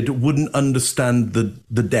kid wouldn't understand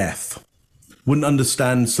the death, wouldn't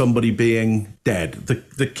understand somebody being dead.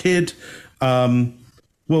 The kid,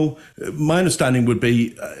 well, my understanding would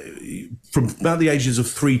be from about the ages of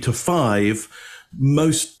 3 to 5,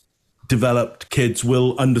 most developed kids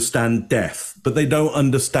will understand death, but they don't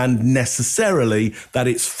understand necessarily that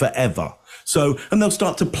it's forever. So, and they'll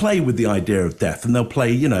start to play with the idea of death and they'll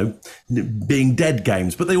play, being dead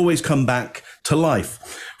games, but they always come back to life.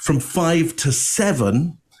 From 5 to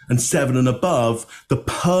 7, and 7 and above, the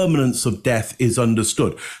permanence of death is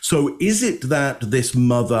understood. So is it that this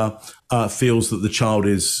mother feels that the child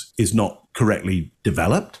is not correctly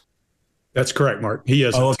developed? That's correct, Mark. He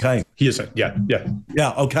isn't. Oh, okay. He isn't. Yeah.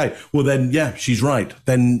 Yeah, okay. Well, then, yeah, she's right.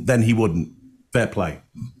 Then he wouldn't. Fair play.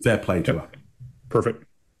 Fair play to her. Perfect.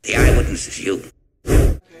 The eyewitness is you.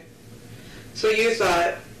 Okay. So you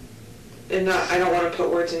thought, and I don't want to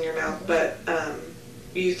put words in your mouth, but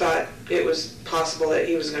you thought it was possible that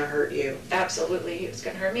he was going to hurt you. Absolutely, he was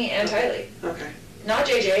going to hurt me and Tylee. Okay. Not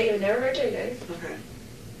JJ. He would never hurt JJ. Okay.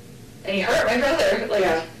 And he hurt my brother. Like,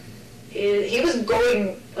 yeah. He was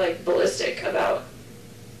going like ballistic about.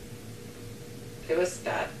 It was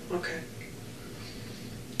bad. Okay.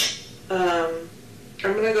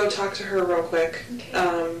 I'm gonna go talk to her real quick.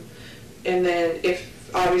 Okay. And then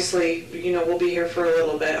if obviously we'll be here for a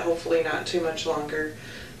little bit. Hopefully not too much longer.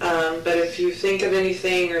 But if you think of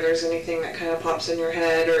anything or there's anything that kind of pops in your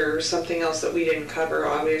head or something else that we didn't cover,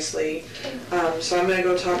 obviously. Okay. So I'm gonna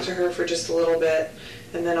go talk to her for just a little bit,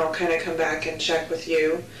 and then I'll kind of come back and check with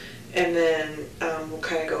you. And then we'll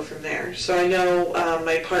kind of go from there. So I know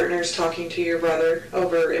my partner's talking to your brother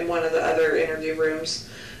over in one of the other interview rooms.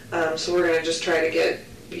 So we're going to just try to get,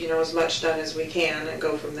 as much done as we can and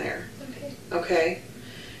go from there. Okay. Okay?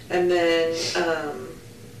 And then,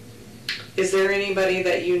 is there anybody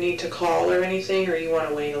that you need to call or anything, or you want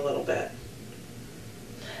to wait a little bit?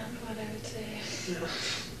 I don't know what I would say.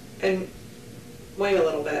 No. And wait a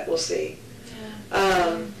little bit. We'll see.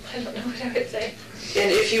 Yeah. I don't know what I would say. And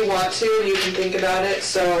if you want to, you can think about it.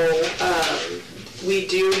 So we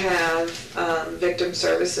do have victim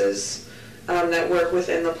services that work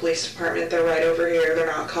within the police department. They're right over here. They're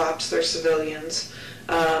not cops. They're civilians.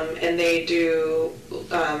 And they do,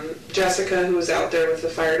 Jessica, who is out there with the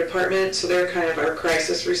fire department, so they're kind of our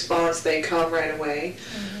crisis response. They come right away.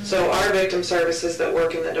 Mm-hmm. So our victim services that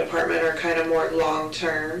work in the department are kind of more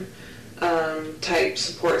long-term type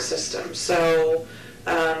support systems. So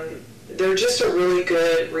they're just a really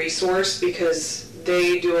good resource because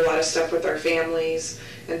they do a lot of stuff with our families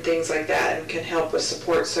and things like that and can help with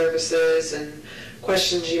support services and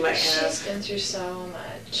questions you might have. She's been through so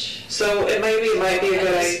much. So it might be a good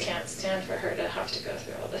idea. I just can't stand for her to have to go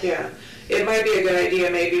through all this. Yeah. It might be a good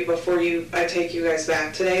idea maybe before I take you guys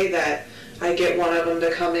back today that I get one of them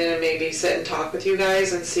to come in and maybe sit and talk with you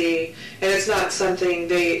guys and see. And it's not something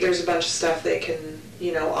there's a bunch of stuff they can,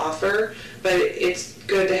 offer, but it's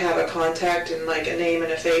good to have a contact and like a name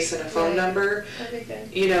and a face and a phone number. That'd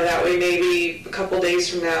be good. That way maybe a couple days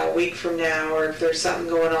from now, a week from now, or if there's something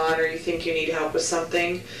going on or you think you need help with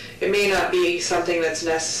something, it may not be something that's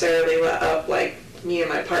necessarily up like me and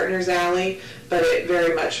my partner's alley, but it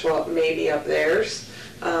very much may be up theirs.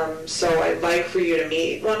 So I'd like for you to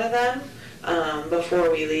meet one of them before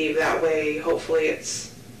we leave. That way, hopefully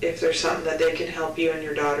if there's something that they can help you and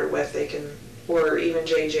your daughter with, they can, or even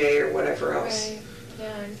JJ or whatever else. Right.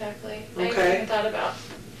 Yeah, exactly. Okay. I hadn't thought about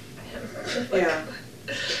him. Yeah.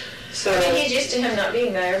 So. I mean, he's used to him not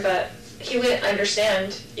being there, but he wouldn't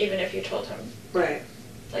understand even if you told him. Right.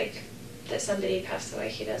 Like, that somebody passed away,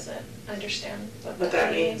 he doesn't understand what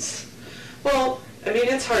that means. Well, I mean,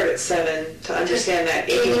 it's hard at 7 to understand that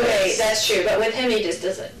anyways. Right, that's true, but with him he just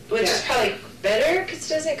doesn't, which is probably better because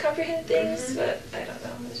he doesn't comprehend things, but I don't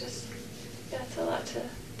know, it's just, it's a lot to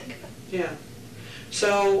think about. Yeah.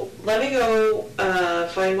 So let me go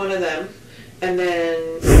find one of them, and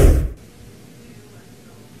then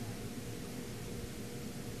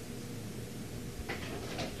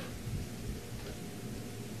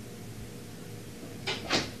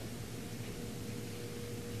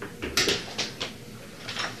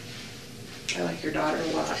I like your daughter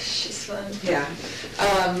a lot. She's fun. Yeah.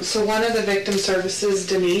 So one of the victim services,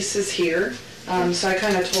 Denise, is here. So I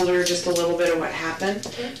kind of told her just a little bit of what happened.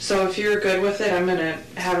 Okay. So if you're good with it, I'm going to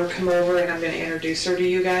have her come over and I'm going to introduce her to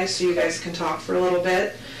you guys so you guys can talk for a little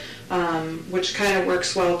bit, which kind of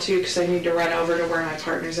works well too because I need to run over to where my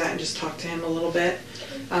partner's at and just talk to him a little bit.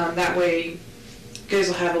 That way you guys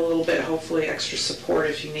will have a little bit, hopefully, extra support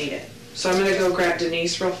if you need it. So I'm going to go grab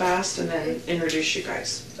Denise real fast and then introduce you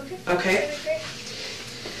guys. Okay. Okay? That'd be great.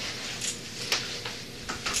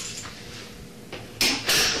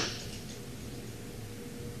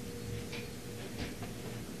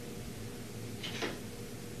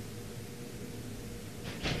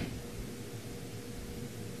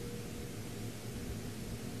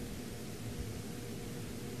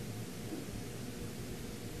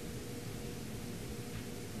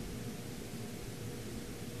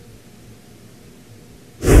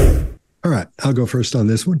 All right, I'll go first on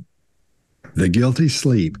this one. The guilty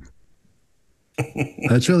sleep.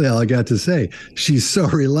 That's really all I got to say. She's so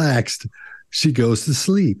relaxed She goes to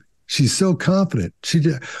sleep. She's so confident.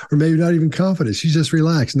 Or maybe not even confident. She's just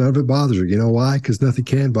relaxed. None of it bothers her. You know why? Because nothing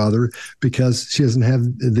can bother her, because she doesn't have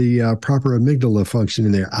the proper amygdala function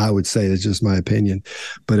in there. I would say that's just my opinion.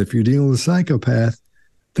 But if you're dealing with a psychopath,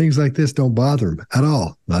 things like this don't bother them at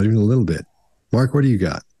all. Not even a little bit. Mark, what do you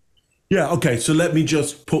got? Yeah, okay, so let me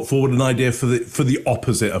just put forward an idea for the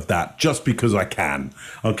opposite of that, just because I can,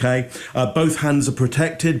 okay? Both hands are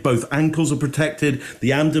protected, both ankles are protected,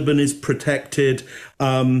 the abdomen is protected,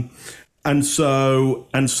 and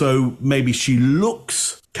so maybe she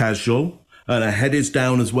looks casual, and her head is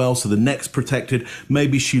down as well, so the neck's protected.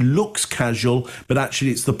 Maybe she looks casual, but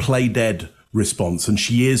actually it's the play dead response, and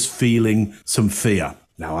she is feeling some fear.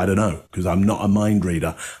 Now, I don't know, because I'm not a mind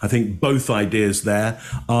reader. I think both ideas there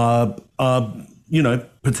are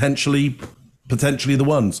potentially the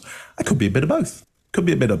ones. It could be a bit of both.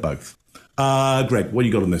 Greg, what do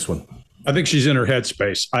you got on this one? I think she's in her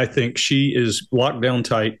headspace. I think she is locked down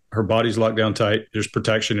tight. Her body's locked down tight. There's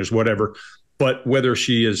protection, there's whatever. But whether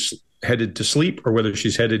she is headed to sleep or whether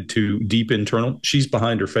she's headed to deep internal, she's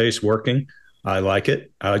behind her face working. I like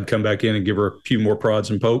it. I'd come back in and give her a few more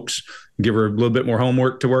prods and pokes, give her a little bit more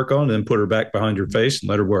homework to work on, and then put her back behind her face and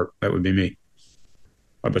let her work. That would be me.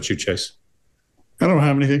 How about you, Chase? I don't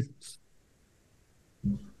have anything.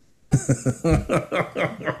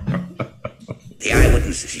 The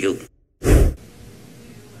eyewitness is you.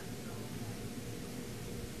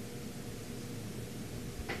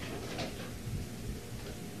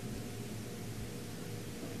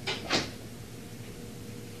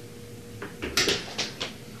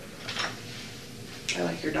 I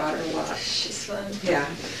like your daughter a lot. She's fun. Yeah.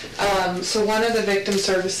 So one of the victim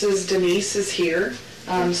services, Denise, is here.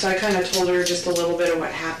 So I kind of told her just a little bit of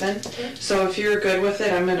what happened. So if you're good with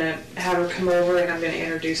it, I'm going to have her come over and I'm going to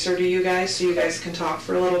introduce her to you guys so you guys can talk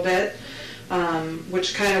for a little bit,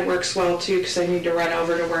 which kind of works well too, because I need to run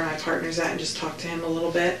over to where my partner's at and just talk to him a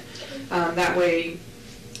little bit. That way you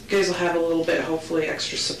guys will have a little bit, hopefully,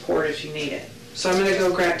 extra support if you need it. So I'm going to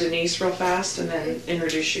go grab Denise real fast and then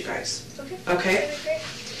introduce you guys. Okay? Great.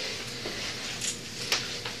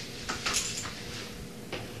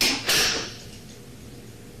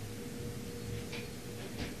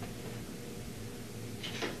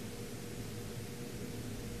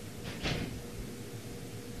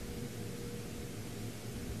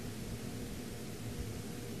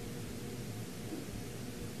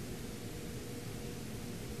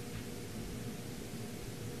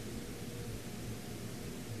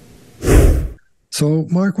 So,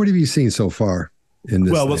 Mark, what have you seen so far in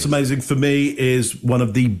this? Well, what's amazing for me is one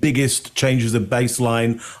of the biggest changes of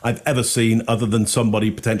baseline I've ever seen, other than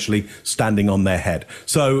somebody potentially standing on their head.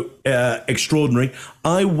 So extraordinary.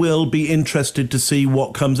 I will be interested to see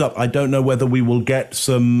what comes up. I don't know whether we will get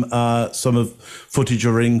some of footage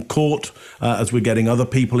or in court as we're getting other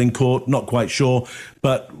people in court. Not quite sure,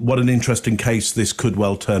 but what an interesting case this could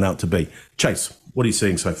well turn out to be. Chase, what are you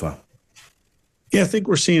seeing so far? Yeah, I think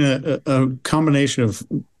we're seeing a combination of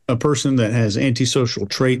a person that has antisocial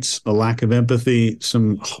traits, a lack of empathy,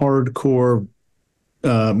 some hardcore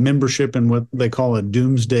membership in what they call a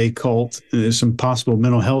doomsday cult. There's some possible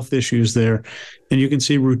mental health issues there. And you can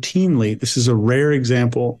see routinely, this is a rare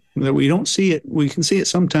example that we don't see it. We can see it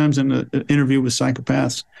sometimes in an interview with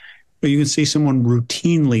psychopaths, but you can see someone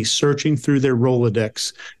routinely searching through their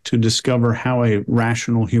Rolodex to discover how a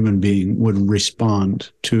rational human being would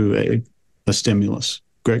respond to a stimulus.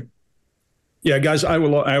 Greg? Yeah, guys, I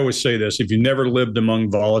always say this. If you never lived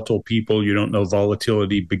among volatile people, you don't know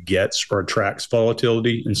volatility begets or attracts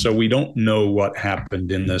volatility. And so we don't know what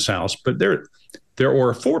happened in this house. But there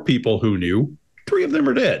were 4 people who knew. 3 of them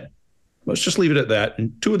are dead. Let's just leave it at that.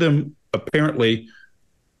 And 2 of them apparently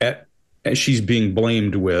as she's being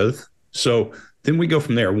blamed with. So then we go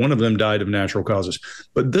from there. 1 of them died of natural causes.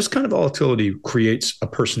 But this kind of volatility creates a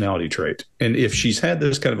personality trait. And if she's had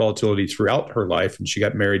this kind of volatility throughout her life, and she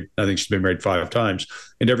got married, I think she's been married 5 times,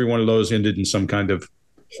 and every one of those ended in some kind of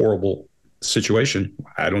horrible situation,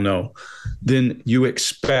 I don't know, then you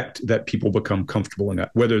expect that people become comfortable in that,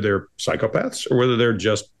 whether they're psychopaths or whether they're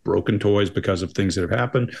just broken toys because of things that have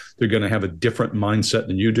happened. They're going to have a different mindset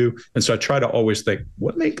than you do. And so I try to always think,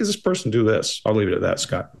 what makes this person do this? I'll leave it at that,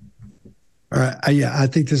 Scott. All right. I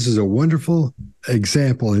think this is a wonderful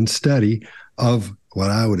example and study of what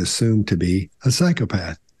I would assume to be a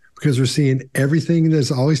psychopath, because we're seeing everything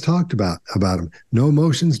that's always talked about them. No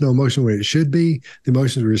emotions, no emotion where it should be. The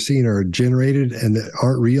emotions we're seeing are generated and that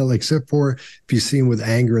aren't real, except for if you see them with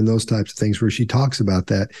anger and those types of things, where she talks about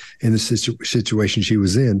that in the situation she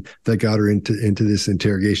was in that got her into this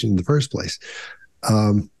interrogation in the first place.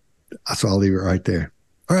 So I'll leave it right there.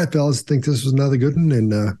 All right, fellas, I think this was another good one,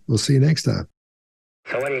 and we'll see you next time.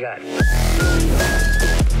 So what do you got?